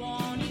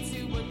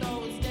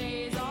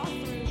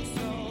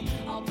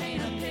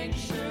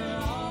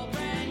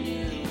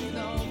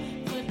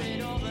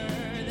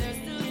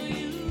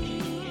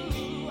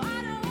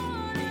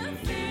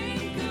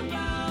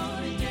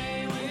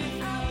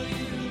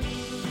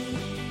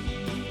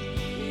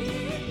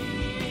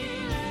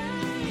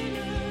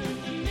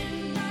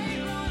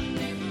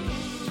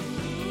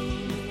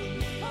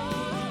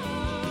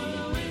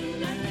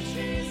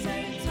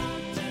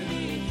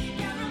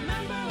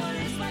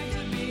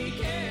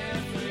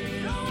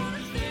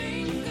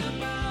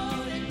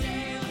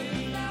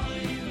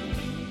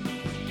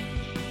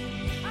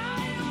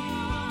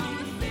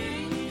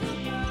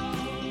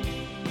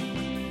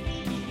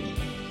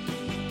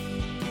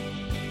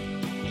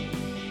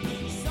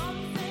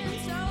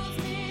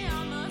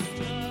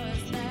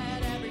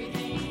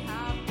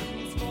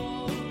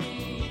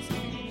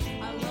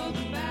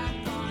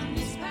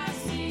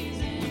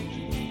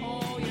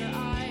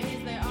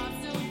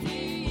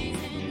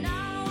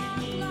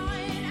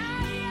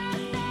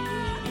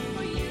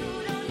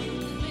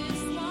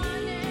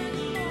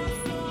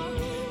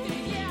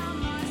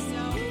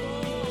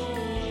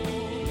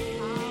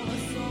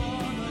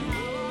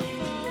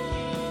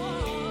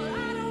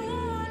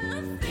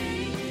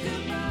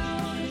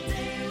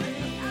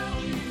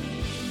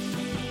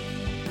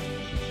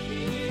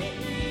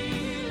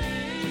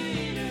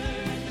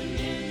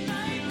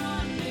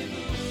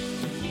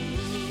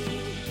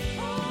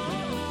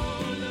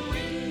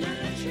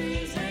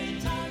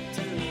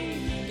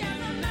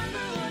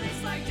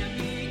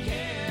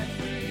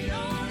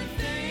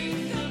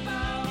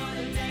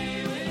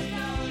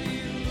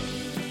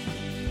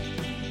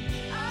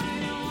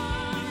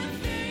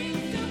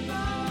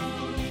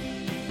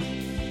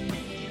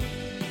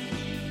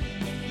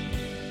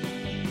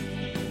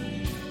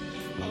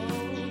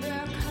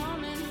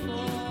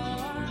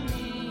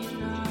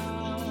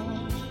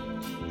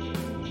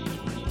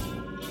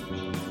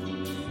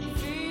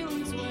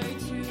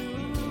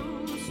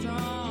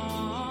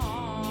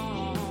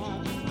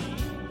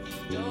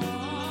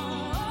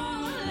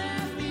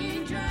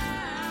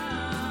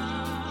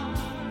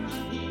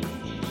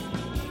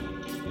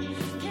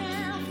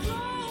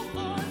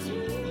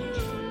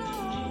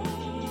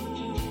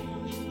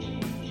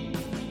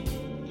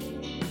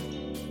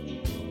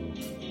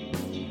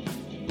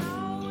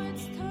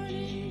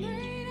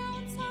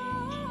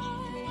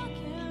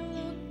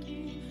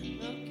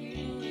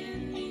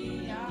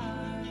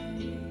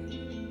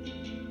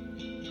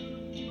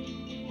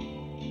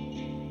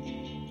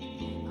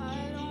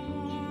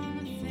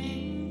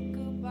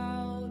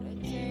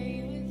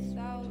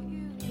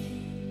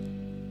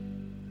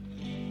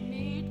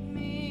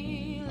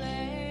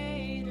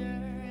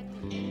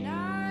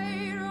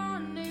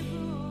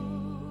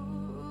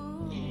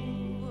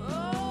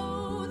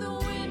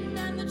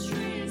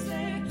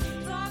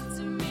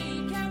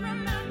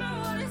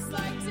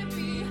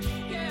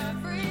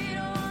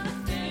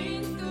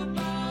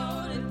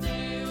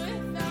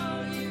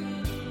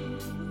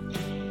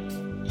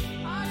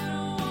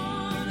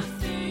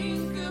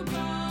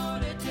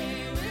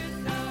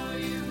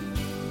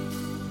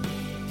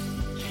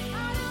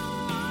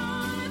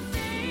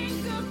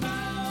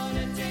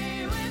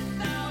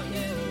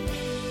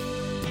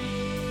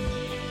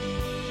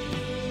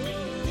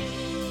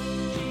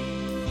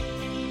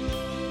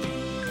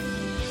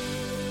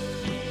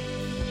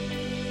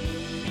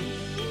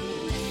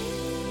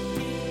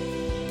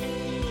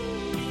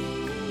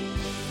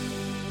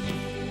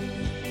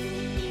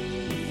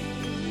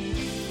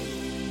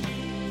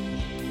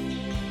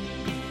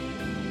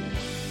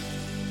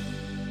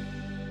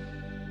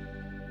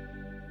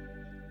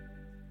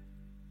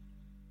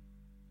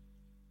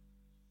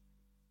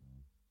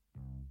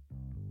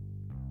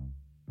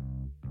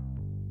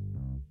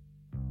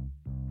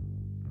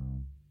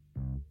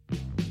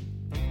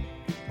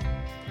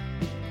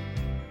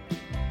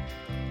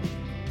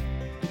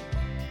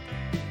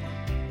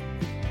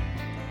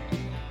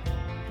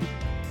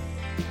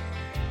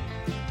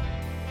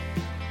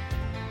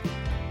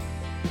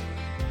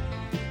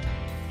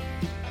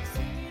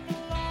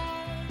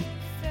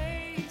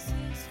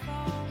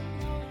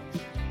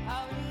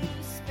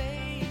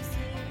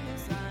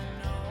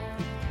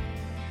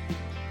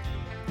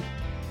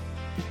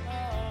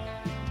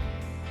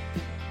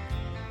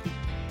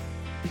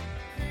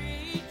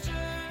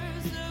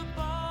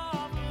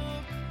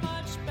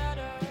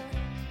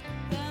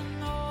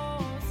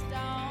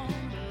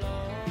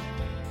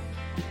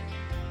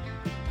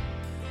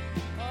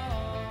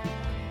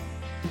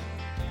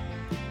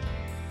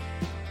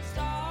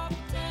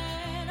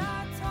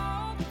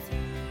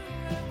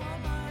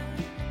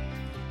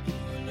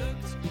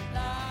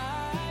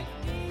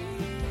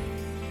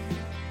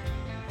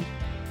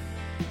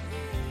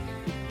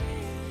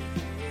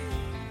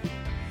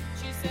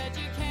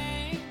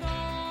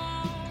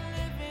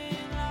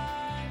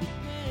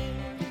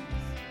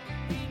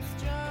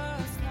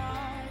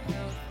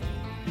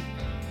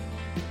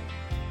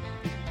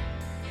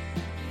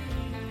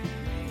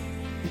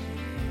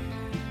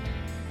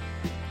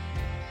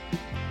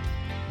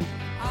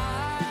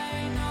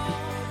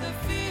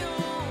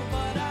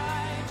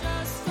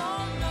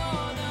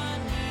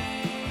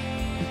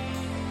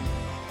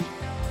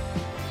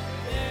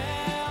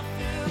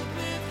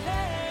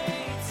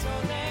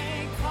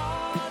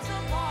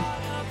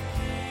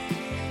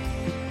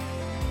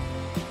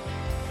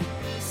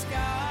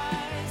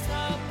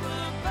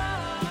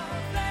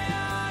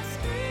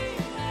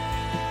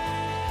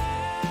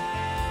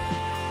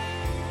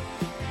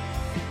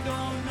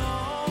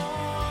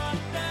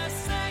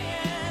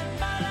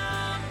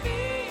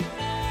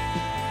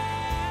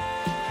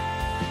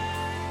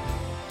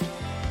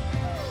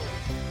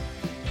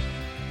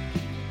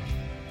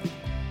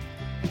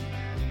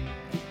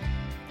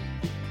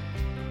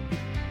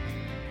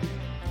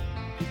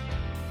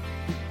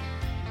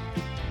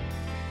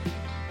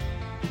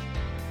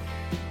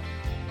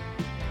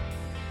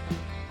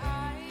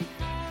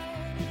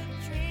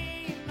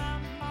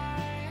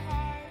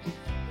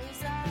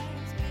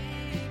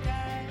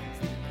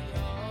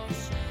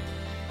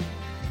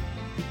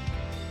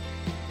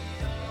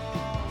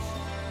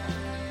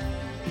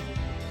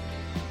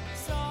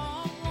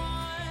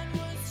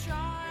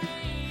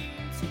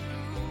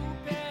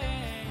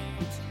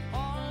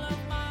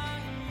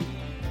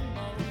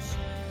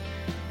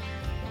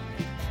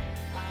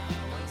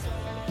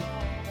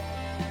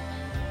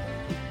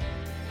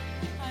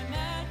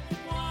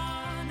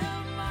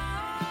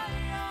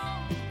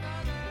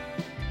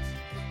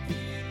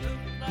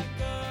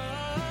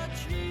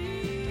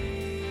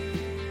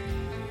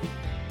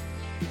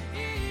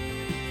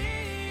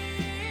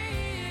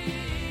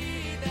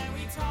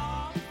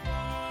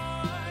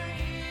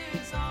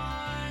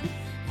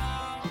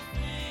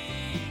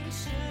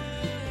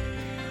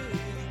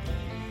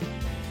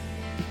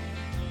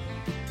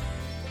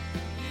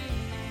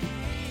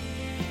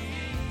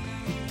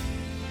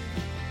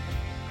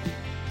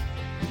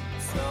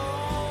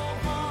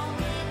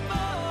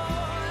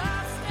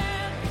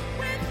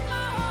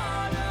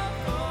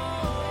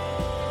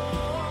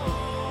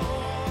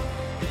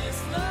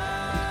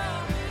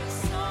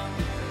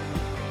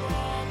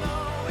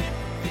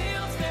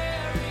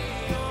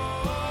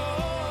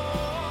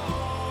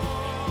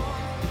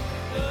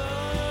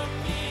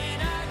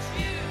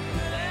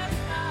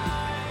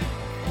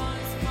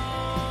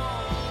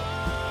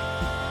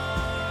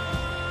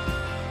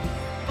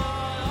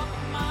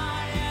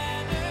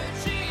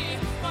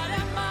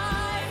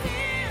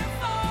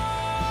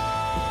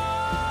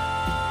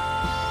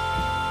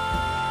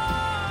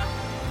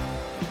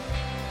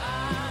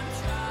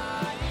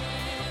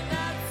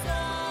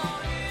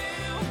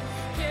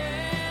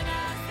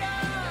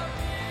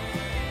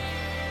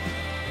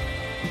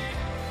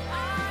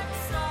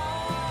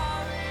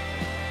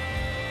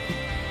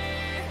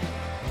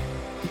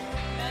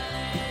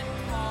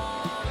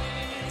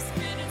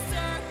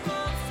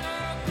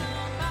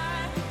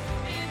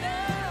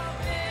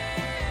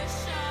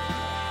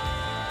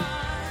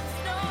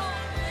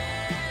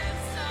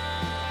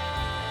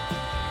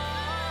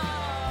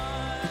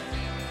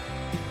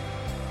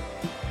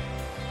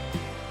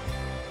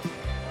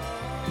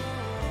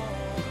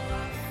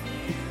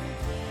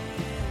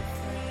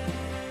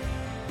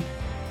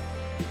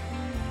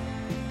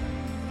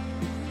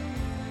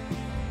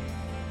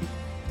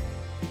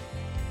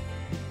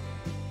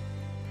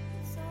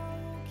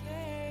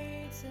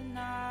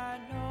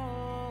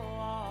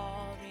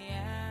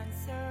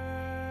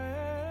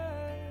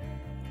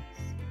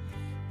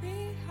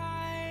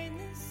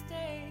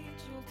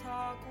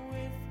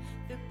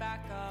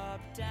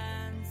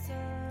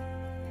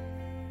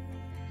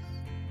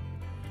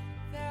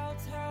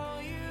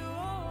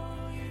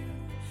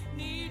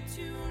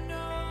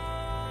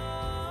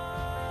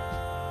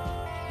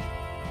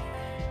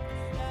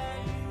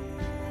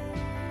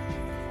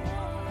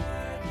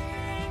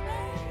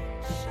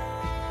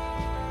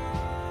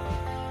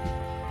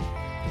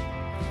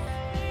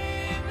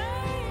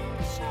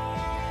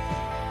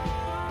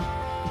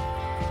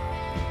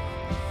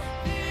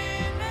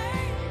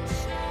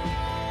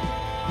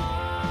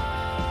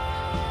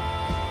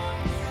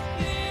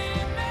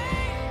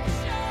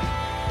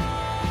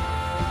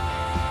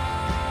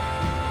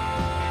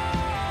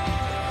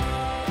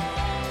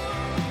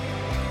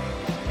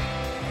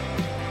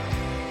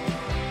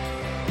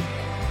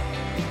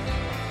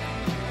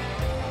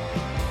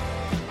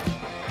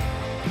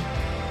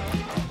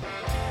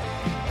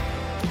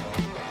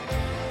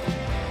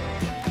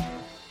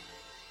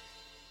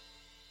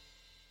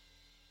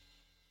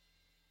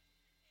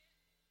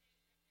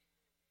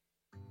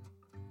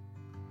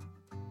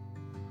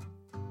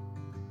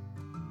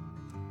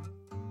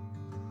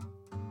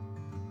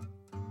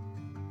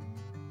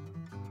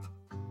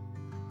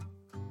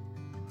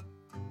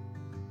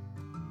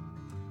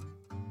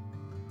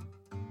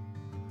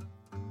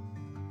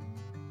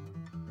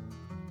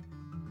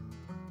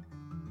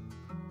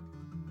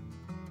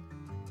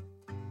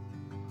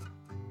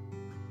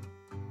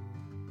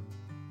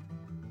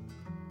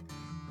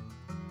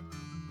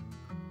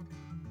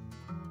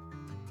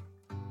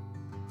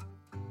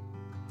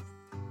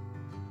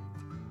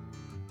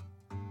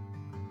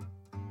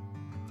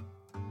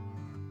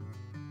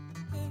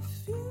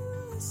if you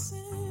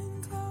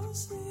listen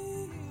closely,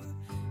 you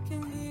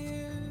can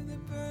hear the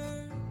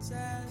birds'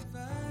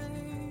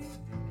 advice.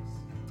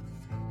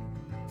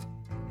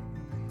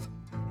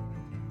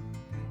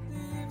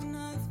 Leave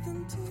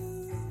nothing to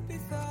be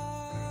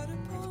thought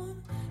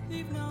upon.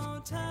 Leave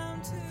no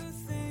time to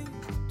think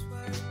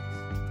twice.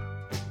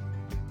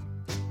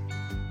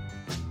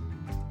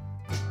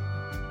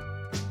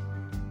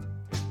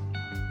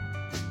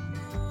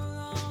 No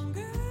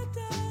longer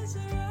does a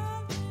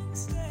robin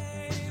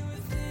stay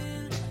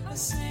within a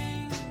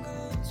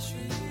single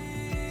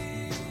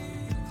tree.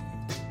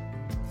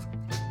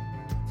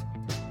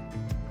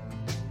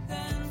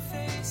 Then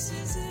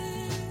faces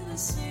in a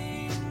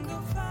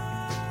single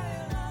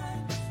fire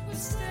line would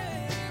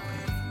stay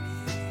with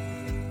me.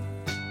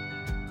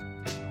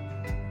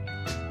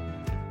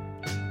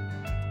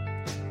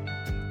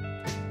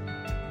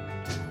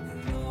 And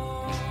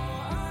though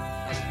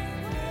I've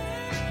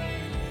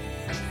waited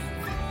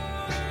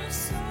for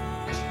so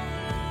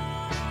long,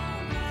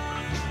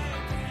 I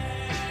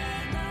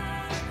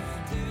cannot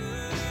do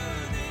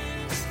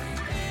this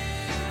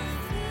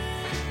if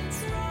it's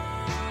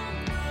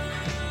wrong. The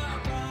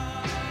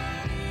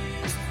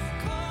body's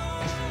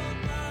cold,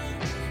 but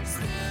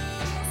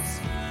still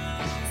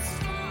smells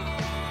strong.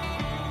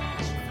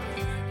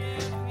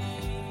 Forgive me.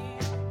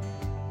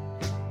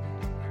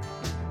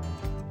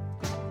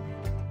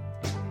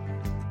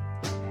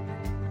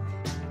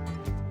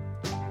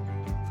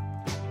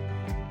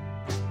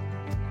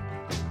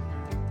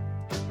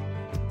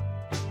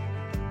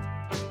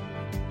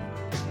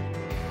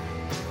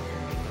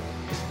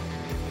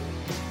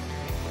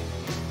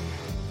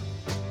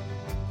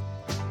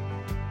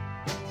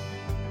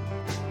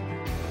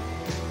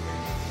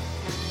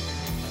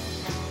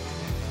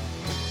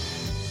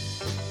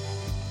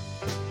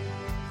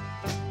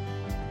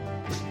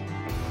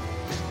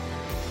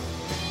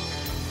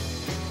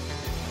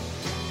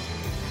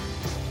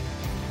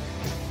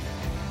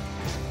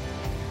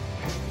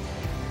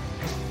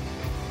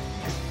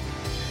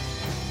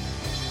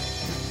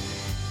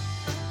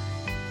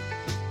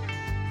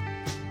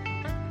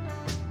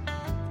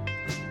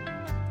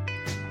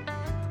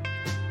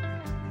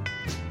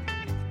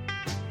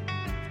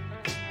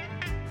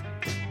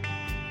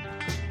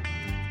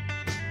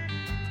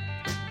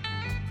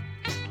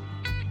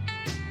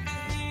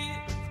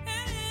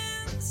 An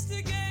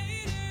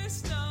instigator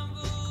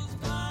stumbles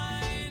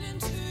blind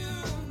into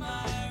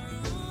my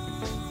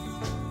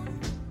room.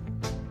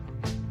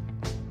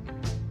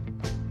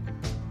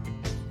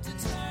 To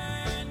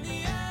turn the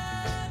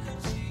other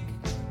cheek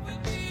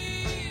would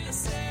be to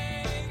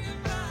say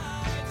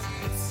goodbye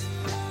too soon.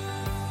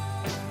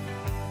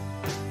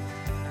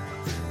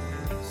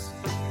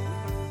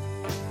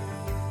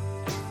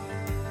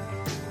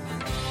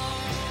 And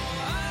though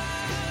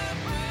I've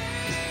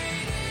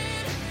waited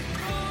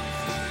for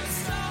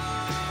so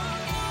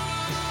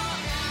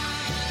long, I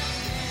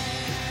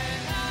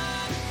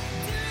cannot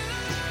do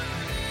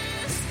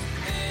this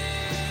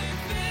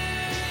if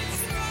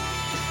it's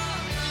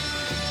wrong. The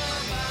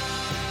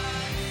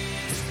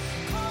body's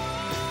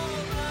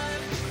cold,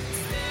 but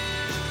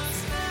still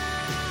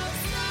smells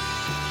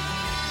strong.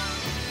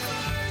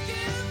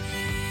 Forgive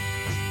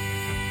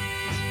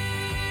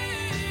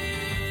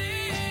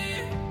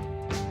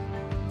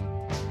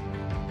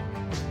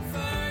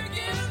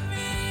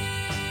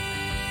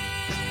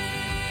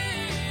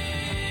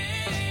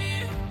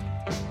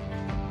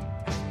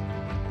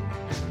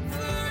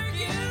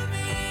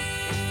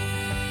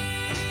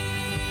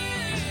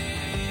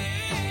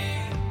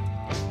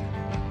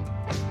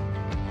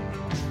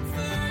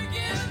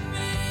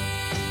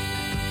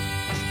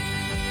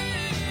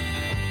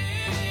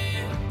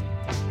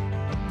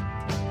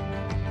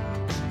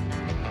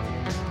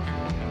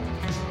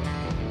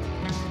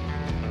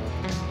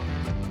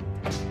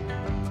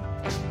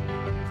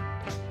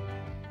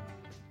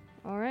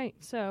All right,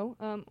 so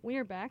we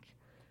are back.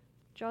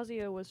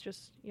 Jazio was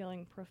just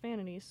yelling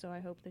profanities, so I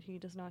hope that he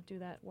does not do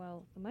that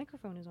while the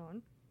microphone is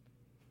on.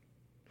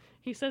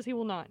 He says he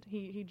will not.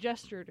 He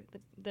gestured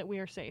that we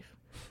are safe.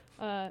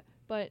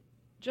 But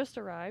just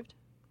arrived.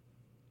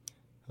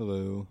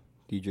 Hello,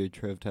 DJ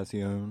Trev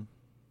Tassione.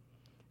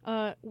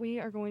 We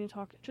are going to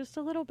talk just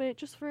a little bit,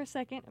 just for a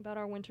second, about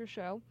our winter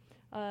show.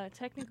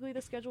 Technically,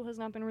 the schedule has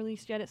not been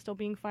released yet. It's still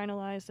being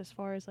finalized as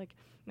far as like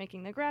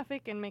making the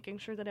graphic and making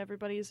sure that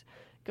everybody's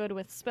good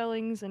with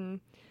spellings and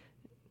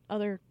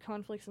other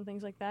conflicts and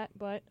things like that.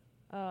 But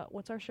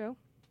what's our show?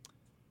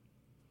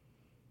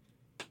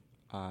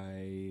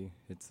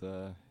 It's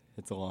a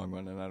long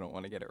one, and I don't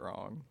want to get it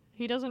wrong.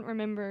 He doesn't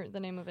remember the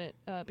name of it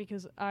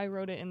because I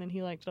wrote it and then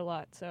he liked it a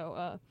lot.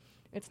 So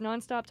it's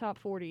Nonstop Top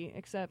 40,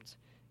 except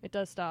it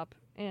does stop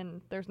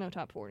and there's no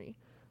Top 40.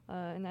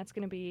 And that's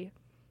going to be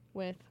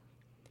with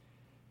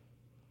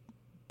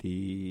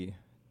the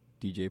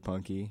DJ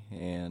Punky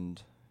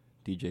and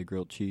DJ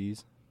Grilled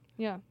Cheese.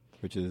 Yeah.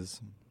 Which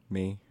is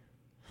me.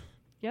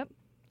 Yep.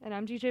 And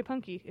I'm DJ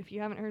Punky, if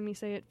you haven't heard me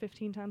say it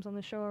 15 times on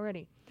the show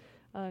already.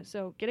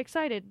 So get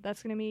excited.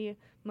 That's going to be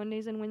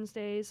Mondays and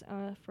Wednesdays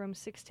from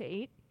 6 to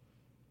 8.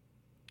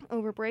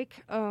 over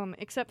break,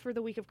 except for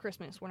the week of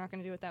Christmas. We're not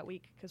going to do it that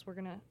week because we're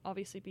going to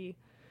obviously be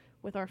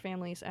with our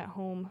families at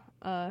home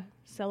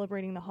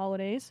celebrating the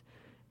holidays.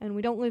 And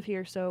we don't live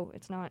here, so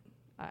it's not...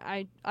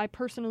 I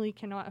personally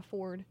cannot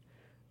afford,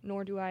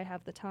 nor do I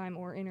have the time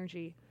or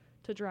energy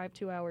to drive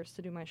 2 hours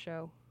to do my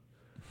show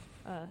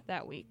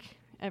that week,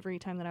 every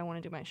time that I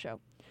want to do my show.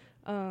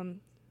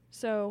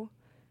 So,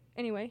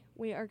 anyway,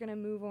 we are going to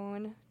move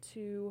on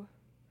to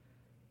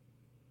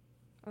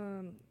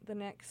the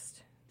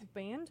next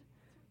band,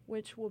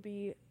 which will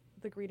be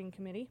the Greeting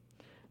Committee.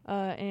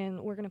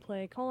 And we're going to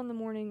play Call in the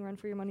Morning, Run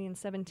for Your Money, and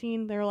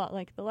 17. They're a lot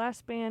like the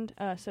last band,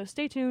 so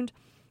stay tuned.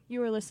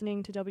 You are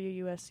listening to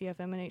WUSC-FM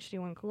and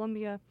HD1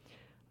 Columbia,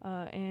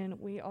 and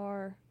we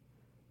are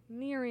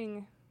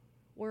nearing,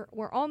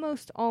 we're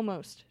almost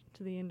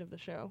to the end of the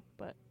show,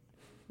 but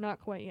not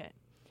quite yet.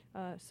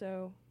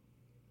 So,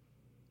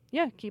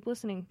 yeah, keep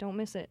listening. Don't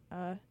miss it.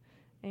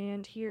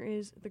 And here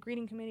is the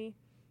Greeting Committee.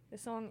 The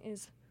song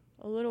is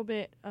a little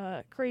bit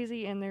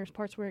crazy, and there's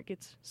parts where it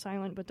gets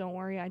silent, but don't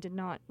worry, I did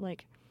not,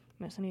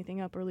 mess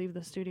anything up or leave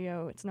the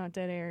studio. It's not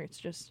dead air. It's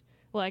just,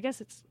 well, I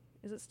guess is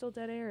it still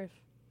dead air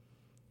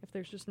if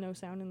there's just no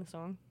sound in the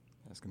song?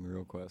 Asking me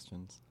real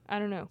questions. I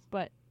don't know,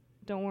 but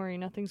don't worry,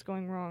 nothing's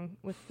going wrong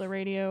with the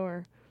radio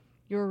or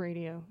your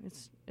radio.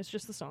 It's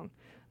just the song.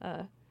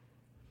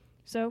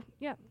 So,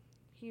 yeah,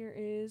 here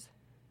is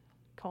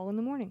Call in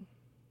the Morning.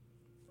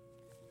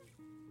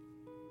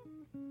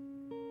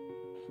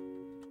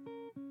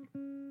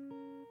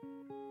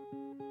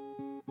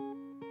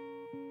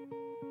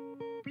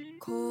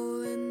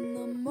 Call in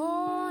the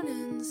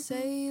morning,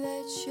 say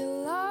that you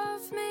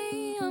love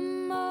me.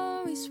 I'm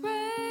always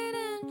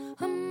waiting,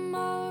 I'm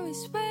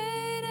always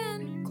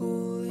waiting.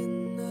 Call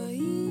in the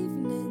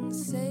evening,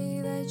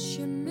 say that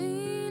you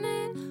mean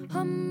it.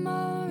 I'm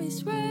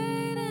always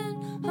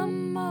waiting,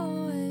 I'm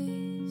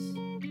always.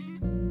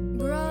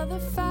 Brother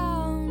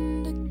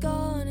found a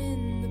gun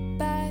in the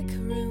back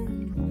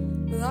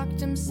room, locked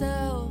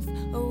himself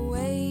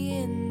away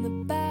in the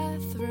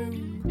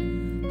bathroom.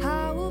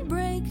 I will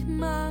break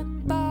my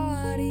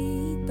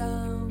body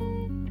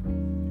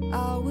down,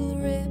 I will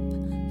rip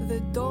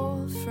the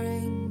door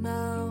frame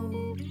out,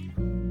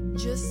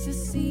 just to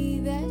see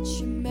that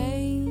you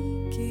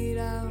make it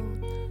out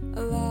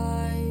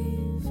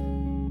alive.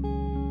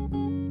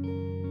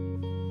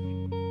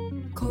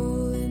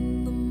 Call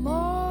in the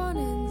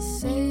morning,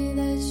 say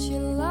that you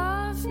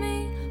love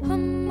me.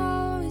 I'm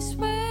always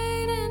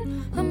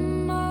waiting,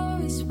 I'm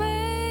always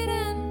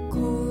waiting.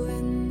 Call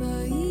in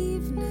the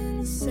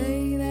evening,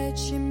 say that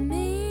you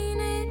mean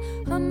it.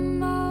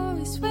 I'm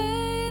always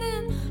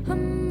waiting,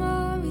 I'm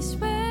always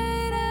waiting.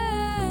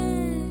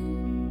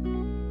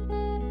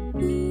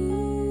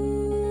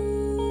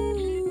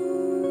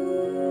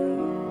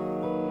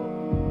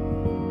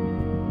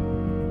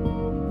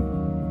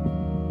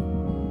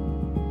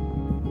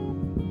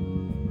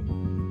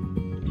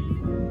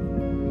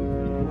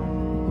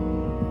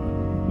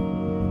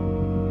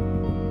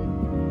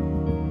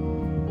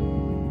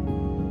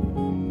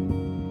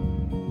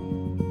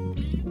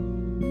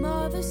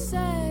 Mother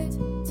said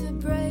to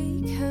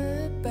break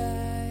her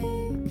back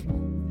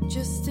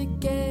just to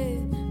get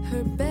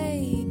her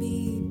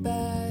baby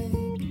back.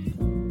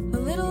 A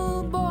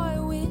little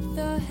boy with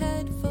a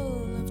head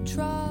full of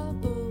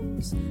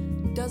troubles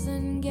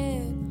doesn't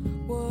get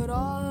what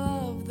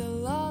all of the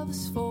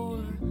love's for.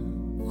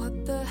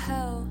 What the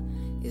hell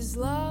is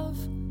love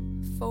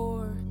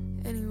for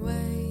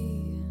anyway?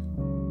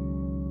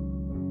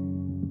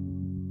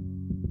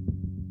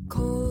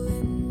 Call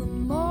in the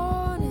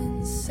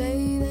morning,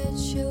 say that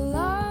you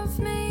love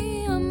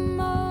me. I'm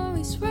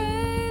always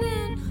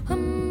waiting,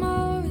 I'm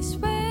always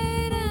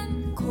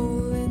waiting.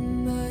 Call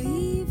in the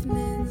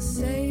evening,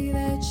 say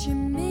that you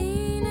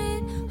mean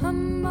it.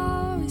 I'm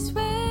always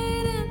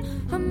waiting,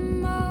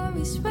 I'm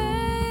always waiting.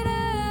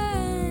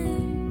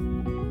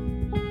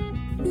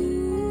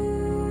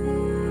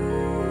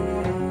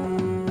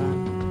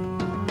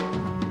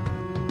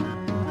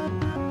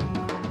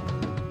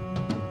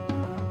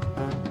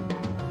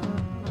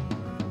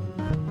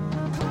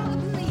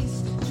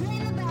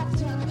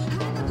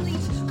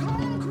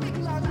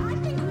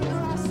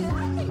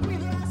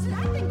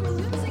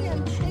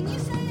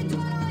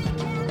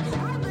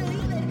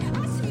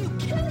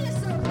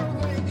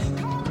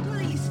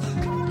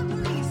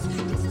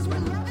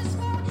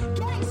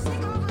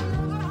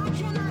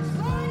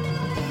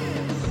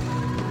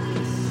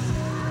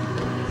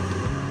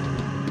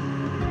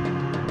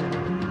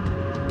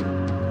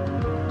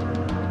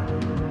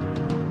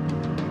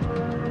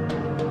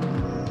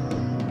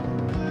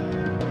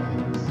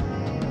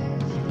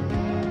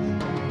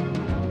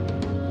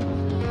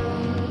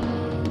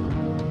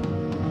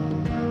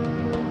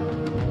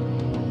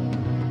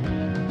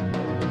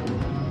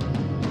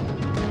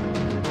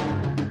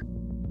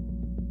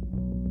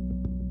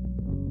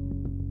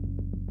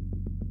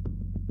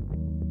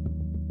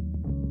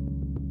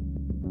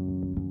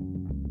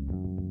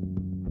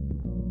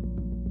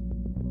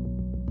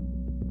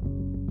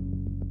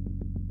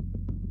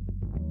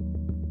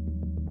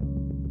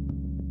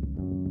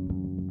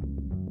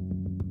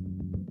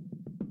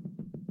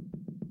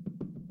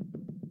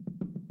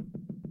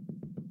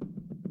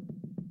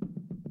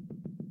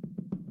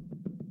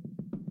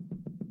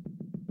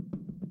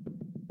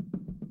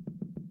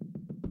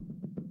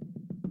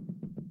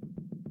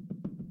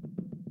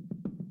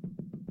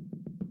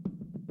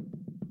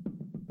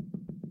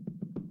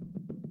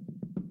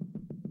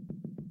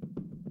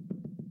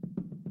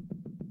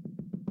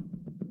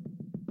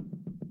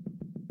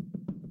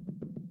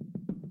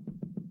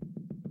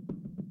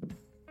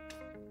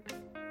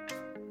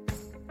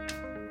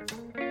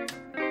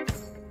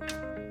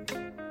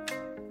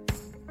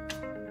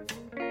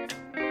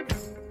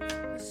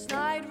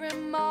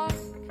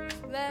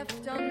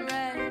 left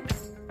unread.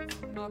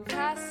 Our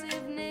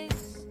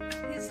passiveness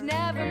is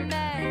never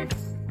met.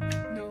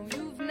 No,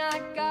 you've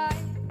not got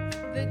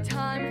the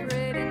time for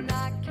it, and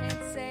I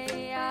can't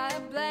say I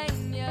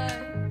blame you.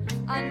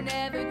 I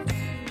never do.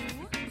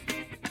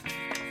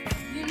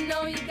 You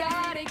know you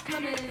got it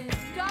coming,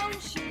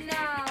 don't you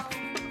now?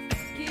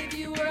 Give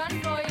you a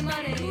run for your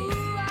money.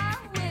 Ooh, I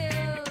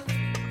will.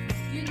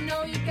 You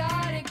know you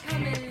got it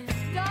coming,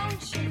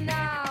 don't you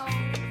now?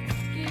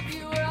 Give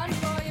you a run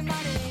for your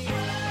money.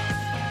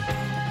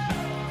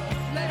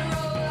 Let it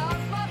roll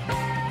off my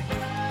back.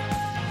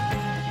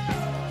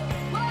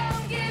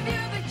 Won't give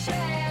you the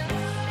chance.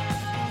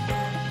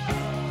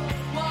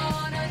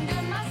 One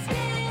under my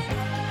skin.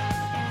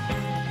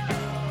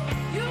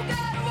 You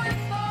gotta work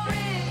for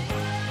it.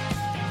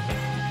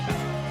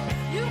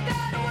 You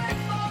gotta work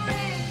for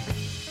it.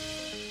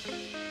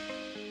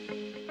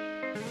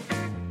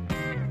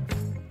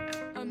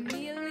 A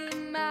mealy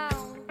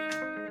mouth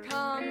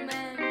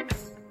comment,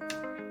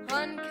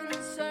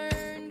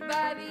 unconcerned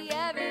by the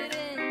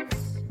evidence.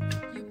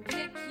 You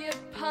pick your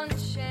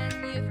punch and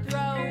you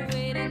throw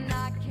it, and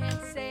I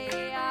can't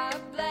say I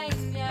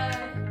blame you.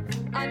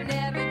 I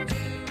never do.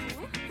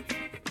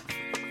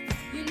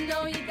 You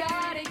know you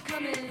got it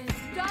coming,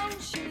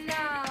 don't you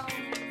now?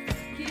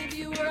 Give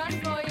you a run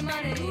for your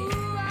money.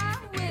 Ooh, I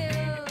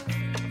will.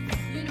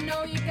 You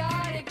know you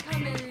got it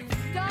coming,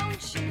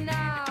 don't you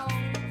now?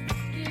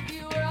 Give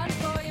you a run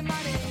for your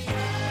money.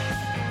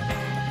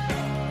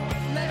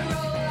 Let it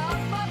roll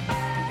off my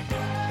back.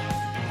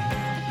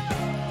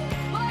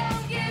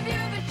 Won't give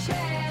you the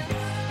chance.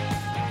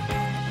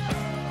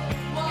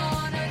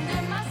 One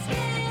under my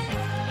skin.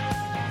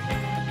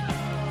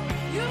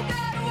 You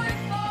gotta work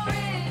for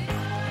it.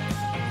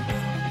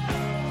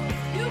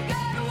 You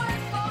gotta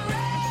work for it.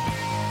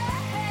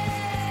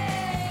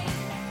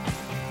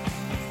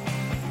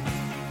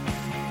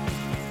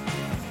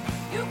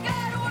 You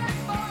gotta work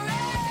for it.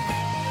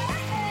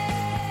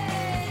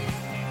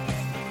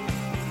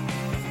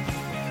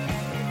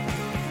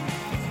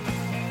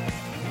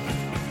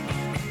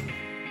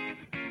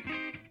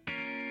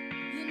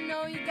 You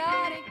know you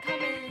got it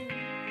coming.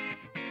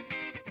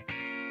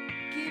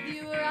 Give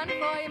you a run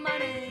for your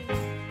money.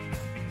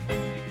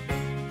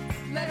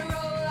 Let it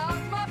roll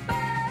off my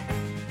back.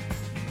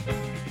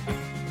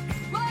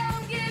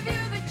 Won't give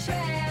you the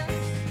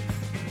chance.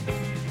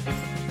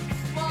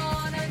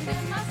 One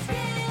under my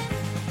skin.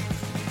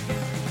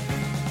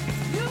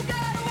 You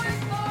gotta work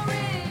for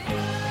it.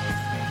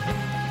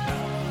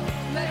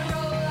 Let it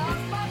roll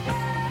off my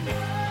back.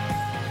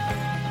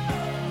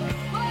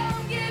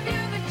 Won't give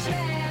you the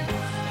chance.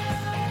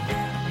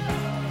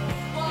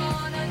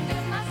 One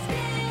under my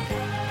skin.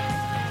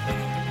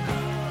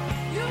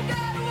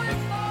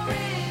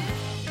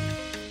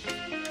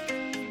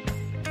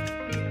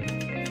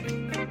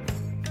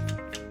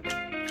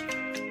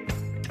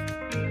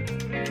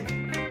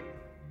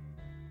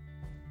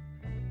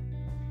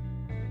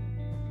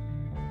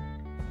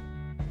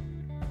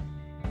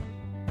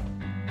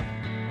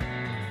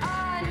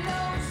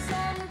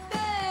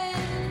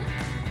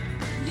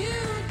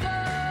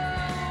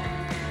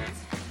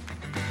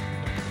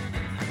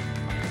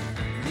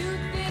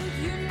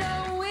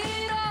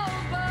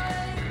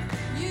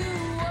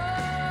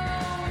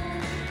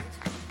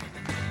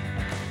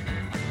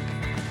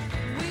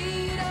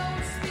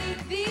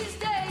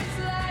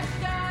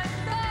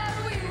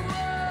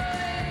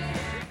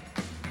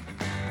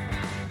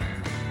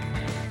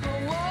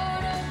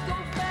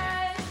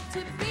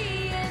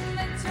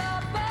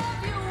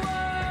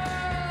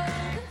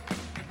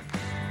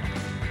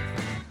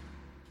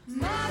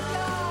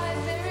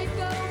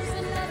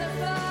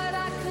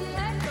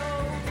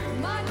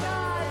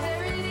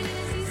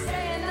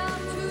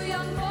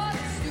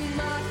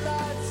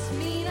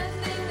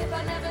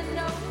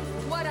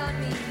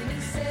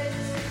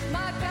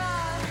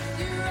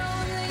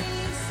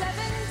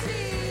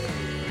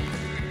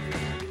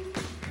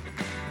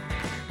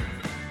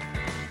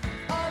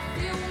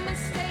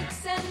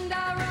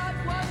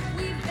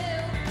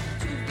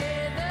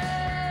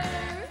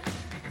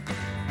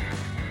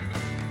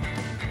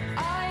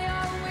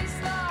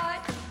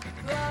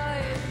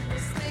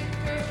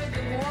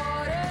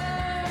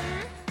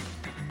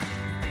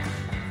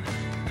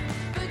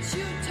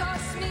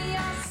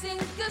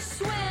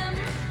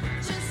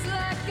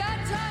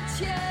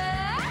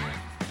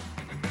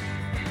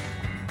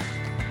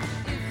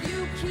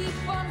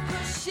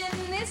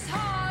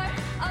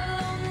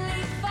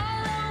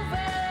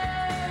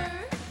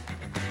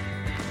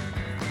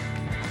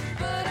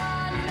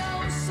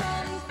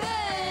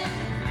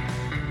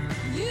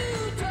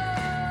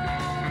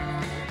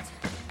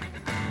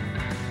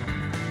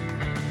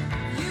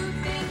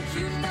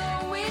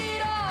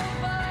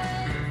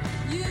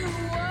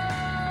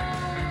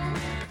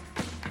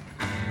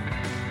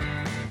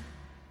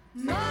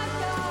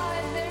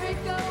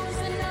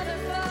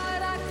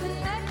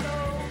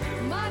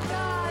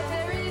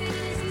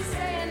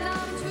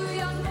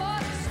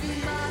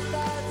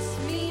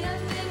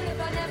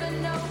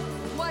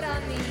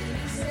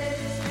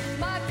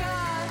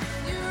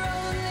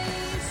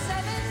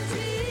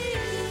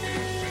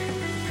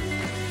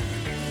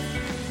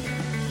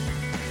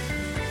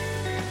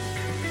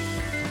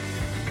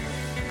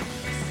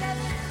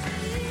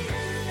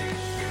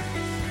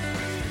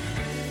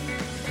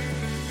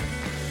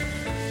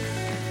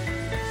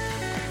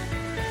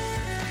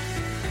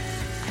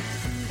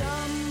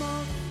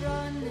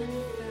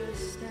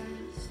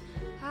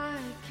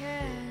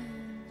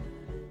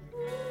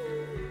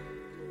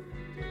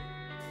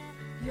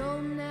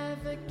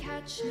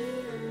 touch me,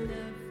 I'll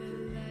never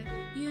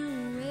let you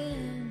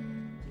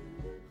in.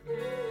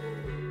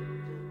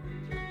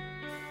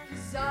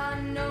 'Cause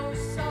I know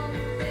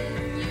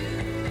something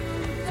you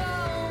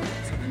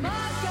don't.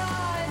 My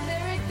God,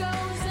 there it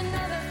goes,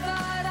 another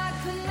thought I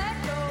couldn't let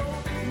go.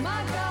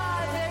 My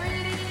God, there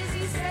it is,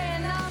 he's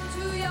saying I'm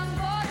too young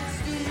for this.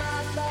 Do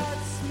my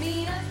thoughts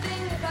mean a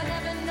thing if I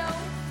never know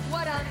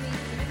what I mean?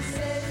 He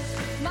says,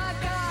 my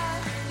God,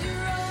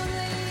 you're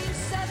only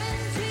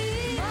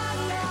 17. My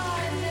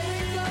God, there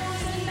it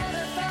goes,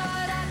 another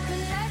thought I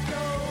couldn't let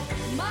go.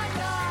 My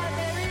God,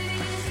 there it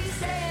is, he's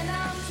saying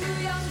I'm too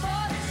young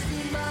for this. Do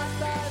my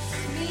thoughts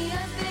mean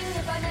a thing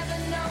if I never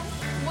know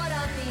what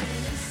I mean?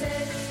 He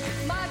says,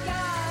 my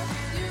God,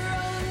 you're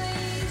only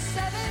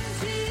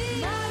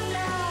 17. My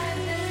God,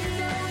 there it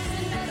goes,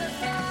 another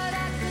thought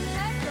I couldn't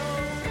let go.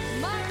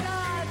 My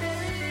God,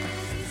 there it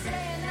is, he's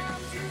saying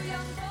I'm too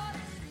young for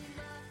this.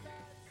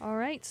 All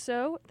right,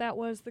 so that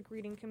was the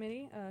greeting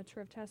committee.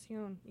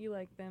 Trevtacion, you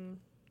like them?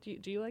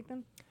 Do you like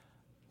them?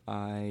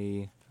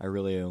 I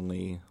really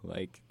only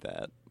like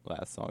that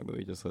last song that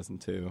we just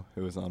listened to.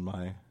 It was on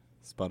my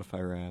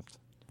Spotify Wrapped.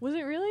 Was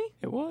it really?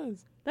 It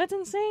was. That's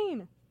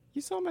insane.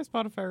 You saw my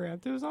Spotify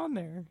Wrapped. It was on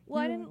there.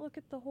 Well, I didn't look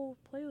at the whole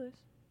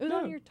playlist. It was No.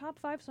 on your top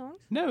 5 songs?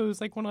 No, it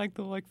was like one of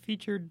the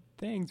featured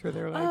things where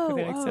they were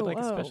said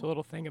a special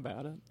little thing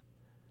about it.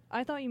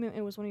 I thought you meant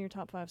it was one of your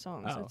top 5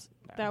 songs. Oh,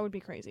 That would be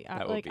crazy.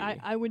 That would be-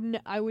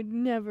 I would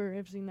never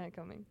have seen that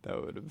coming.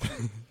 That would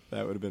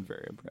have been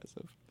very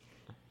impressive.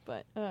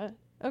 But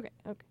okay.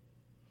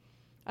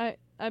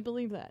 I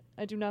believe that.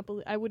 I do not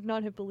believe. I would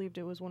not have believed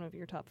it was one of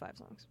your top 5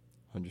 songs.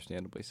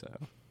 Understandably so.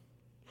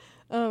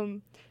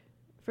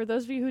 For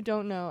those of you who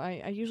don't know,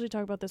 I usually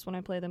talk about this when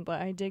I play them,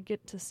 but I did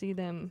get to see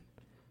them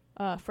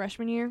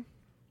freshman year,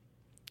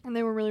 and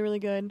they were really, really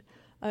good.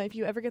 If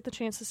you ever get the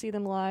chance to see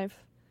them live,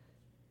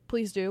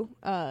 please do.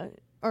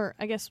 Or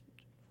I guess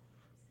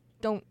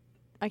don't.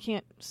 I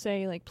can't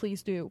say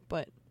please do,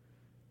 but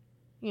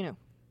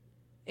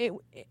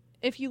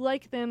if you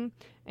like them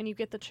and you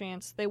get the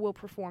chance, they will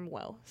perform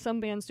well.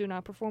 Some bands do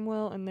not perform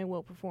well, and they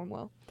will perform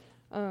well.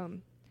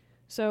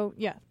 So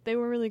yeah, they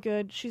were really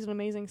good. She's an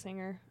amazing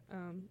singer,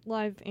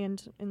 live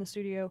and in the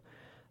studio.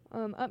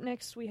 Up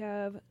next, we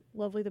have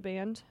Lovely the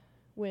Band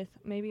with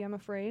Maybe I'm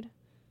Afraid.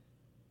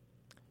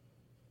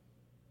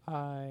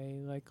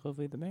 I like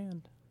Lovely the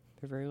Band.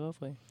 They're very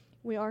lovely.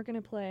 We are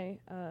going to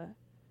play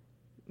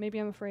Maybe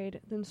I'm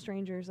Afraid, then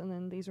Strangers, and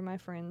then These Are My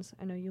Friends.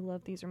 I know you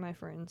love These Are My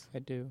Friends. I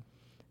do.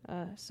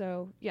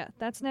 So yeah,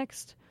 that's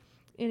next.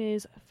 It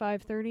is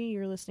 5:30.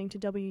 You're listening to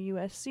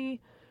WUSC.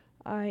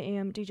 I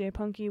am DJ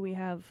Punky. We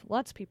have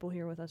lots of people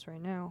here with us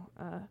right now.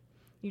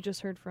 You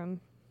just heard from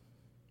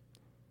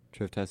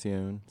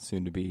Trevtacion,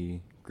 soon to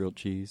be grilled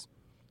cheese.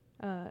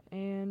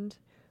 and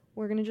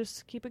we're going to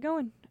just keep it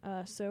going.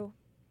 So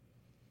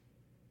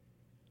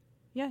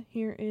yeah,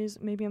 here is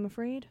Maybe I'm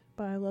Afraid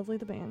by Lovely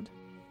the Band.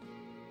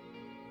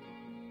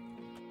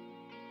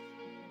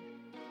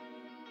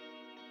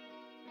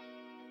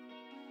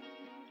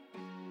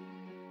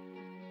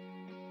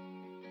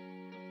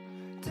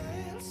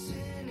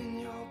 Dancing in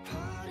your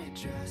party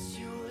dress,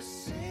 you were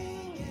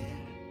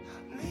singing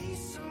me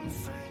some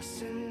Frank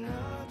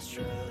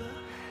Sinatra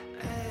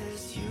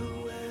as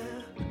you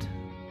wept.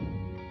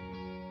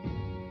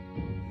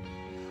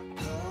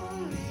 Pull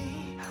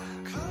me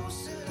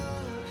closer,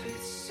 love,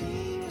 it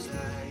seems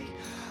like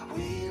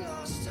we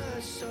lost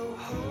touch, so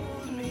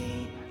hold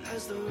me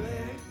as the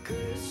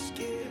record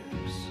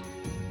skips.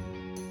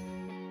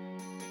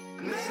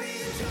 Maybe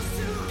you're just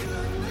too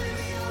good,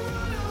 maybe I'll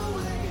run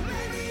away,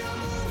 maybe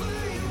I'm over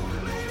you,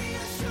 maybe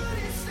I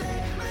shouldn't stay,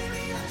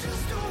 maybe I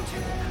just don't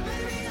care,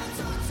 maybe I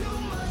talk too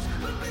much,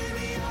 but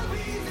baby I'll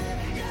be there,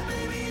 yeah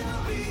baby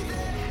I'll be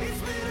there.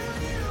 It's been a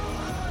little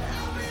hard,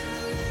 I've been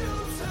a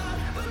little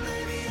tired, but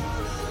maybe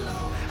all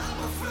alone. I'm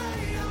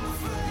afraid, I'm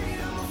afraid,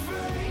 I'm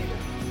afraid.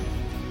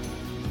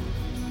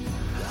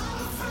 I'm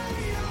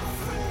afraid, I'm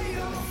afraid,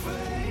 I'm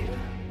afraid.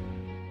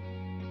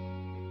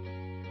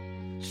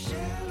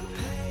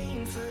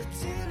 Champagne for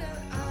dinner,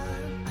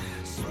 I'm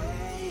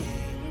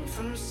swaying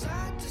from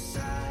side to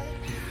side.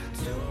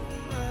 Too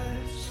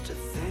much to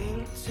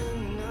think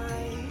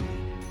tonight.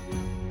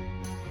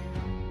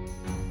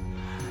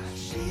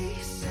 She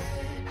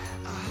said,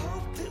 I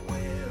hope that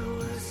we're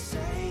worth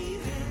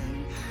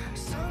saving.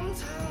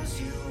 Sometimes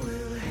you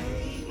will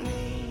hate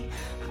me,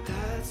 but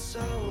that's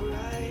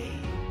alright.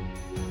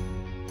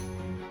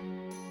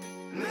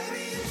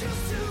 Maybe you're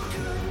just too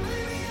good,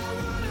 maybe I'll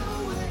run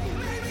away,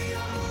 maybe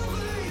I'm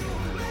over you,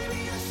 maybe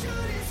I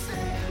shouldn't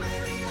stay,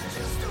 maybe I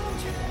just don't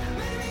care,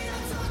 maybe I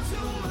talk too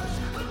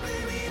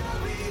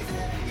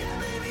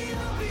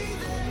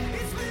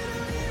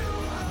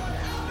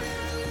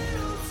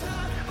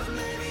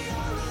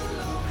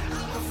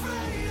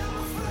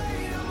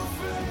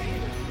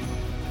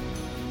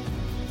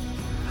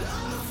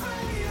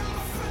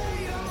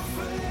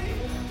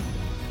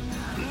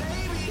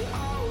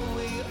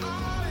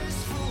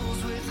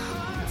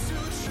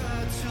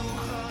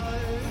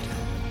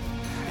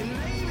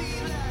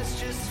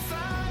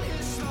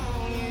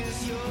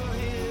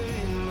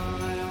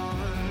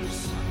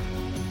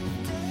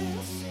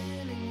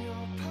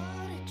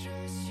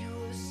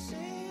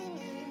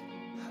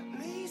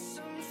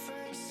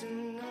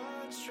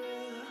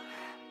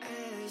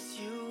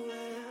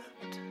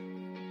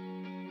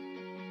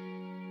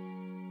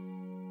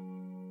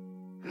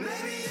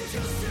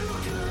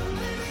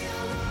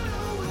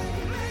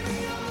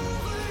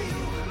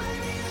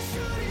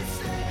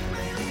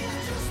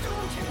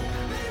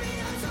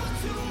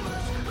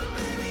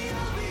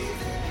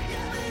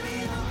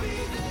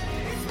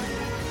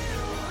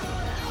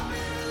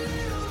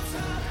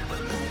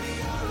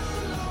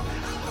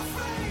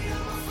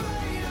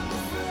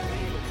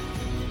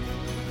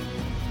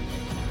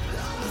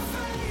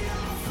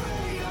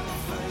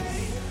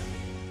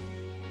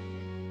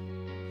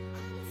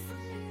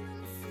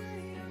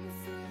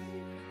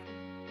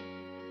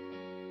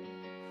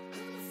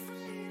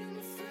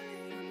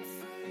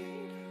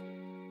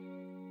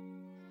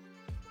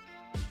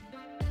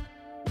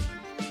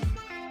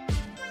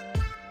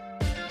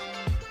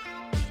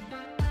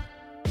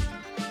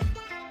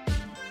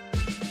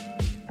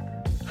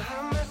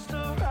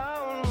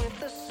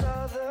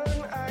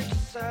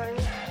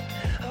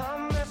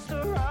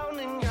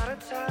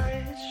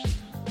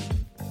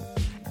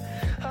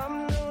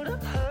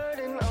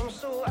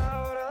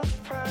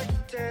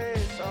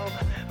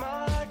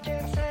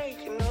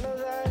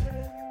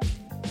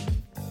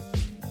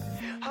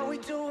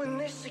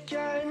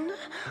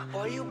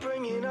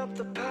up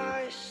the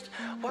past?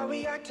 Why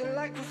we acting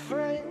like we're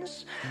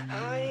friends?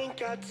 I ain't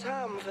got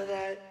time for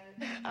that.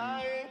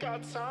 I ain't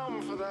got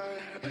time for that.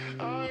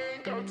 I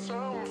ain't got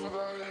time for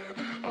that.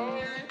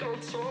 I ain't got time for that. I ain't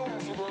got time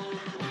for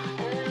that.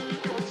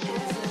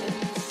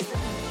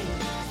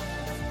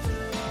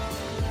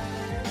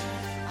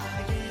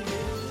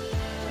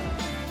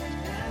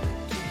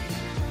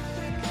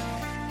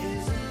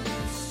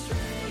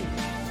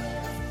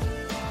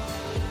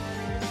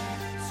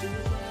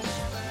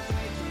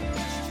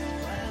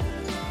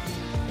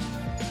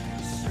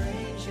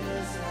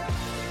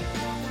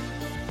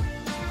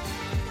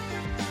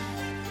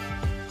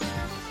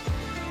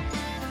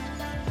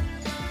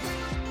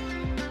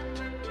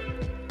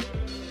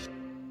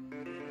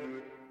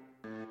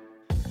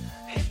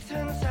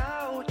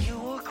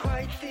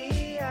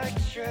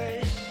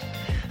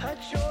 A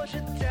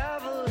Georgia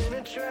devil in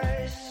a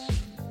dress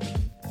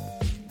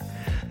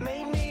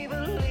made me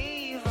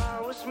believe I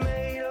was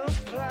made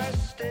of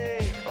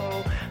plastic.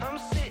 Oh, I'm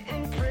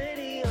sitting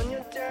pretty on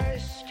your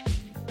desk.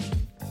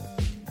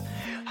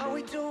 Are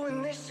we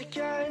doing this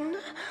again?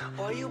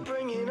 Why you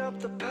bringing up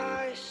the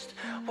past?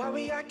 Why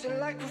we acting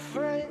like we're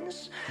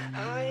friends?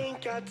 I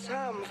ain't got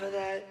time for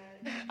that.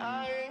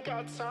 I ain't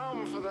got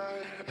time for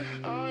that.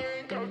 I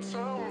ain't got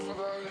time for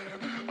that.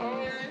 I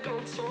ain't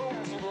got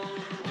time for that.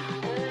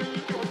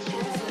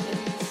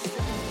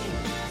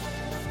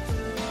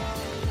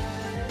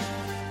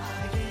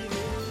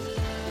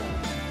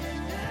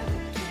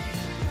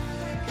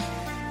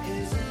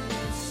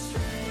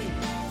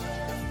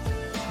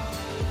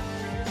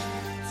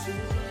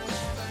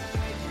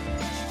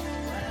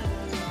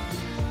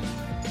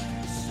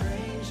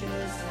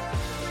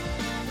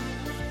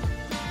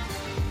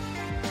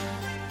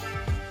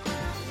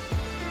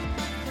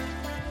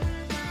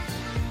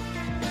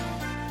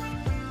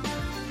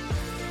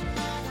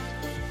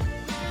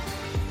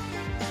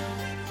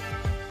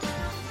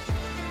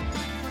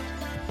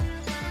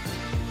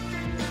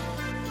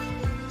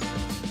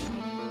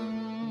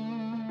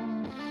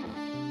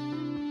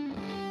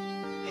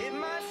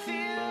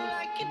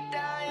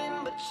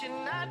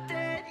 You're not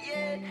dead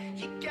yet.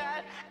 You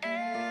got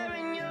air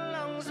in your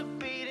lungs, a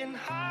beating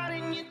heart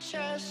in your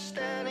chest,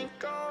 and it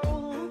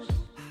goes,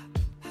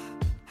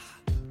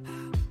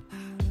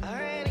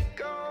 and it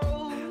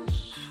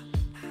goes,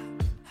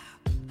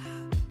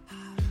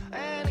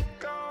 and it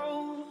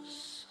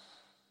goes.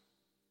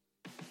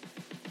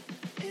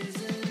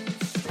 Isn't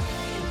it strange?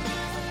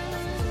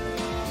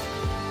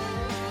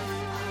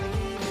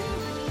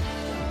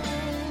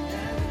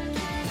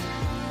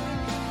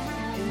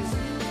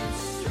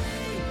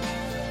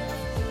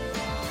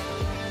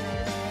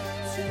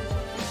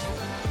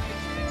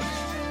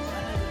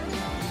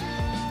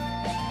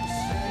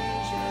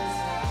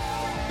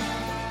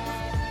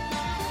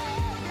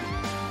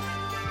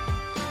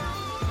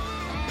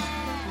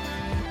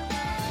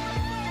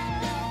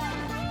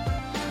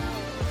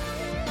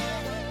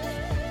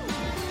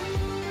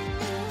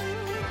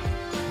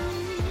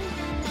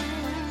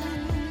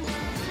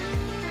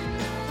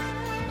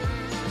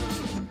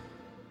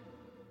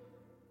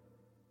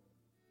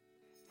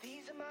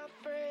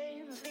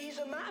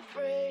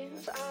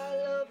 Friends, I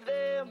love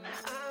them,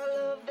 I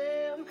love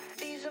them.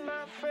 These are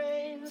my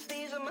friends,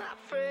 these are my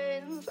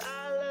friends,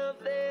 I love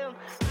them,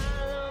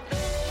 I love them.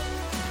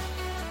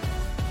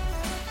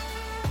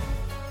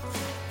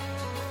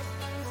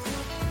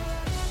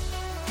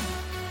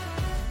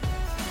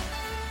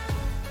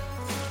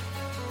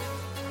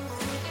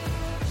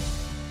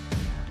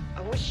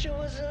 I wish I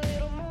was a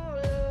little more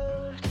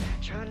loved,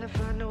 trying to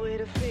find a way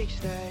to fix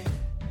that.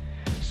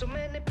 So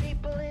many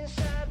people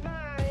inside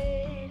my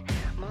head.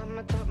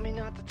 Mama taught me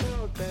not to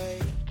talk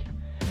back,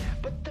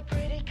 but the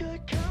pretty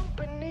good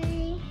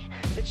company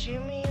that cheer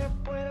me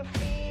up when I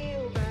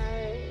feel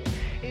bad.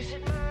 Is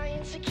it my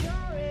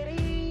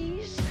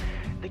insecurities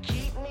that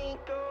keep me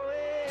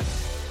going?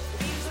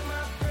 These are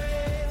my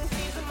friends,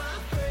 these are my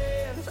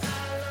friends.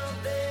 I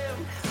love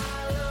them,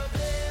 I love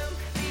them.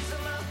 These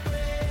are my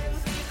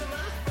friends, these are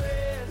my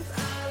friends. I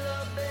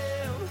love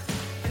them,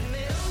 and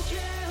they don't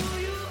care who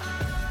you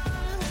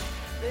are,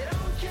 they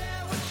don't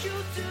care what you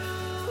do.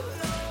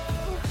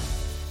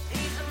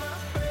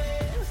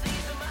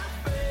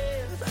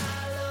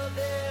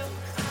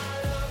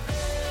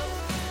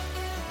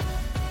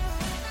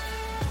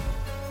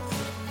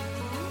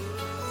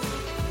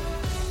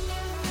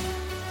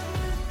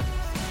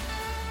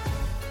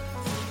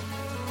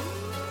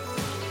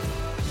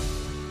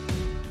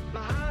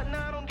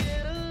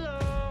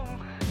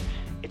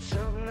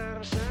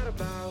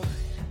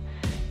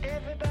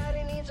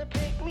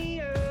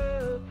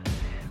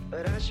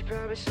 But I should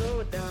probably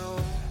slow it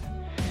down.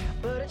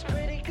 But it's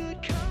pretty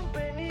good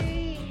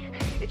company.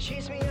 It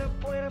cheers me up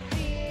when I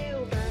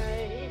feel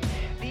bad.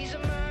 These are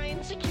my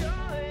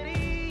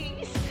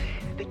insecurities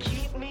that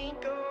keep me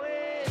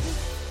going.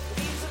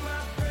 These are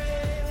my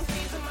friends,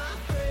 these are my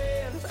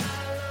friends.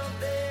 I love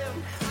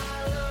them,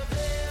 I love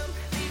them.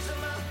 These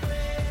are my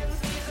friends,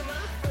 these are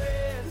my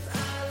friends. I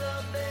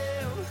love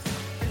them,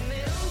 and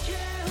they don't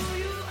care who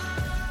you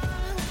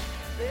are,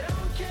 they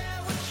don't care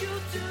what you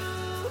do.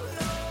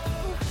 No.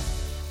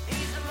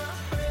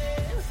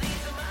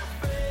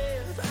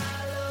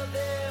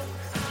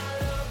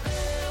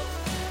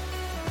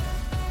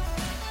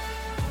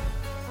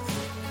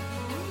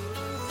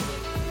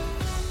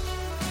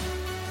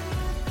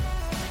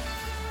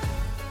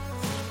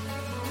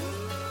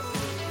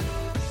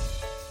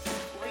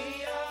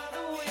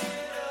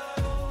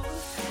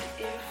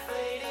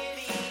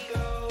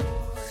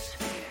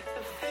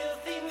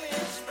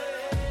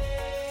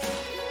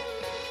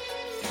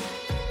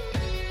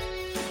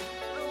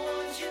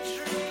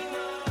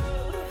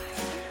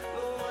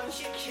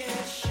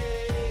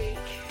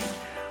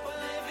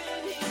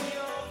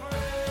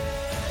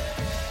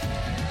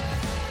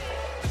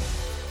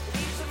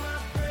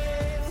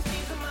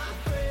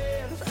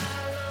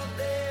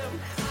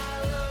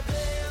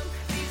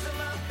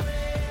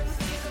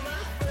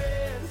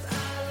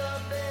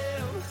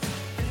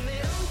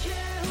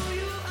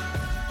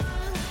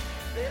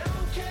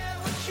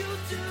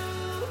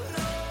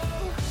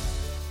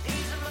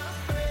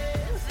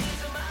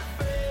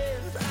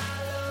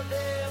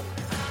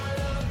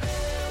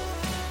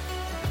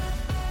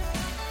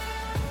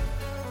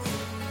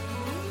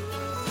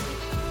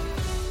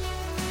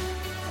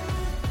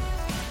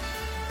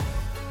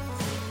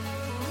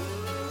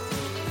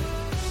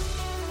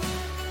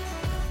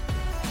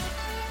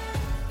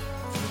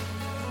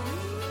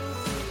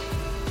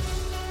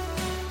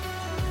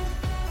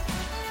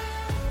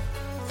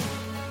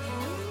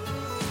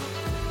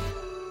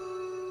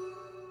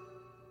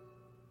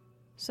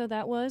 So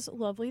that was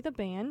Lovely the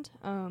band.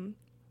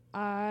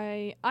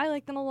 I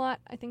like them a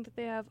lot. I think that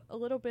they have a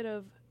little bit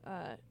of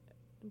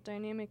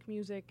dynamic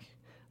music.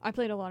 I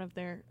played a lot of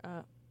their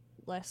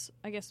less.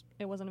 I guess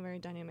it wasn't a very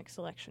dynamic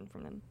selection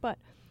from them, but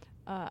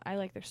I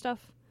like their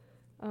stuff.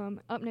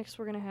 Up next,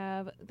 we're gonna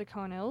have the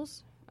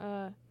Connells.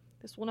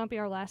 This will not be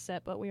our last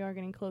set, but we are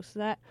getting close to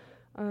that.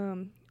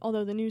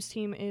 Although the news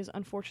team is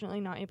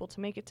unfortunately not able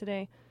to make it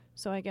today,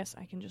 so I guess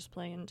I can just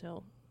play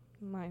until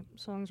my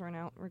songs run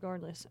out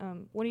regardless.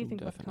 What do you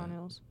think about the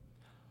Connells?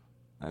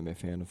 I'm a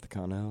fan of the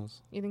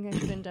Connells. You think I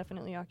should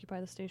indefinitely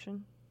occupy the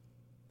station?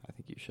 I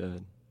think you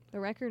should. The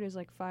record is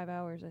like 5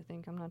 hours, I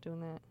think. I'm not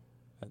doing that.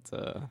 That's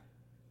a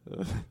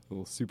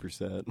little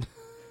superset.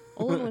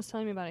 Olin was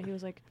telling me about it. He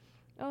was like,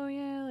 oh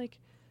yeah, like,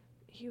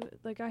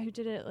 the guy who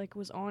did it, like,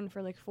 was on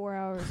for like 4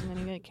 hours, and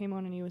then he came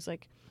on and he was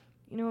like,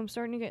 you know, I'm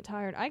starting to get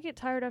tired. I get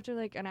tired after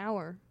like an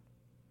hour.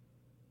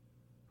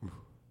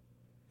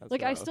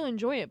 Like, rough. I still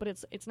enjoy it, but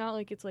it's not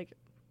like it's like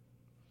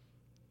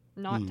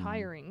not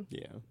tiring.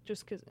 Yeah.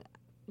 Just because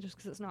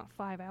it's not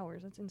 5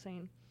 hours. That's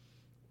insane.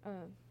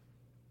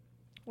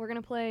 We're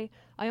gonna play.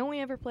 I only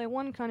ever play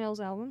one Connells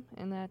album,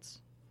 and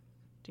that's.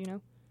 Do you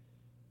know?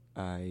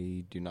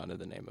 I do not know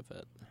the name of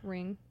it.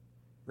 Ring.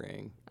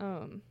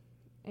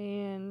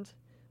 And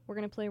we're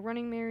gonna play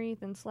Running Mary,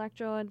 then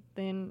Slackjawed,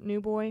 then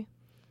New Boy.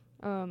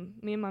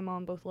 Me and my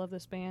mom both love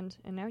this band,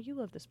 and now you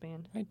love this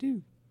band. I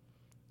do.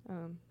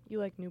 You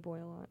like New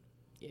Boy a lot.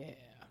 Yeah.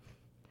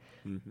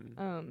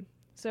 Mm-hmm.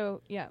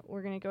 So yeah,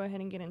 we're gonna go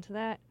ahead and get into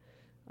that.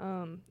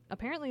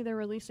 Apparently they're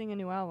releasing a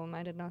new album.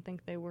 I did not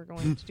think they were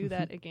going to do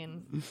that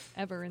again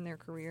ever in their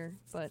career,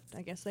 but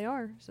I guess they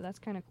are, so that's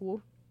kind of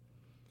cool.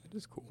 That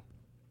is cool.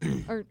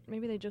 Or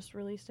maybe they just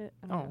released it.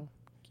 I don't know.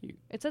 Cute.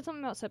 It said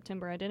something about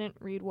September. I didn't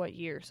read what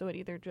year, so it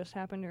either just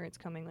happened or it's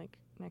coming like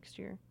next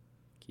year.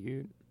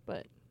 Cute.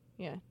 But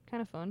yeah,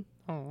 kind of fun.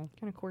 Oh.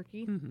 Kind of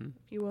quirky, Mm-hmm.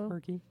 if you will.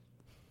 Quirky.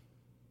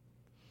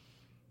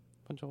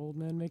 Bunch of old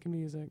men making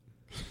music.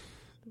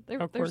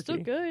 They're still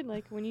good.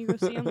 Like, when you go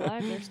see them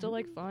live, they're still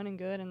like fun and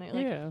good, and they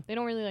like they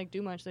don't really like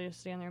do much. They just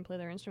stand there and play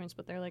their instruments,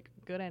 but they're like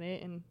good at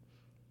it, and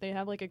they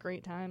have like a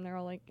great time. They're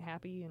all like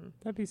happy, and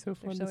that'd be so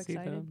fun to see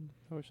excited. them.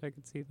 I wish I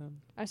could see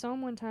them. I saw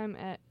them one time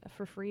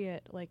for free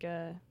at like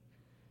I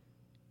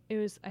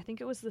think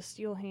it was the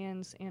Steel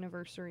Hands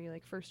anniversary,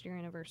 like first year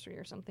anniversary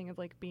or something of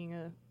like being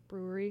a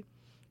brewery.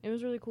 It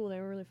was really cool. They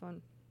were really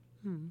fun.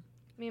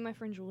 Me and my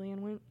friend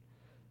Julian went,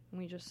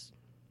 and we just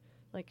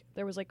like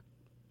there was like.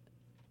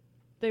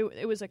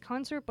 It was a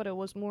concert, but it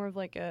was more of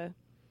like a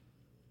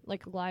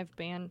live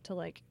band to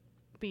like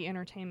be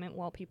entertainment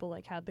while people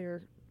like had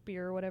their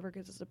beer or whatever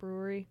because it's a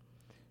brewery.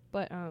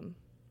 But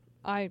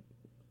I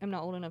am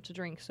not old enough to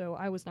drink, so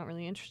I was not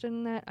really interested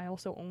in that. I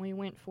also only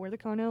went for the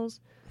Connells,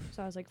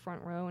 so I was like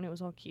front row, and it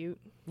was all cute.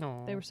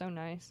 Aww. They were so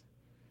nice.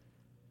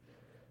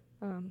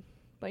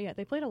 But yeah,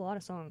 they played a lot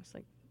of songs,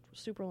 like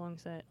super long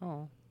set.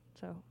 Oh,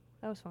 so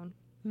that was fun.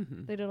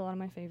 Mm-hmm. They did a lot of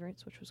my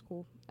favorites, which was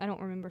cool. I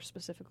don't remember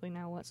specifically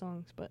now what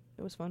songs, but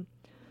it was fun.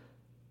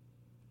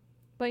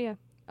 But yeah,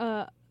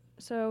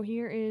 so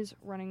here is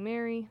Running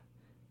Mary,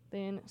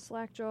 then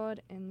Slackjawed,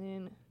 and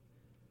then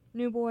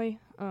New Boy.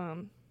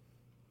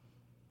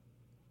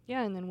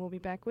 Yeah, and then we'll be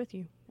back with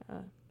you.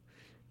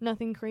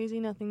 Nothing crazy,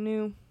 nothing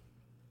new.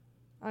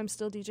 I'm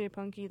still DJ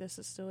Punky.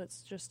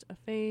 It's just a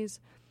phase.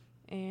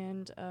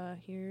 And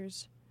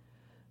here's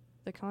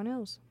the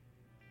Connells.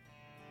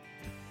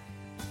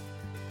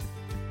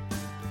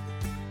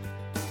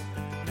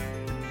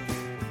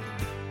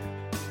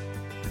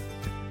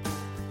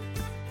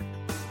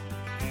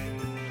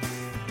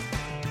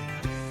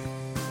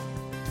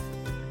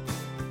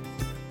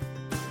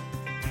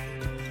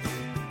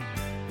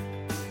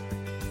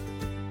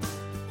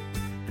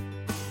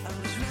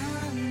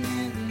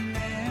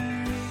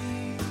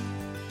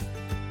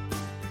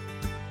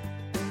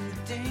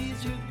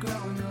 Days are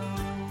growing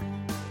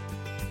long.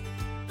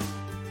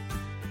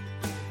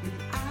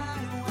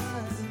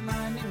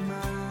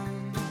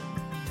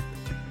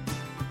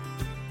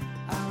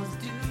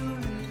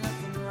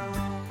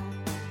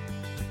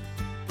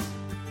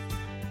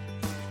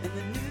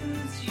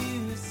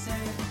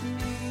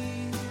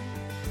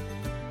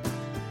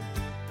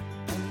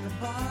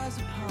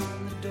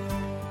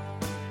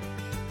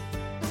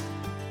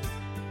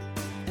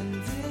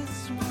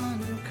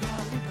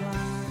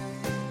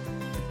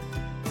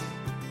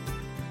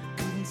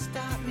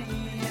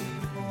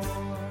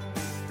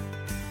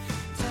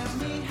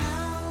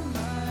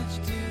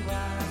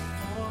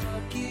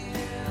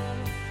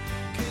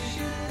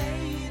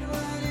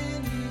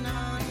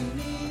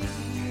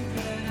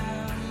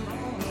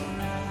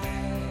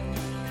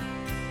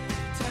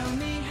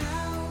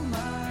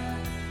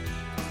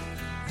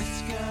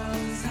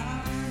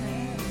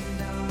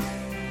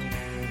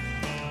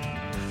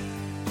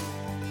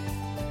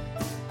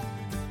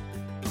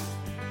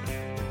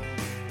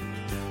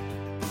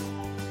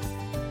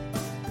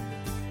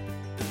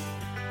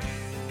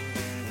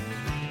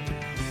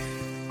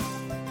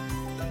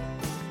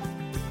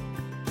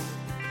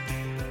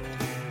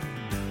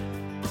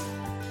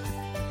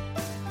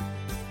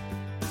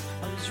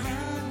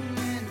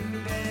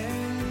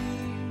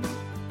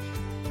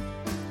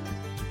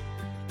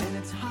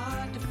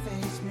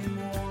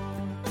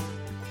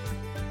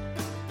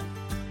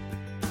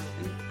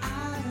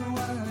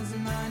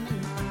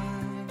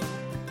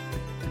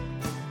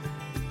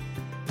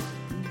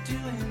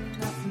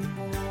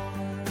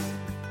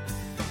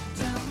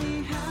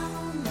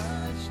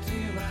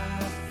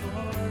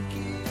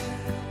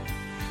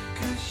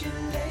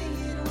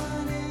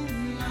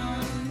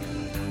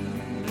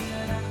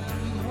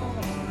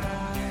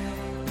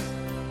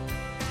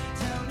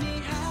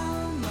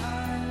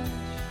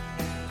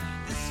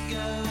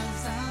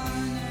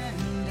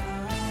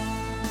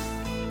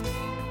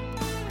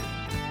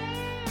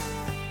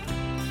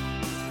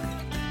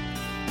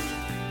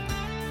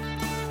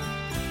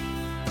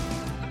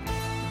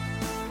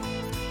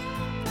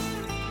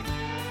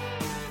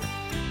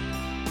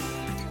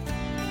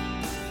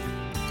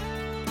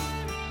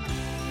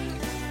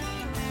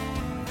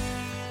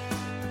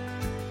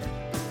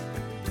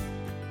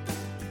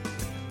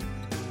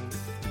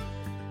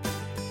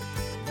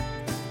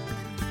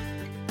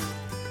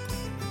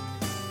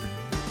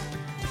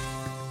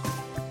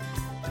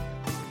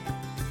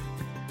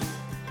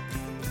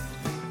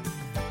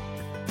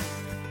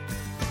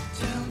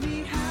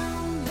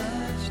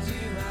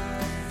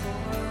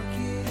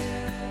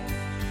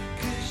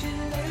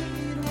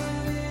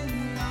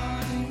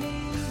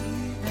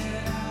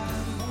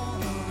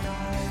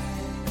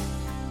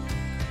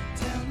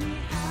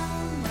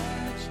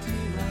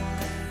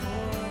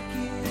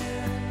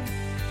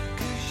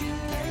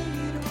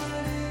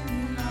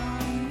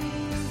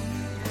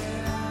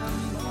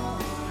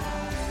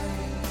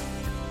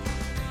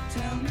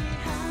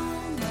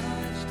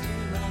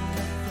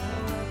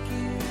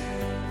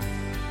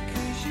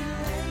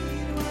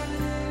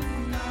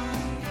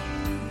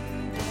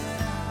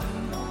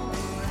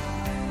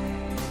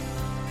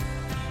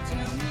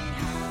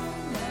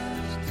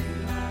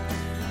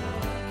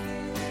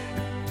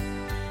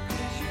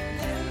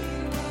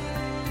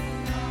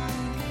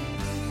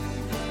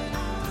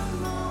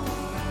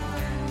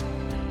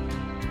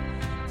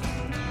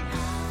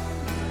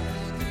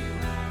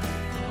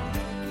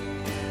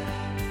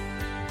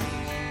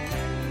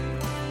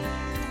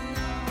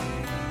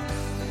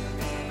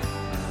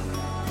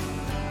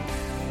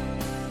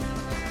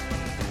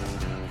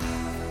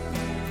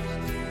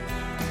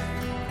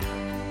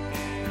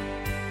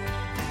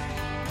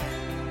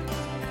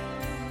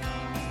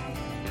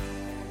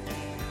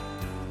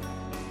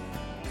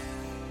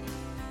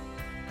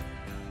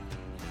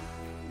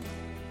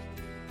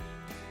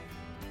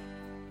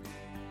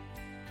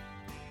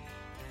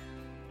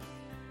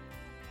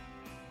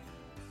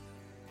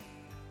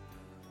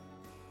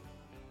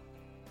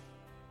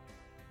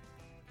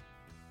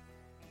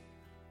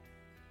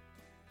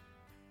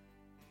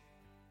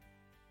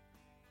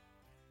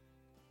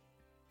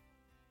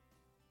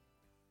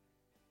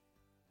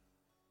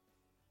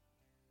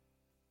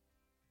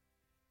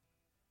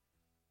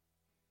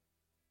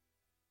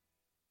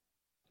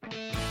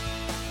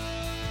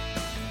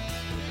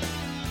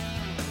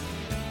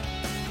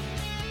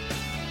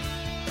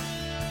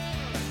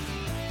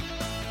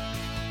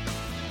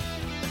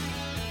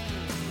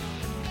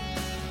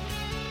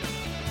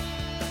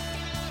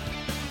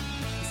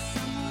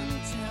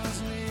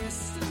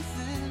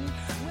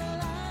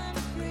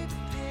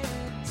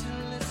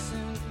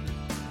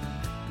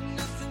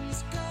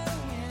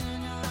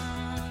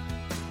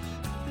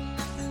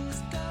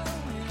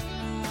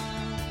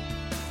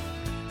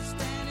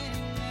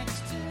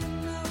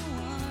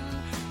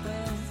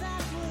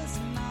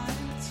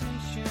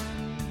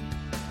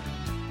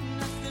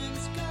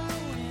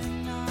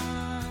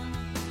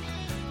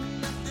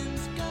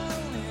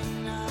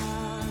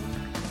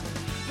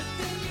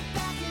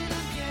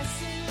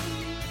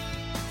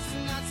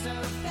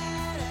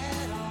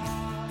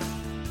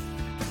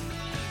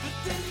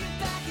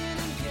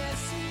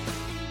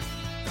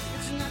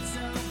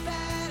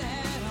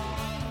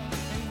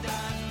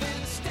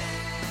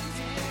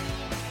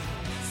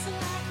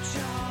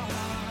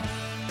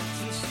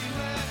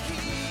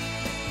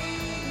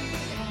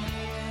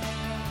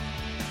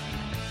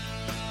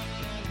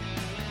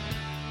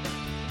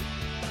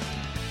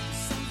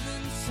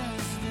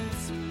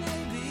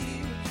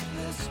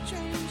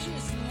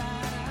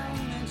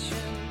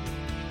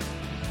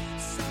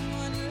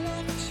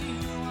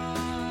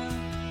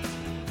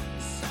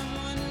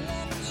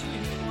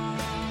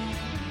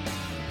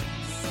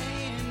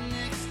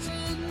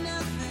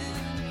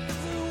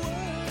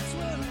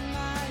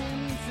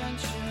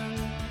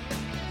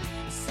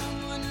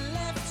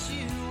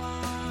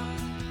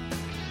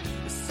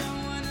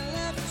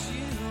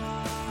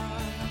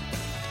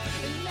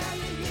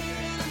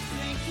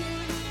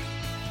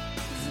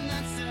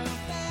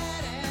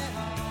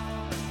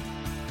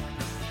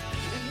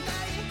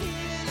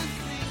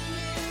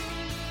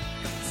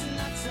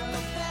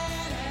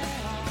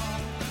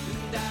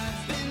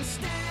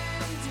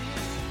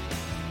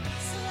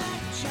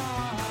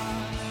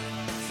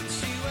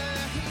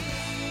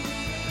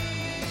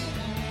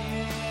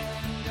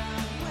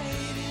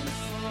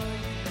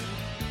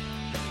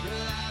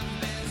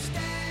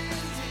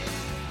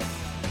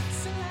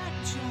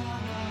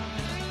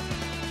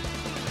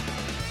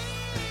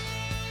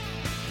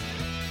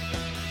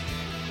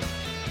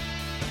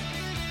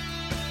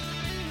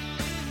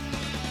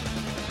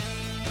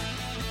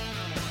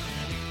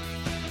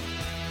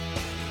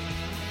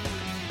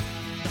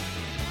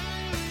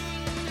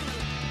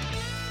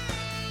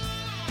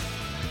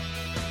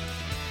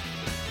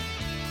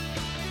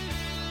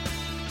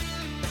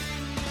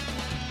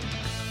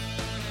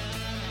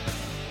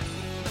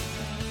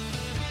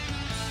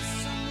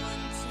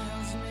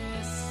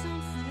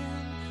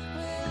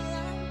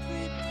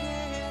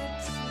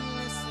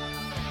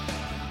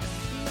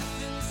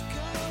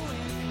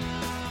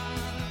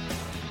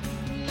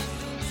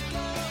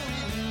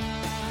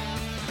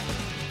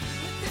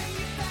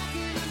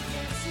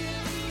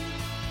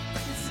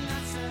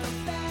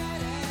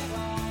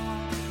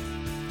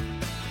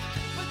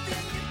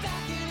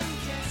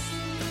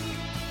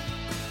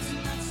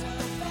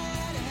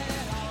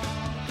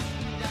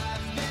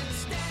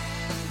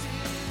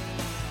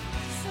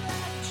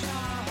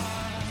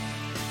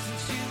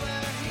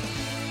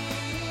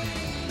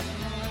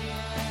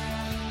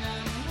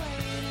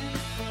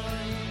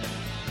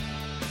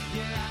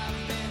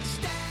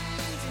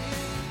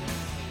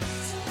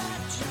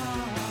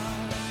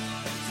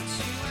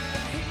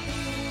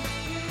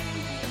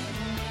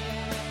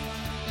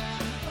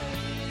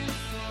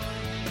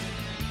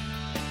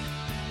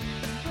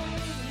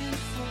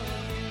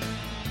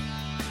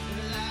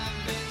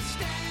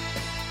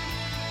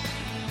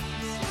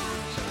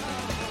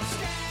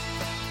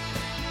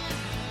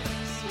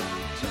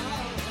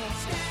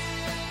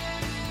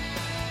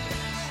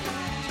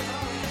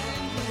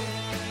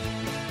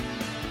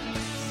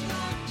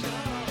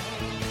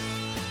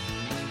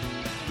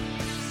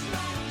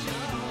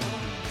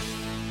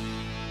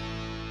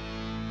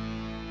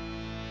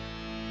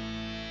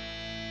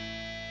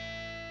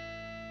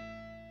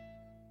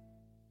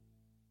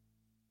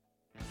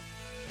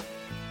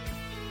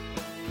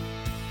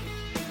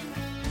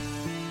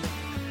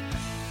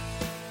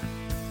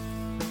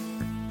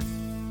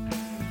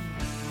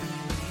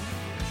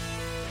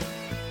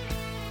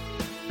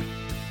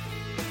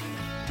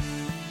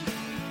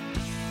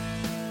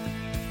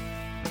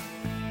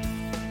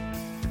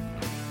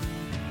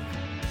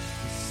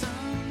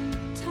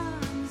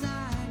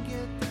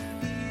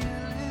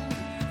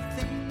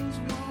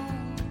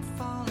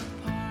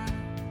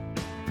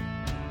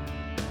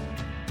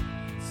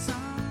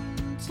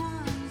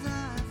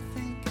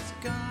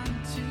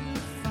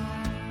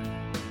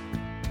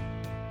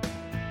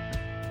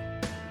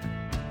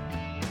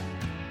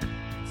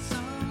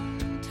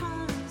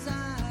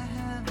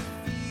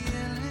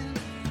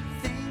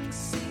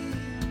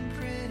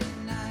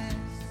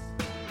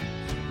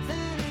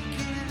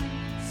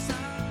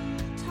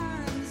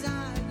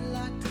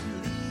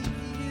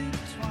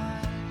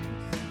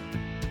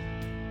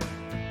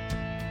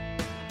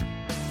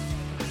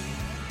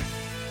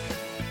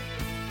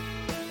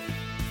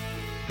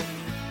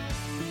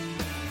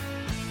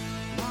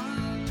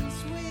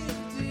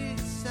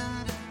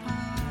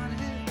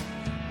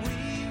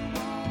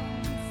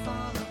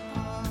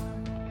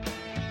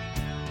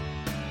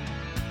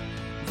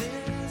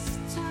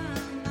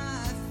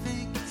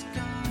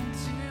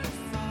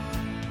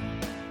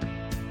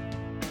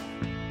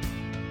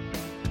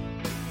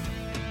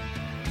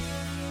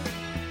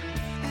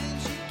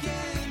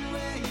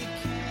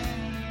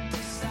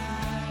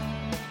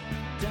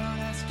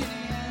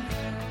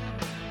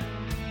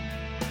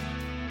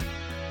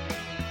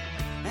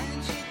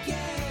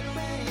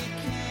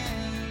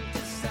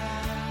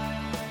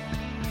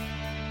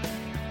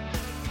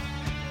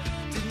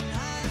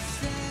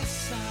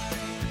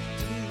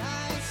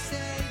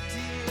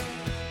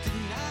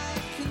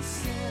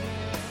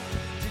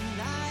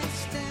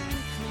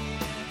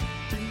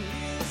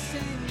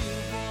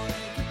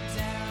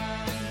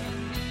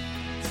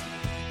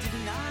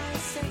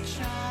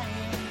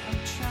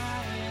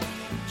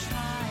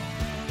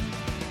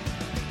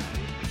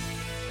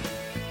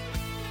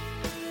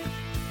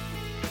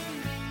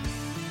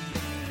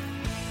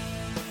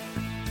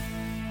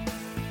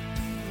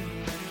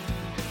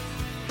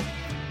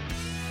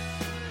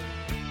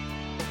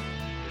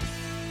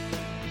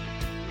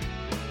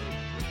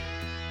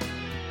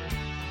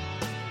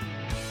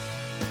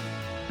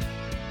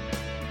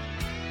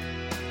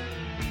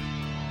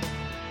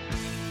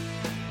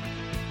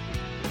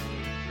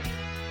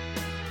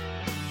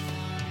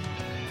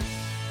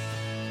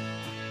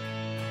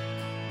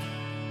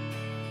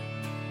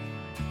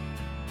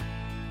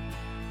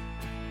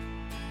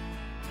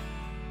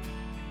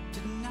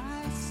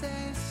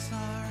 say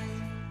sorry?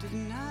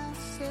 Didn't I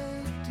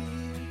say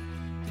dear?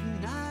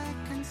 Didn't I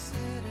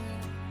consider?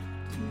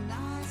 Didn't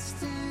I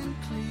stand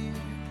clear?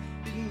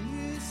 Didn't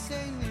you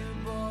say new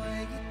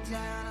boy, get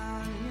down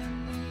on your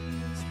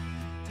knees?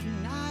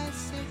 Didn't I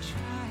say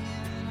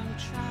trying, I'm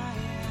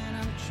trying,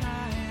 I'm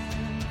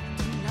trying?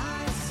 Didn't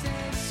I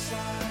say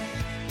sorry?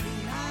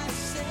 Didn't I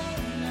say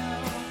no?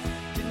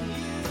 Didn't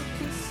you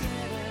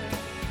consider?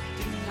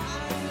 Didn't I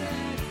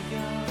let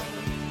go?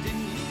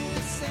 Didn't you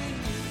say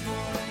new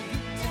boy,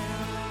 get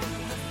down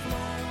on the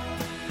floor?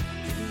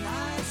 Didn't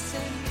I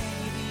say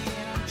maybe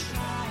and I'm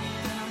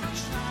trying, I'm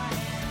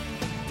trying?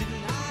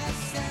 Didn't I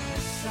say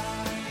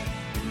sorry?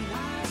 Didn't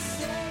I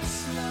say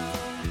slow?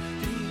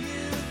 Didn't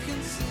you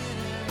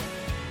consider?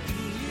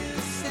 Didn't you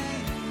say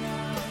no?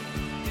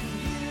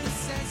 Didn't you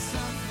say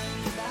something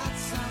about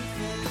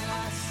something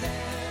I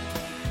said?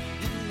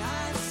 Didn't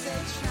I say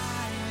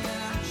trying,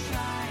 I'm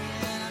trying,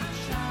 I'm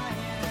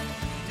trying?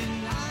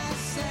 Didn't I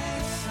say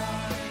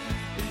sorry?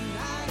 Didn't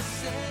I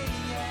say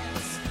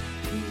yes?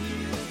 Didn't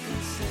you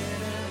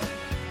consider?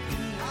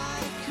 Didn't I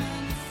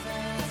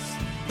confess?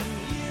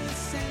 Didn't you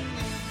say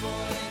new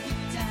boy,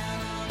 get down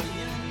on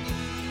your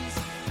knees?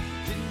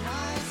 Didn't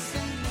I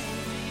say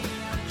maybe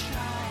I'm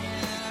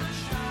trying, I'm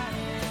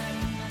trying?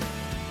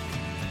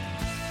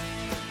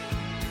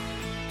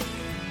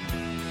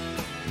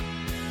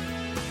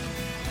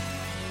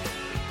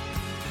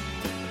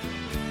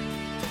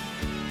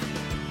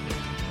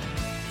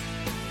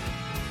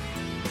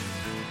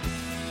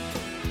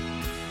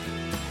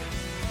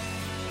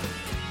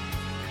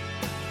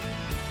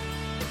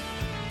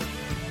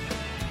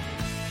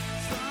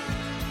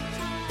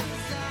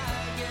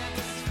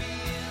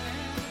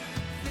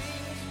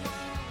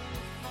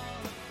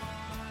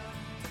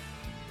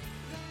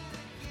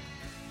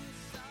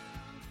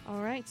 All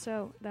right,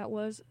 so that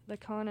was the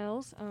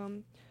Connells.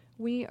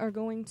 We are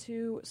going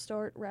to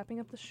start wrapping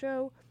up the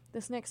show.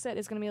 This next set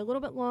is going to be a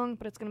little bit long,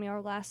 but it's going to be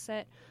our last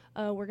set.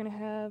 We're going to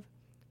have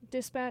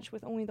Dispatch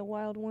with Only the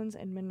Wild Ones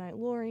and Midnight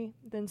Lori,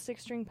 then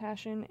Six String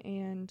Passion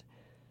and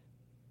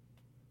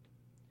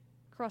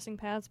Crossing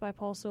Paths by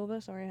Paul Silva.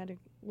 Sorry, I had to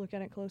look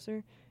at it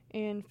closer.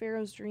 And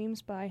Pharaoh's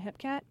Dreams by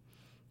Hepcat.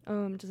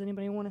 Does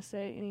anybody want to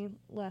say any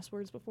last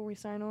words before we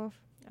sign off?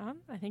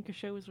 I think your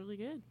show was really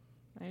good.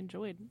 I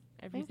enjoyed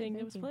everything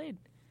that was played.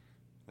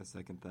 I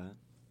second that.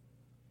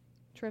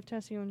 Trev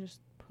Tassion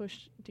just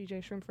pushed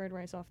DJ Shrimp Fried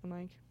Rice off the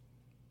mic.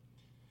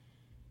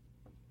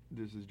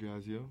 This is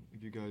Jazzio.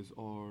 If you guys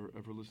are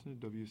ever listening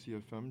to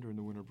WCFM during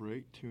the winter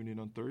break, tune in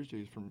on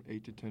Thursdays from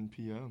 8 to 10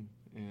 p.m.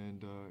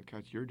 and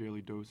catch your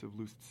daily dose of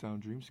Lucid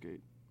Sound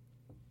Dreamscape.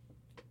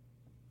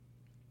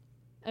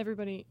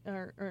 Everybody,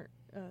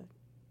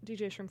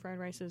 DJ Shrimp Fried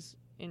Rice is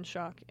in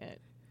shock at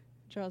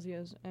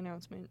Jazzio's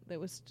announcement that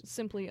was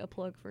simply a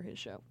plug for his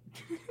show.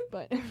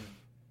 But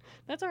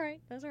that's all right.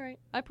 That's all right.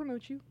 I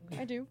promote you.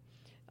 I do.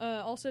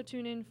 Also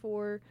tune in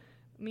for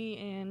me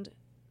and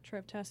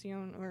Trev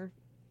Tassion, or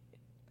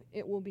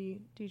it will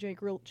be DJ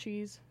Grilled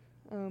Cheese,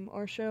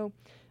 our show,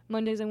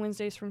 Mondays and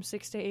Wednesdays from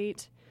 6 to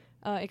 8,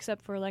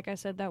 except for, like I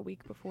said, that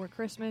week before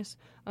Christmas.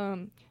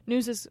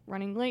 News is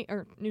running late,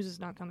 or news is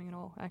not coming at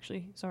all,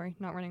 actually. Sorry,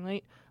 not running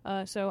late.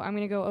 So I'm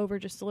going to go over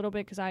just a little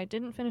bit because I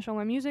didn't finish all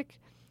my music.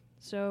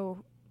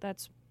 So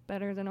that's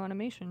better than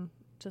automation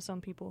to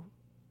some people,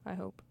 I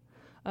hope.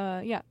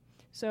 Yeah,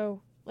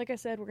 so like I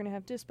said, we're going to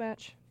have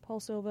Dispatch, Paul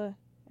Silva,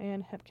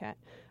 and Hepcat.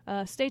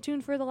 Stay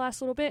tuned for the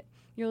last little bit.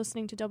 You're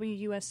listening to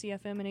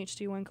WUSCFM in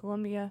HD1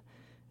 Columbia.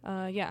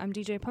 Yeah, I'm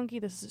DJ Punky.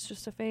 This is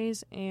just a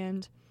phase,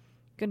 and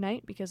good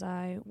night, because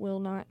I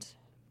will not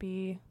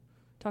be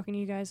talking to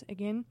you guys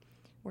again.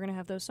 We're going to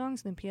have those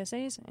songs, then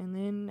PSAs, and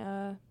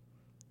then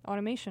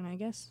automation, I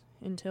guess,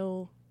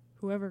 until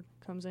whoever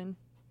comes in.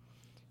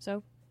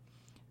 So,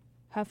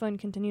 have fun.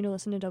 Continue to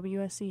listen to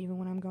WSC even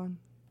when I'm gone.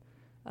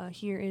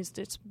 Here is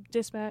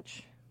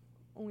Dispatch,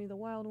 Only the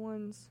Wild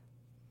Ones,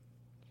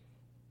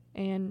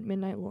 and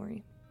Midnight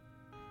Lori.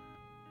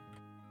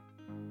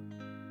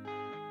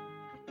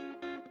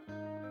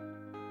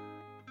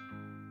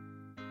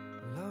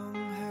 Long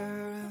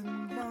hair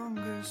and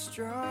longer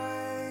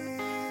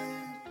stride,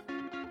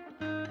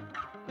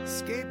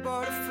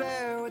 skateboard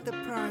affair with the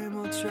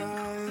primal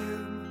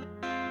tribe.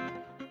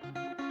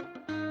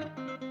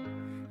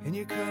 And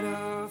you cut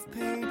off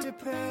painted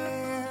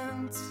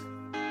pants,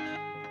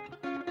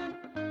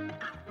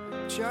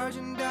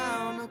 charging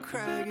down the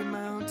craggy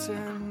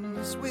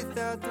mountains with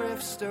our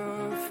thrift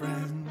store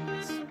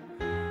friends.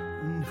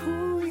 And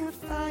who you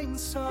find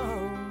so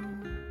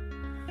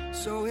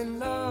in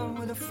love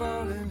with the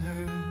fallen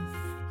earth?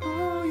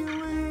 Oh, you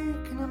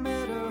wake in the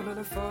middle of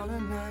the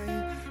fallen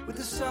night with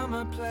the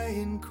summer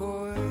playing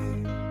coy.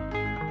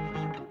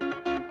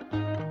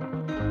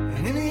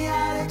 And in the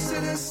attics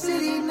of the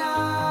city night,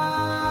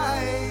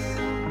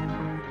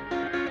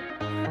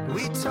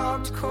 we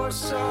talked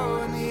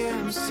Corso and the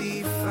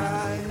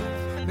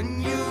MC5,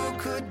 and you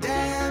could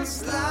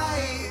dance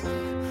like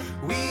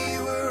we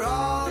were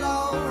all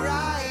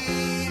alright.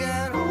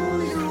 And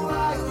all you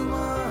wild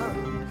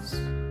ones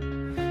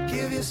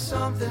give you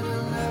something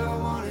and never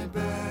want it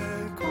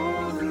back.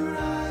 Oh,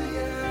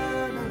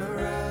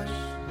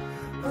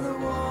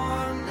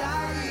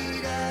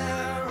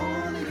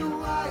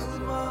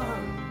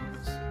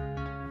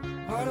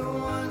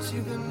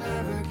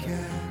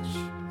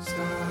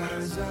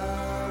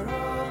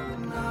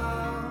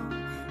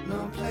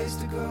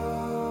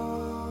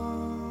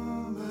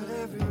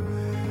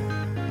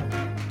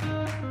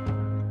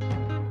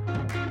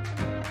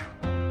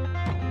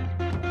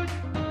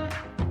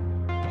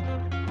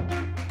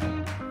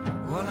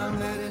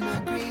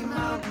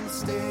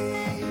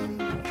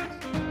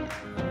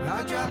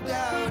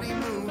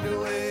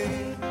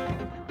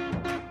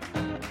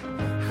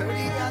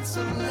 got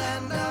some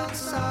land down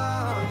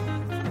south.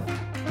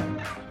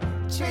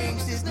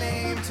 Changed his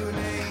name to a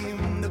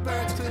name the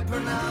birds could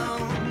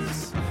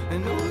pronounce.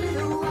 And only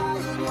the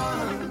wild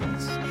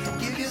ones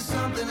give you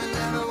something and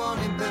never want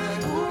it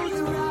back. Oh,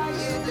 the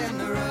riot and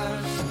the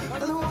rush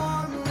of the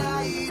warm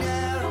night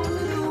air.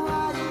 Only the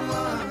wild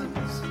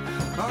ones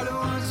are the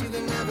ones you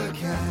can never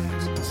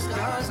catch. The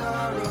stars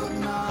are up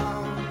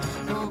now,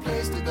 no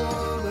place to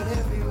go but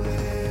everywhere.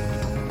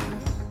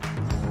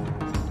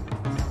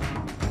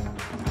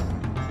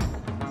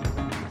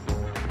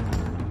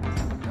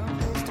 No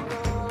place to go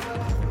but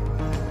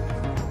everywhere.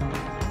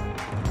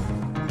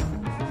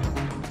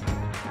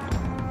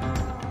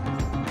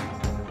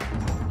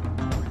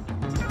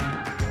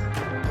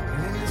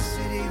 In the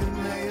city the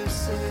mayor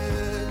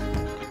said,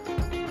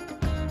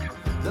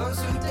 those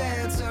who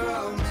dance are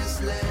all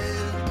misled.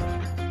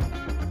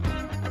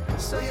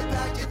 So you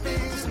packed your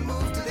things and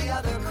moved to the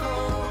other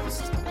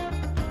coast.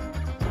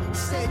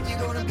 Said you're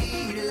gonna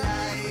be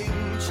like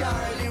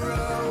Charlie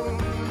Rose.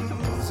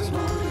 And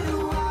only the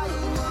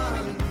wild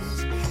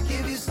ones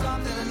give you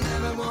something and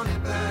never want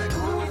it back.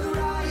 Oh, the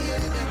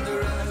riot and the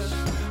rush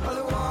of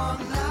the warm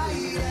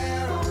night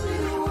air. Only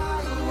the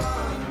wild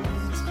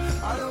ones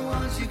are the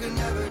ones you can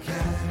never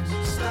catch.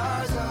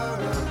 Stars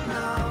are up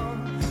now,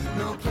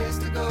 no place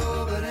to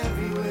go but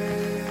everywhere.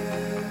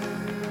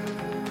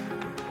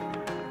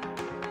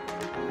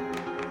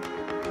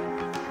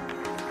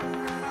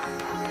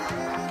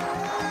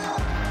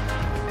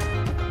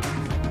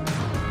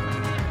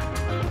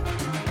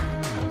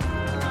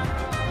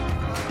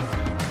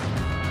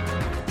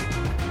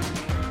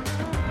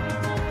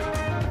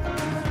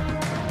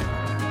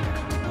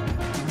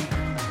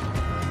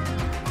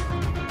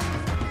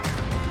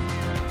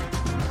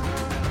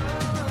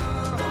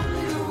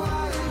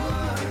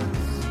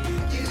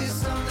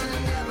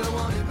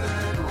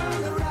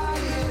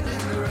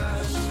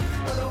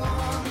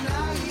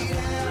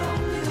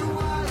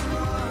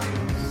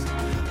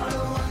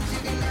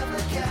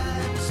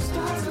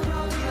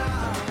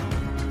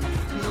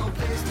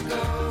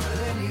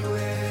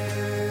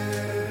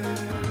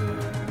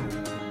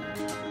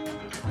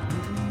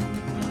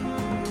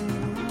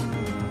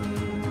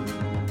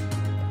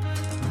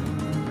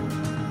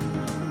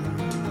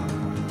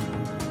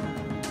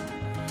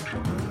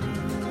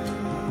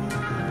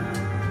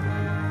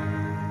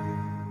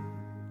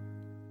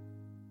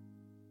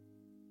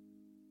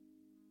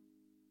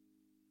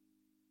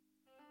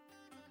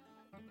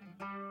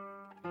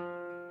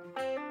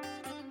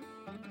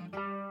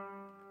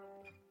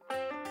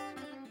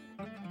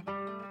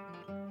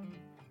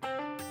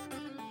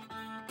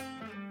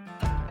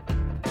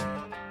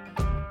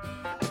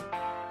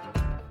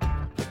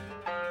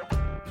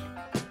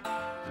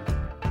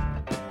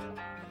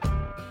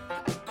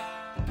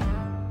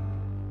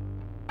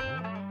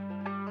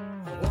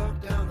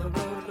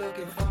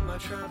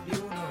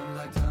 Tribunal,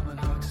 like Tom and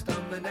Huck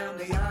stumbling down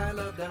the aisle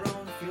of their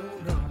own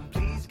funeral.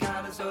 Please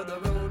guide us or the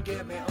road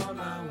get me on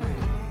my way.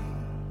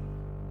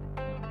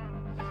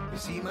 You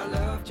see, my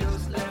love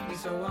just left me,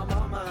 so I'm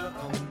on my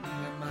own.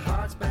 And my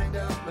heart's banged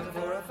up, looking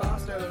for a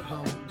foster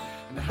home.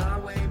 And the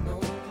highway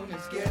moon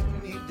is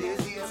getting me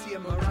dizzy. I see a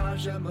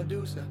mirage of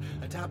Medusa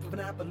atop of an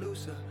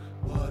Appaloosa.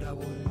 What I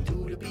wouldn't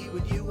do to be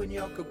with you in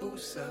your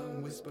caboose.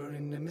 I'm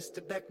whispering to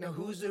Mr. Beck, now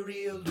who's the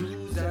real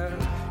loser?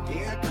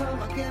 Here I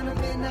come again, a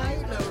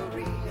midnight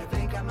lorry. I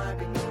think I might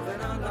be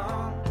moving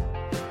along.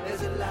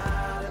 There's a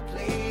lot of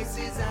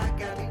places I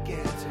gotta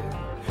get to.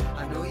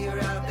 I know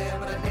you're out there,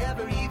 but I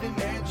never even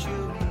met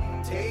you.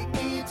 Take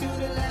me to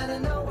the land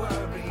of no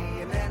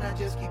worry. And then I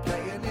just keep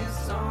playing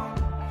this song.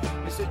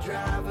 Mr.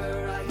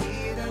 Driver, I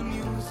hear the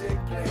music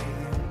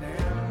playing.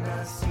 And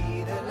I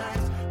see the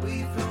lights,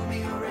 we throw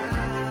me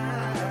around.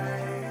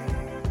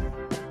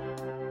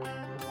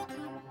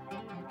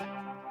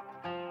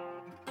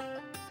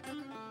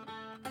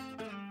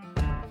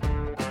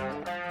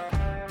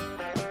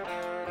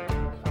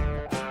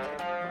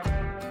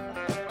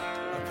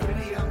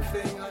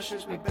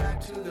 Ushers me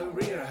back to the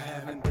rear. I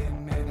haven't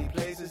been many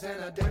places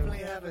and I definitely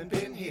haven't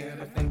been here.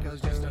 I think I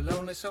was just a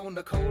lonely soul in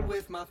the cold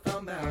with my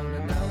thumb out.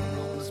 And now I'm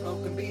on the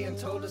smoke and being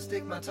told to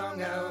stick my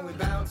tongue out. We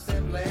bounced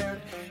and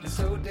blared, and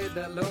so did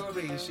that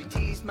lorry. She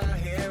teased my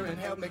hair and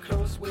held me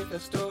close with a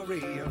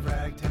story of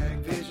ragtag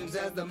visions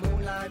as the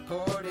moonlight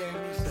poured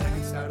in.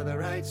 Second start of the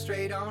ride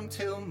straight on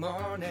till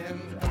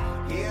morning.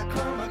 Here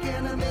come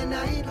again a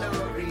midnight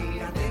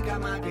lorry. I think I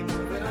might be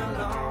moving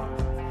along.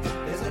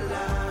 There's a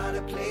lot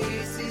of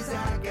places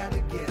I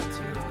gotta get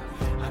to.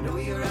 I know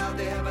you're out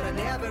there, but I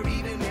never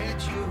even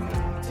met you.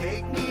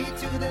 Take me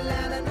to the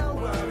land of no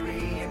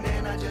worry. And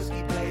then I just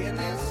keep playing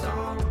this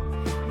song.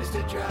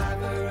 Mr.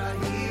 Driver, I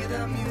hear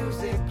the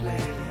music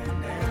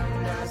playing.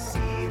 And I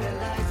see the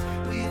lights,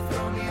 will you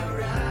throw me a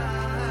ride?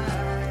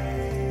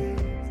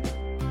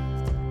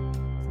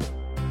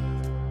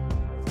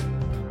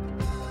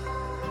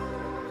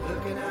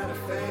 Looking at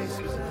her face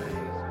was like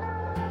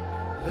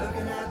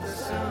looking at the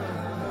sun.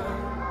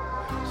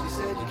 She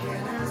said you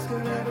can't ask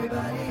of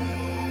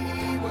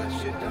everybody what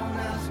you don't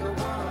ask of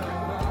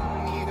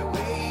one. Either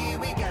way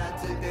we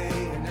got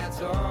today, and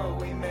that's all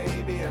we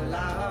may be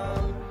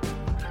loud.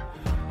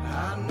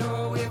 I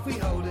know if we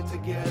hold it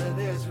together,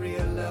 there's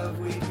real love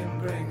we can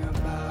bring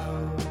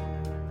about.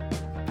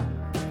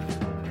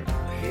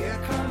 Here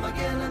come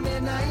again the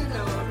midnight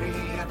lorry.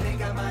 I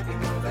think I might be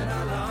moving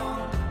along.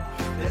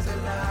 There's a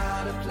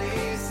lot of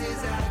places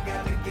I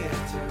gotta get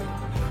to.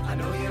 I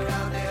know you're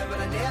out there, but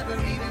I never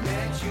even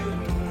met you.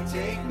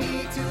 Take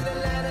me to the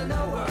land of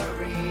no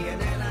worry,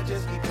 and then I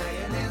just keep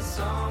playing this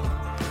song.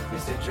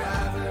 Mr.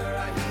 Driver,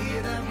 I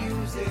hear the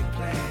music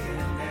playing,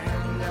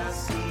 and I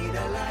see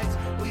the lights.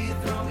 Will you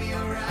throw me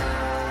a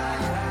ride?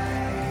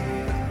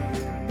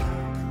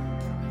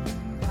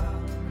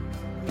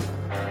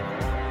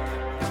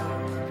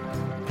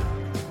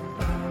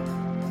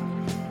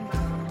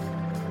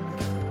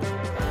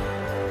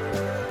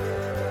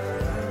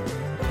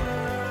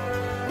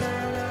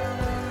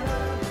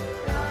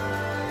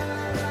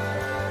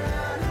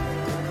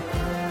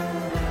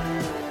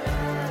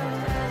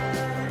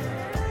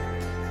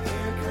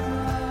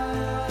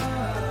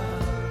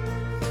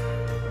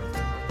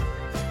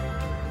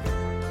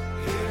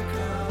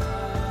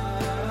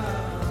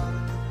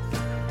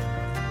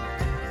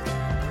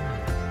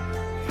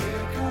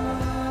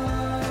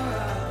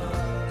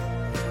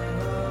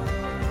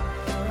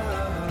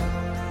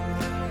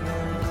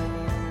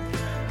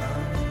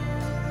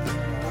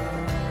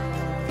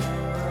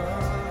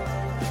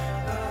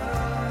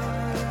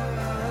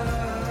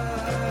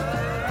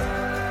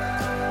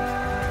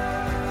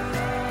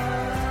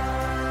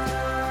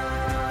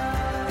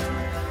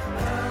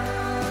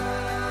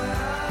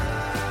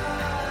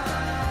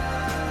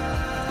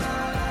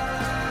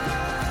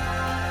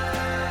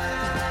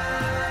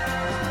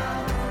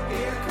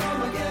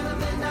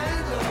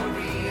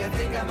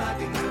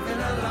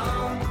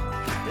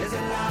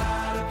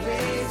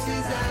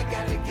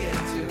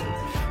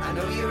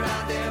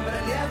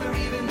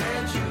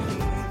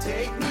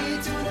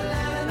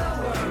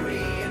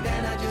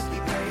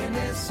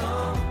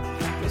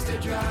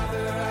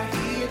 Driver, I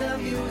hear the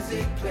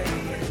music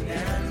playing,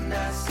 and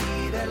I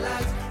see the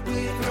lights.